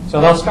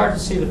 So they'll start to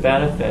see the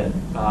benefit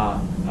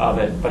of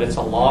it, but it's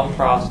a long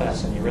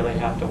process, and you really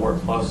have to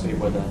work closely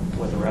with the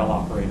rail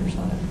operators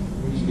on it.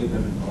 When do you get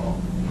them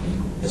involved?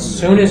 As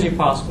soon as you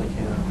possibly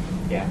can.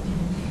 Yeah.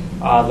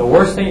 The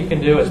worst thing you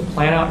can do is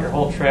plan out your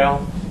whole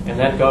trail and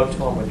then go to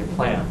them with your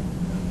plan.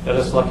 They'll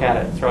just look at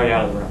it and throw you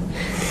out of the room.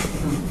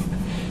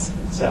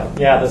 So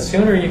yeah, the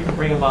sooner you can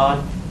bring them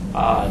on,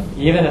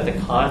 even at the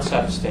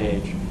concept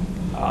stage,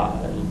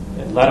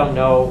 and let them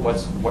know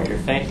what you're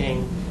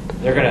thinking.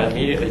 They're going to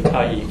immediately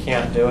tell you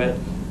can't do it,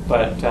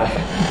 but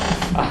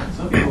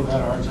some people have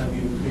had a hard time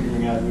even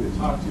figuring out who to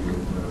talk to.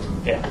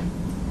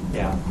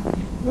 Yeah.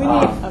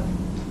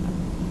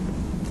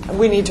 We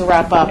we need to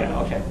wrap up. Yeah,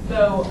 okay.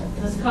 So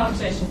this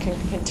conversation can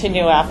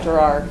continue after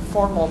our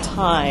formal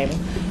time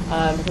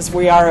because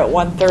we are at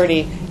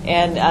 1:30.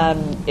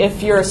 And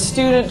if you're a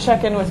student,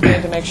 check in with me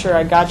to make sure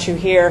I got you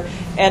here.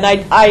 And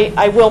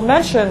I will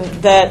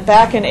mention that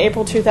back in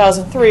April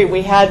 2003,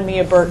 we had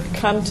Mia Burke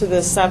come to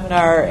this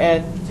seminar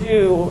and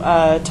do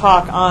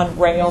talk on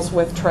rails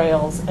with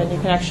trails. And you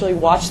can actually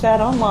watch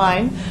that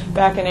online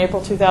back in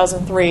April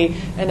 2003.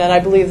 And then I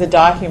believe the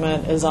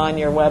document is on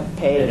your web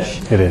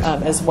page It is.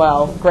 as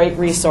well. Great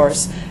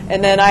resource.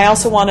 And then I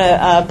also want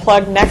to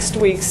plug next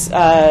week's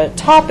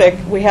topic.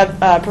 We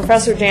have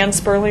Professor Dan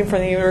Sperling from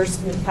the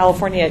University of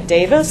California at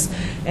Davis,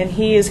 and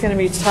he is going to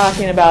be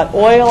talking about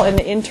oil and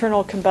the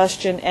internal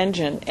combustion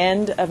engine,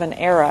 end of an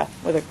era,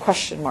 with a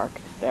question mark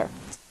there.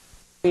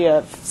 It'll be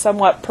a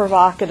somewhat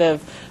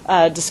provocative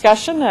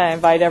discussion. I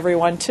invite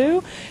everyone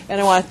to. And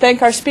I want to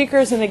thank our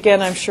speakers, and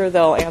again, I'm sure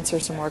they'll answer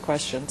some more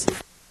questions.